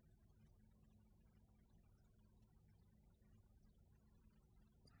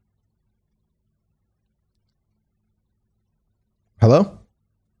 Hello?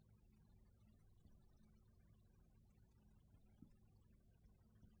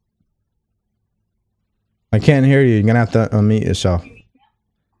 I can't hear you. You're going to have to unmute yourself.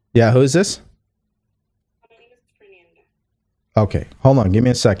 Yeah, who is this? Okay, hold on. Give me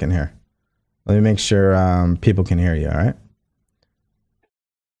a second here. Let me make sure people can hear you, all right?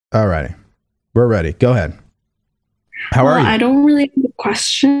 All righty. We're ready. Go ahead. How are you? I don't really have a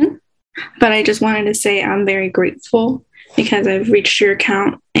question, but I just wanted to say I'm very grateful because I've reached your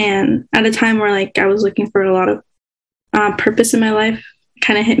account. And at a time where like I was looking for a lot of purpose in my life,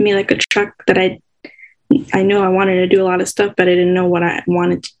 kind of hit me like a truck that I knew I wanted to do a lot of stuff, but I didn't know what I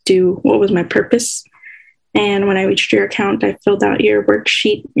wanted to do. What was my purpose? And when I reached your account, I filled out your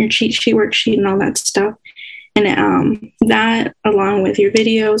worksheet, your cheat sheet worksheet and all that stuff. And that, along with your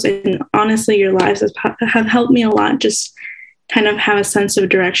videos and honestly, your lives have helped me a lot. Just kind of have a sense of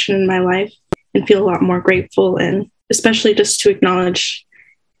direction in my life and feel a lot more grateful. And especially just to acknowledge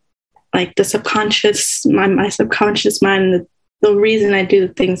like the subconscious, my subconscious mind, the reason I do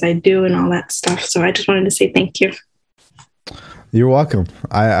the things I do and all that stuff. So I just wanted to say thank you. You're welcome.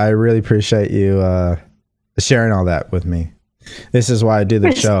 I really appreciate you sharing all that with me. This is why I do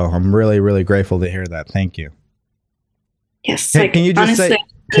the show. I'm really, really grateful to hear that. Thank you. Yes. Hey, can you just honestly,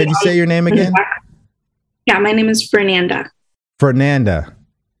 can you say your name again? Yeah, my name is Fernanda. Fernanda.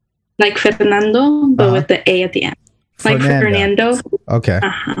 Like Fernando, but with the A at the end. Fernanda. Like Fernando. Okay.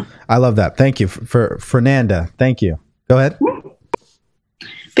 I love that. Thank you for Fernanda. Thank you. Go ahead.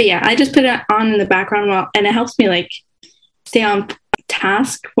 But yeah, I just put it on in the background and it helps me like stay on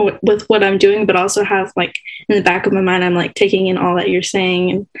task with what I'm doing, but also have like in the back of my mind, I'm like taking in all that you're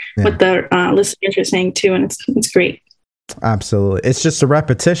saying and what the listeners are saying too. And it's great. Absolutely. It's just a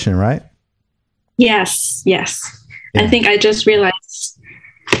repetition, right? Yes. Yeah. I think I just realized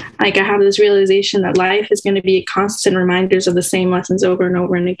like I have this realization that life is going to be constant reminders of the same lessons over and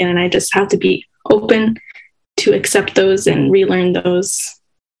over and again. And I just have to be open to accept those and relearn those.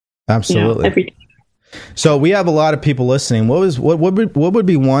 Absolutely. Every day. So we have a lot of people listening. What would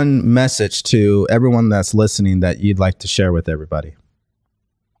be one message to everyone that's listening that you'd like to share with everybody?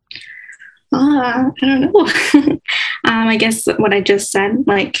 I don't know. I guess what I just said,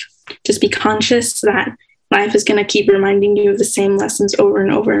 like just be conscious that life is going to keep reminding you of the same lessons over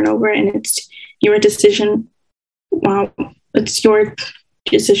and over and over. And it's your decision. Wow. It's your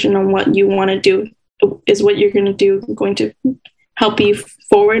decision on what you want to do is what you're going to do going to help you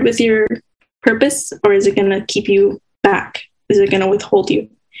forward with your purpose, or is it going to keep you back? Is it going to withhold you?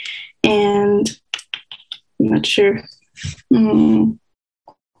 And I'm not sure.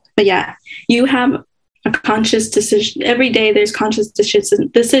 But yeah, you have a conscious decision. Every day there's conscious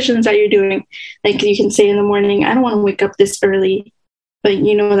decisions that you're doing. Like you can say in the morning, I don't want to wake up this early, but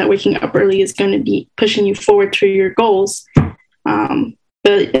you know that waking up early is going to be pushing you forward to your goals.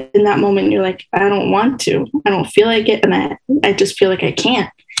 But in that moment, you're like, I don't want to. I don't feel like it. And I just feel like I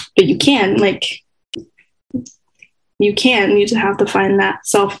can't. But you can. Like, you can. You just have to find that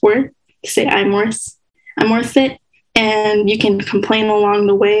self-worth. Say, I'm worth it. And you can complain along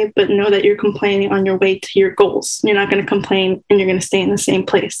the way, but know that you're complaining on your way to your goals. You're not going to complain and you're going to stay in the same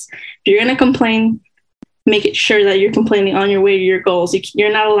place. If you're going to complain, make it sure that you're complaining on your way to your goals.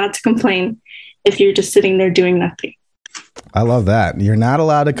 You're not allowed to complain if you're just sitting there doing nothing. I love that. You're not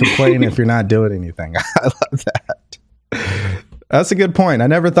allowed to complain if you're not doing anything. I love that. That's a good point. I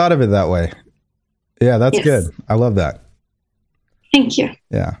never thought of it that way. Yeah, that's good. I love that. Thank you.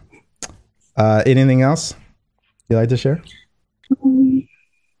 Yeah. Anything else you'd like to share? No,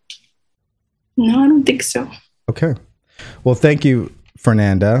 I don't think so. Okay. Well, thank you,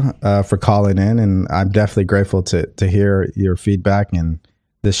 Fernanda, for calling in. And I'm definitely grateful to hear your feedback. And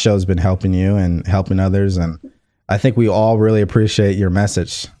this show's been helping you and helping others. And I think we all really appreciate your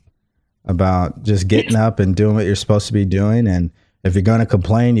message about just getting up and doing what you're supposed to be doing. And if you're going to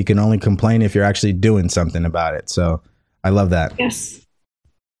complain, you can only complain if you're actually doing something about it. So I love that. Yes.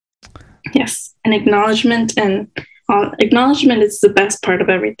 Yes. And acknowledgement is the best part of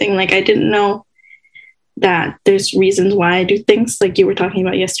everything. Like I didn't know that there's reasons why I do things like you were talking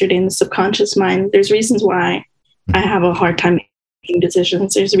about yesterday in the subconscious mind. There's reasons why I have a hard time making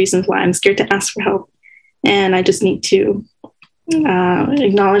decisions. There's reasons why I'm scared to ask for help. And I just need to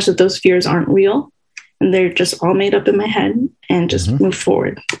acknowledge that those fears aren't real and they're just all made up in my head and just move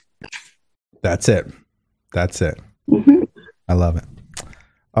forward. That's it. That's it. I love it.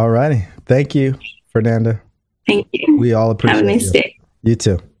 All righty. Thank you Fernanda. Thank you. We all appreciate Have a nice you. day. You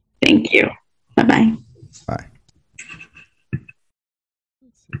too. Thank you. Bye-bye. Bye.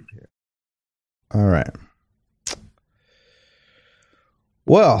 All right.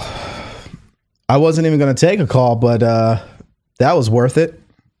 Well, I wasn't even going to take a call, but that was worth it.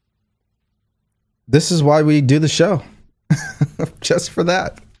 This is why we do the show. Just for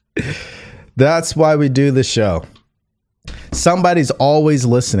that. That's why we do the show. Somebody's always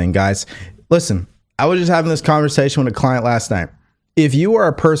listening, guys. Listen, I was just having this conversation with a client last night. If you are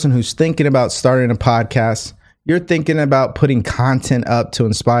a person who's thinking about starting a podcast, you're thinking about putting content up to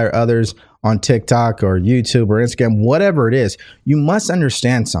inspire others on TikTok or YouTube or Instagram, whatever it is, you must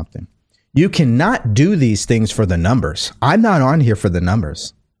understand something. You cannot do these things for the numbers. I'm not on here for the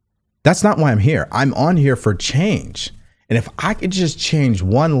numbers. That's not why I'm here. I'm on here for change. And if I could just change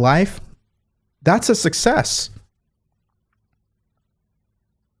one life, that's a success.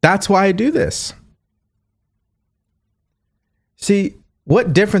 That's why I do this. See,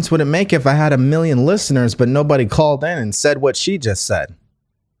 what difference would it make if I had 1 million listeners, but nobody called in and said what she just said?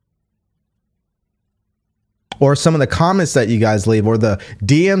 Or some of the comments that you guys leave, or the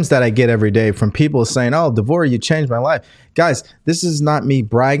DMs that I get every day from people saying, oh, DeVory, you changed my life. Guys, this is not me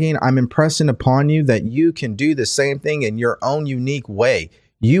bragging. I'm impressing upon you that you can do the same thing in your own unique way.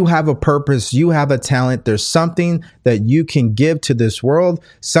 You have a purpose. You have a talent. There's something that you can give to this world,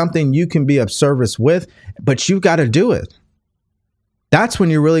 something you can be of service with, but you got to do it. That's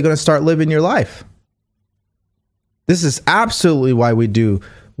when you're really going to start living your life. This is absolutely why we do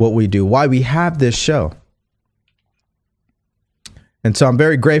what we do, why we have this show. And so I'm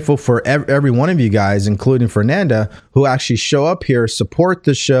very grateful for every one of you guys, including Fernanda, who actually show up here, support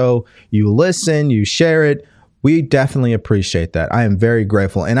the show. You listen, you share it. We definitely appreciate that. I am very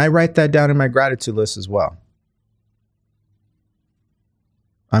grateful. And I write that down in my gratitude list as well.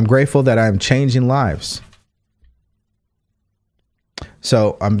 I'm grateful that I'm changing lives.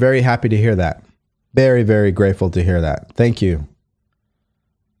 So I'm very happy to hear that. Very, very grateful to hear that. Thank you.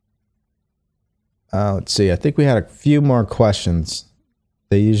 Let's see. I think we had a few more questions.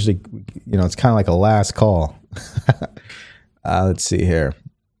 They usually, it's kind of like a last call. Let's see here.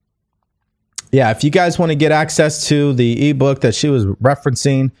 Yeah, if you guys want to get access to the ebook that she was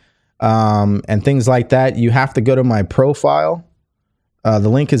referencing and things like that, you have to go to my profile. The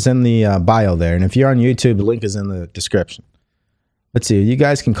link is in the bio there. And if you're on YouTube, the link is in the description. Let's see. You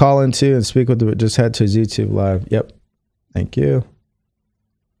guys can call in too and speak with the, just head to his YouTube live. Yep. Thank you.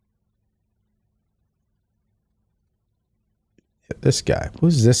 This guy.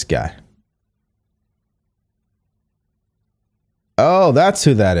 Who's this guy? Oh, that's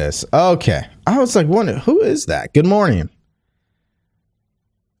who that is. Okay. I was like, wondering, who is that? Good morning.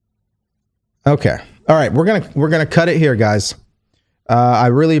 Okay. All right. We're gonna cut it here, guys. I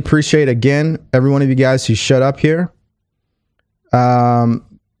really appreciate, again, every one of you guys who showed up here.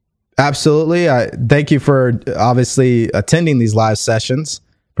 Absolutely. Thank you for obviously attending these live sessions.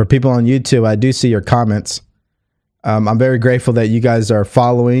 For people on YouTube, I do see your comments. I'm very grateful that you guys are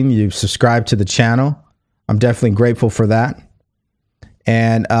following. You've subscribed to the channel. I'm definitely grateful for that.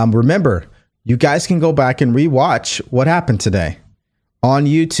 And remember, you guys can go back and rewatch what happened today on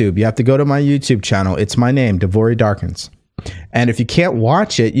YouTube. You have to go to my YouTube channel. It's my name, DeVory Darkins. And if you can't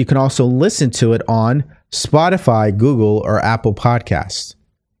watch it, you can also listen to it on Spotify, Google, or Apple Podcasts.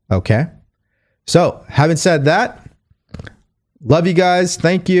 Okay? So, having said that, love you guys.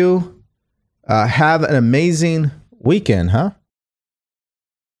 Thank you. Have an amazing weekend, huh?